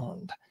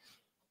around.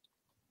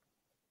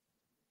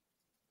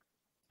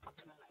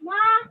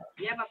 Mom,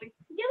 yeah, puppy.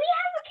 Do we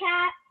have a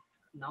cat?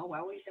 No,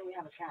 why would you say we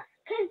have a cat?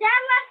 Because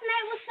Dad last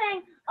night was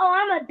saying, "Oh,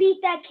 I'm gonna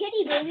beat that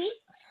kitty, baby."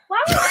 Why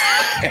would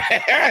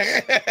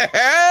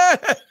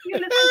you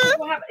listen to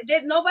what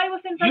happened? Nobody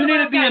was in. You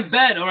need to be in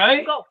bed, all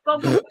right? Go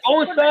inside.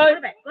 Go to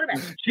bed.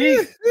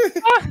 Jeez.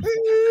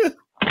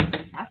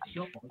 That's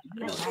your fault.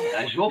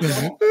 That's your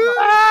fault.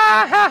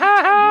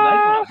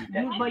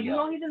 But you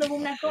know he's in the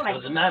room next door.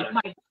 Doesn't matter.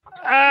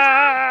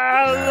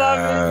 I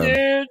love it,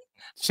 dude.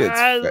 Shit's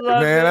I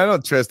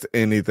don't trust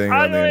anything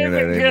on the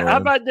internet anymore. How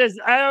about this?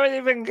 I don't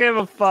even give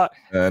a fuck.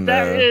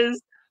 That is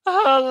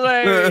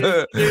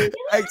hilarious, dude.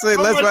 Actually,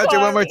 let's watch it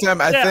one more time.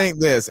 I think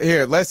this.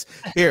 Here.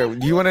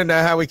 You want to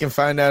know how we can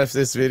find out if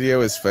this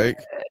video is fake?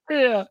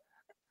 Yeah.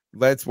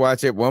 Let's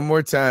watch it one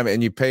more time,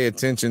 and you pay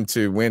attention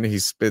to when he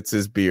spits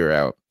his beer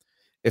out.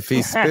 If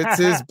he spits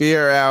his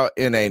beer out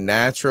in a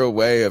natural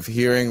way of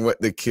hearing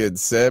what the kid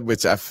said,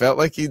 which I felt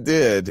like he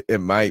did, it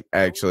might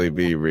actually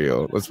be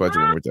real. Let's watch it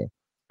one more time.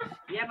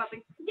 Yeah, puppy.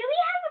 Do we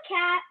have a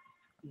cat?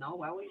 No,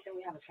 why would you say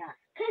we have a cat?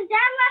 Because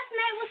Dad last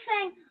night was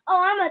saying,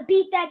 "Oh, I'm gonna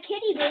beat that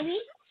kitty,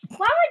 baby."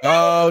 Why would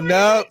Oh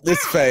no,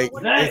 it's fake.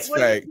 It's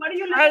fake. What are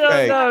you I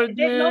don't know,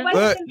 dude.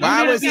 Look,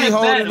 why was he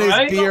holding his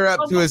beer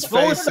up to his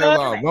face so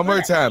long? One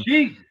more time.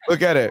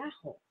 Look at it.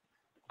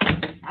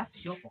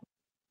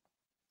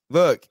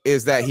 Look,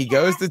 is that he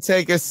goes to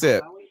take a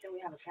sip.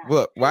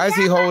 Look, why is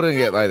he holding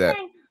it like that?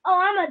 "Oh,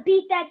 I'm gonna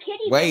beat that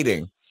kitty."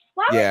 Waiting.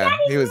 Yeah,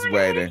 he was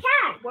waiting.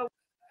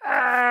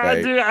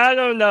 Dude, I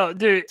don't know.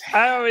 Dude,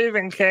 I don't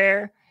even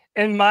care.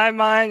 In my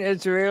mind,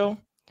 it's real,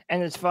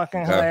 and it's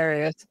fucking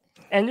hilarious.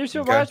 And you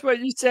should watch what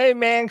you say,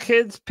 man.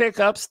 Kids pick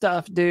up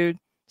stuff, dude.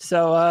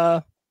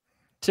 So,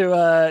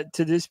 to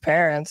these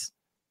parents,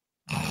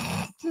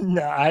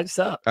 no, I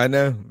suck. I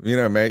know,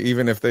 man.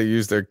 Even if they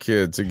use their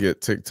kid to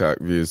get TikTok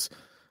views.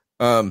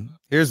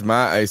 Here's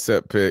my ice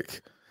up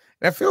pick.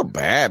 And I feel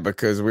bad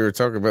because we were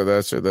talking about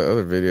that the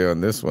other video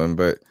on this one,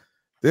 but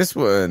This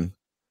one,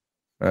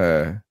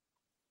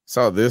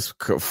 saw this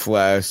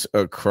flash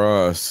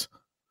across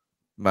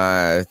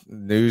my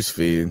news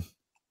feed.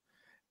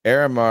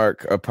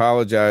 Aramark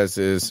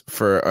apologizes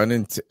for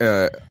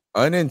unintentional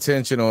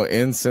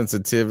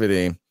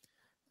insensitivity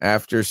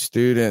after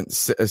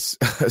students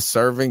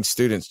serving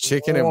students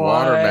chicken and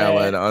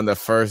watermelon on the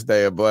first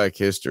day of Black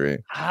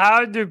History.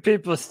 How do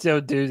people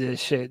still do this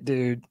shit,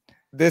 dude?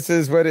 This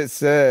is what it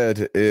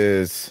said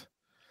is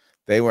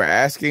they were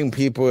asking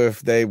people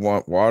if they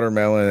want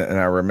watermelon, and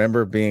I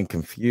remember being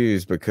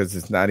confused because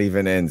it's not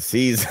even in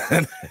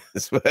season.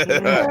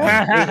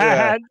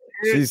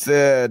 She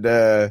said,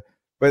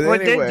 but were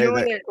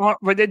anyway,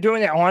 were they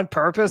doing it on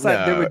purpose?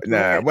 No.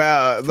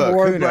 Well,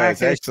 look, who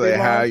knows actually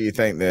how you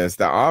think this.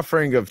 The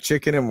offering of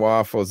chicken and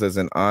waffles as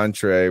an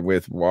entree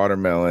with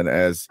watermelon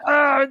as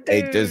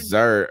a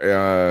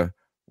dessert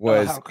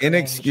was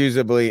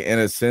inexcusably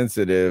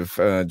insensitive,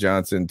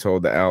 Johnson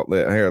told the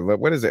outlet. Here, look,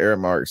 what does the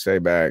Aramark say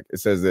back? It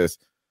says this.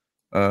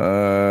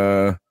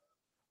 All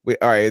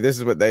right, this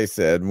is what they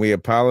said. We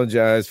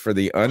apologize for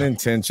the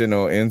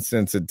unintentional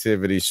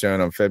insensitivity shown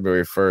on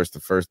February 1st,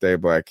 the first day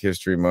of Black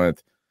History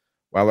Month.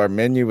 While our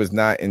menu was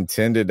not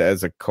intended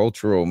as a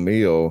cultural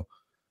meal,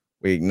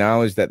 we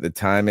acknowledge that the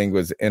timing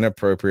was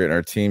inappropriate and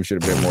our team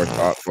should have been more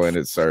thoughtful in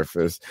its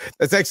surface.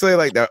 That's actually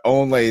like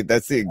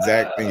that's the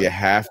exact thing you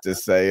have to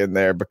say in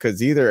there,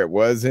 because either it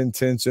was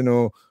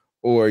intentional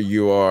or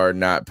you are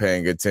not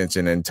paying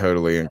attention and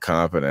totally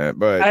incompetent.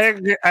 But I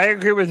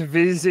agree with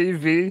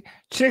VZV.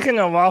 Chicken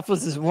and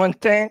waffles is one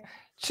thing.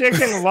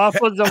 Chicken,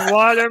 waffles, and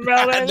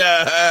watermelon.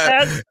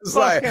 That's it's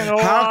like,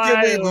 how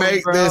can we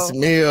make this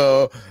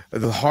meal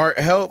heart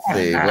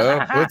healthy?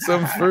 Well, put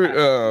some fruit.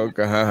 Oh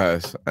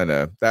gosh, I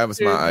know that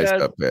was my ice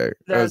up pick.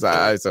 That was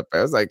my ice up pick.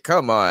 I was like,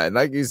 come on,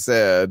 like you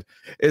said,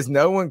 is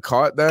no one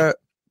caught that?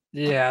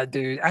 Yeah,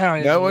 dude. I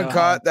don't. No one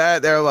caught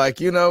that. They're like,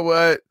 you know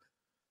what?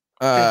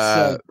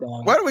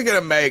 What are we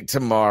gonna make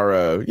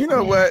tomorrow? You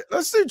know what?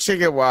 Let's do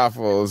chicken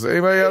waffles.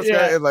 Anybody else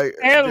got it? Like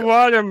and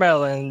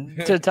watermelon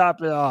to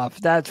top it off?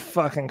 That's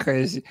fucking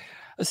crazy.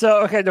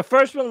 So okay, the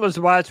first one was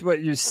watch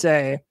what you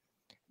say.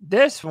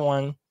 This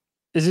one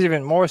is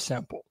even more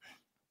simple.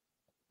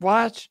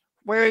 Watch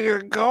where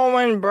you're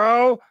going,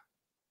 bro. I've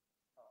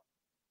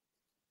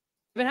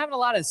been having a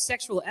lot of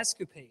sexual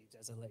escapades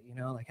as I let you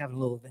know, like having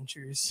little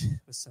adventures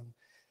with some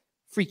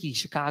freaky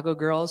Chicago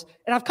girls.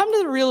 And I've come to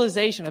the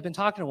realization, I've been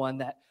talking to one,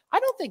 that I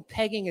don't think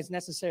pegging is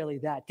necessarily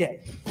that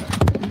gay.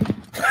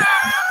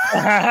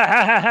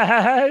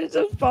 He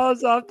just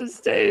falls off the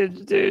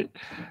stage, dude.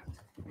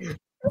 I've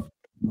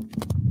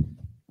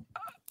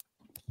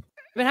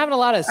been having a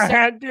lot of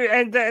dude,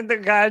 and the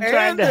guy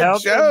trying to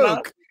help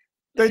joke. him.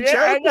 The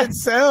joke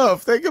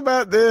itself, think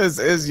about this,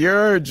 is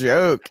your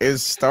joke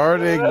is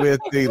starting with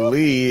the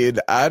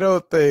lead. I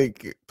don't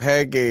think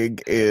pegging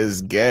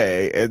is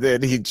gay. And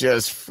then he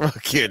just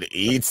fucking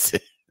eats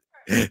it.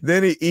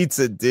 Then he eats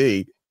a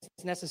D.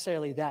 It's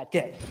necessarily that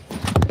gay.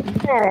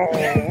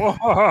 Oh,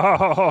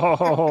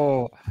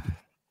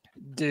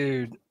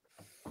 dude.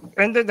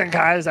 And then the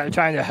guys are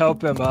trying to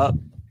help him up.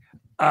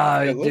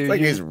 It looks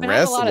like he's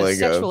wrestling. A lot of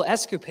sexual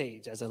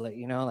escapades as I let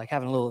you know, like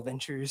having little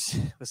adventures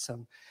with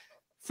some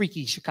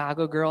freaky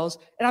Chicago girls.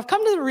 And I've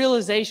come to the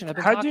realization, I've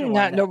been how do you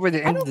not know where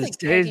the end of the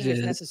stage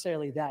is?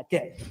 Necessarily that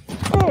gay.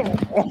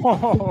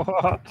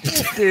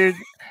 Dude.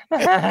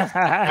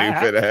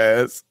 Stupid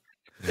ass.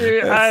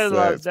 Dude, I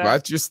love that.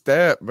 Watch your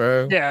step,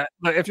 bro. Yeah,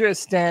 but if you're a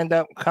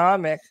stand-up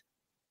comic,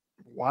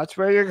 watch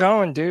where you're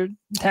going, dude.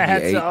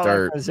 That's all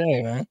I can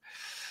say, man.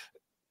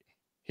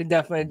 He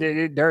definitely did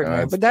eat dirt,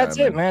 man. But that's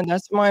it, man.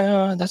 That's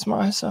my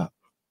ice up.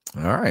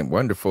 All right,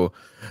 wonderful.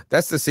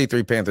 That's the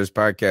C3 Panthers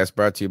podcast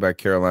brought to you by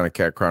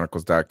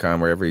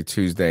CarolinaCatChronicles.com, where every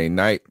Tuesday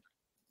night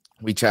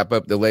we chop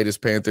up the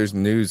latest Panthers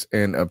news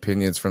and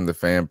opinions from the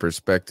fan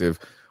perspective.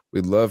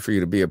 We'd love for you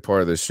to be a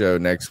part of the show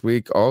next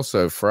week.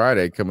 Also,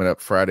 Friday, coming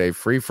up Friday,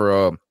 Free For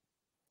All.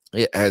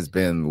 It has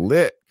been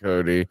lit,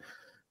 Cody.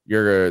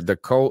 The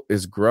cult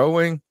is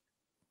growing,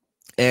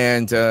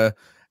 and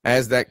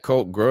as that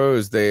cult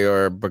grows, they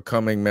are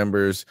becoming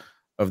members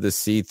of the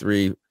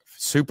C3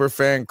 Super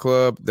Fan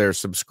Club. They're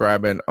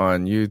subscribing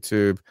on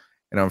YouTube,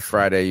 and on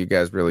Friday, you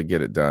guys really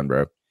get it done,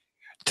 bro.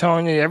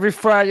 Tony, every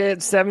Friday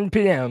at 7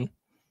 p.m.,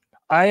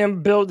 I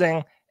am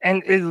building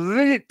an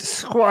elite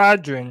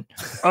squadron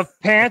of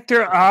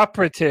Panther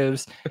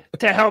operatives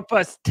to help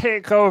us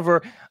take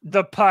over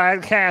the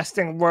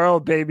podcasting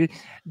world, baby.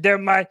 They're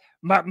my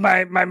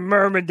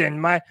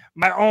myrmidon, my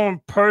own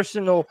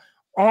personal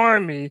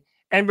army,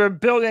 and we're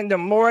building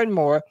them more and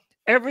more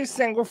every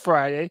single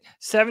Friday,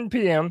 7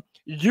 p.m.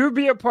 You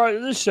be a part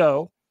of the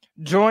show.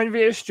 Join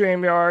via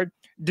StreamYard.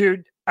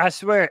 Dude, I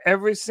swear,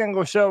 every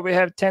single show we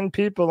have 10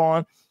 people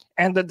on,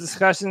 and the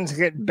discussions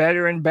get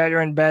better and better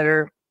and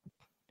better.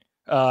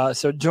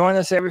 So join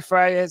us every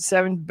Friday at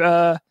 7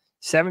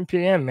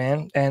 p.m.,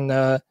 man,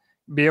 and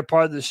be a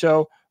part of the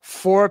show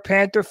for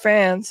Panther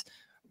fans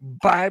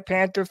by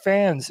Panther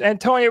fans. And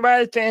Tony,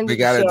 right at the end we of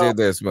the gotta show, do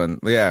this one.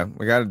 Yeah,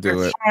 we got to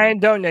do it.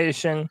 Kind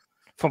donation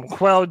from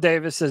Quell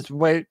Davis says,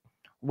 wait,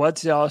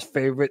 what's y'all's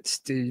favorite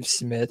Steve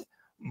Smith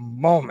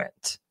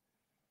moment?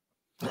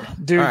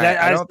 Dude, All right,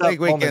 that I don't iced up think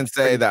we can moment's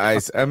say pretty the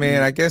ice. I mean,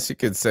 fucking I guess you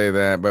could say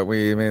that, but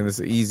it's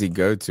an easy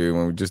go-to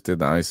when we just did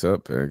the ice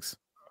up picks.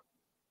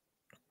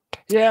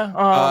 Yeah.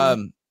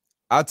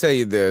 I'll tell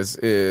you this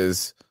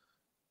is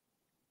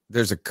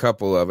there's a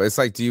couple of it's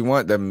like, do you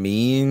want the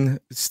mean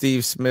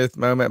Steve Smith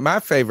moment? My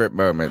favorite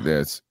moment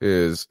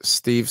is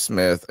Steve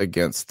Smith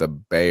against the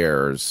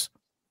Bears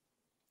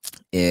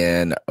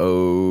in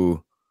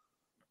 05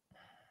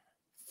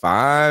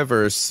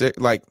 or 6.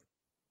 Like,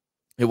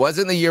 it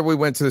wasn't the year we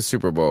went to the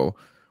Super Bowl.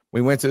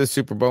 We went to the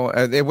Super Bowl.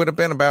 It would have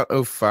been about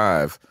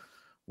 05.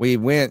 We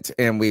went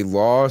and we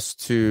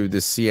lost to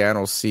the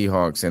Seattle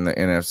Seahawks in the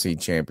NFC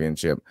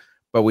Championship,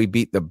 but we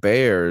beat the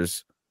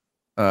Bears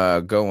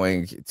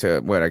going to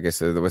what I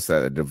guess what's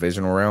that, a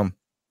divisional round?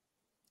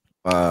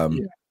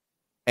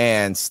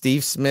 And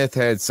Steve Smith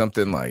had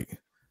something like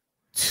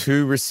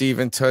 2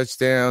 receiving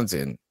touchdowns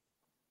and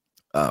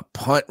a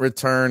punt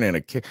return and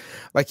a kick.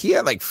 Like, he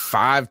had like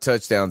 5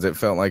 touchdowns, it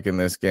felt like, in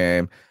this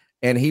game,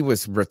 and he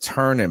was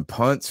returning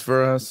punts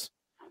for us.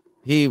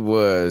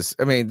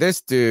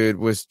 This dude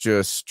was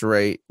just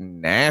straight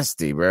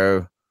nasty,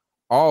 bro,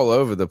 all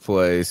over the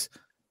place.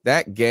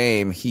 That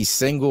game, he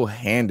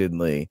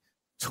single-handedly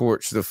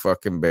torched the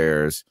fucking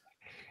Bears.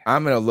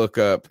 I'm going to look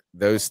up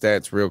those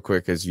stats real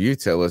quick as you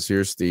tell us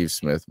your Steve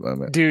Smith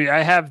moment. Dude,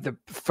 I have the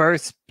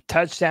first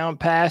touchdown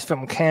pass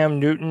from Cam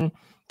Newton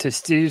to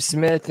Steve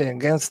Smith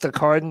against the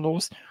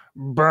Cardinals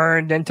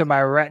burned into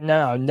my retina.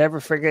 I'll never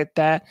forget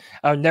that.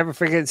 I'll never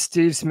forget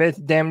Steve Smith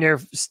damn near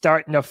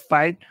starting a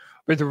fight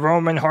with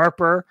Roman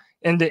Harper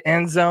in the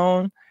end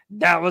zone.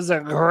 That was a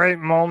great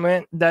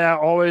moment that I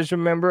always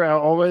remember. I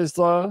always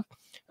love.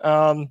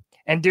 And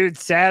dude,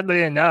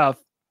 sadly enough,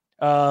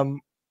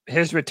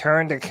 his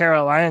return to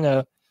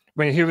Carolina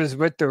when he was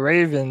with the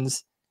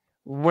Ravens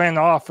went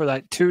off for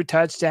like 2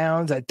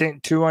 touchdowns, I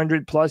think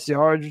 200 plus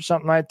yards or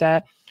something like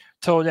that.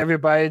 Told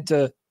everybody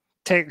to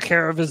take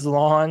care of his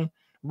lawn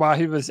while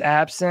he was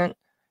absent,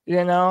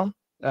 you know.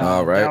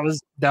 All right.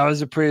 That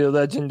was a pretty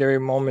legendary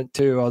moment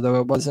too, although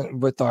it wasn't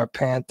with our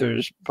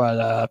Panthers.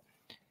 But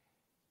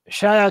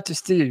shout out to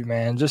Steve,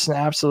 man. Just an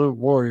absolute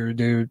warrior,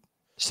 dude.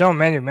 So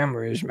many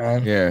memories,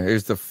 man. Yeah,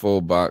 here's the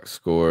full box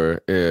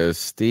score. Is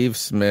Steve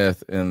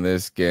Smith in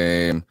this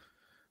game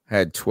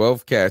had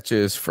 12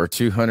 catches for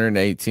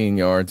 218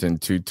 yards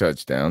and 2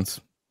 touchdowns.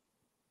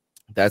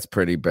 That's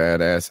pretty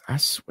badass. I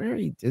swear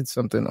he did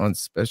something on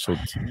special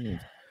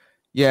teams.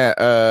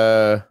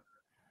 Yeah,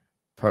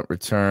 punt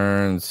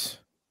returns.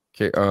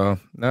 Okay,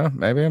 no,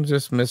 maybe I'm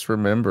just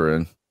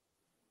misremembering.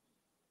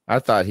 I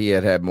thought he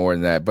had more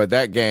than that, but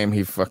that game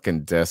he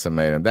fucking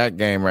decimated him. That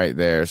game right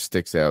there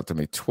sticks out to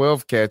me.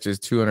 12 catches,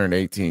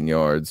 218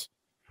 yards.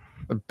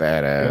 A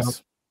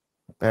badass.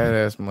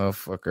 Badass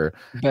motherfucker.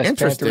 Best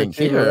Interesting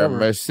Panther here. ever.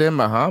 Masim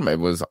Muhammad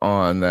was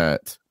on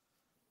that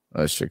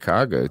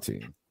Chicago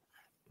team.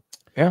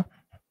 Yeah.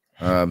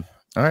 All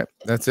right,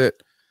 that's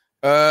it.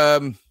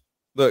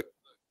 Look,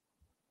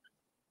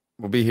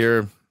 we'll be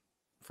here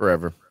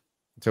forever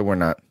until we're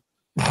not.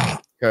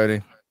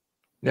 Cody.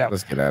 Yeah.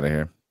 Let's get out of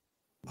here.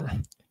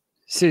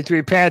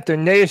 C3 Panther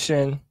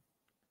Nation.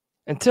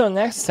 Until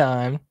next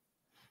time,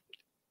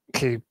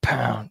 keep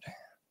pounding.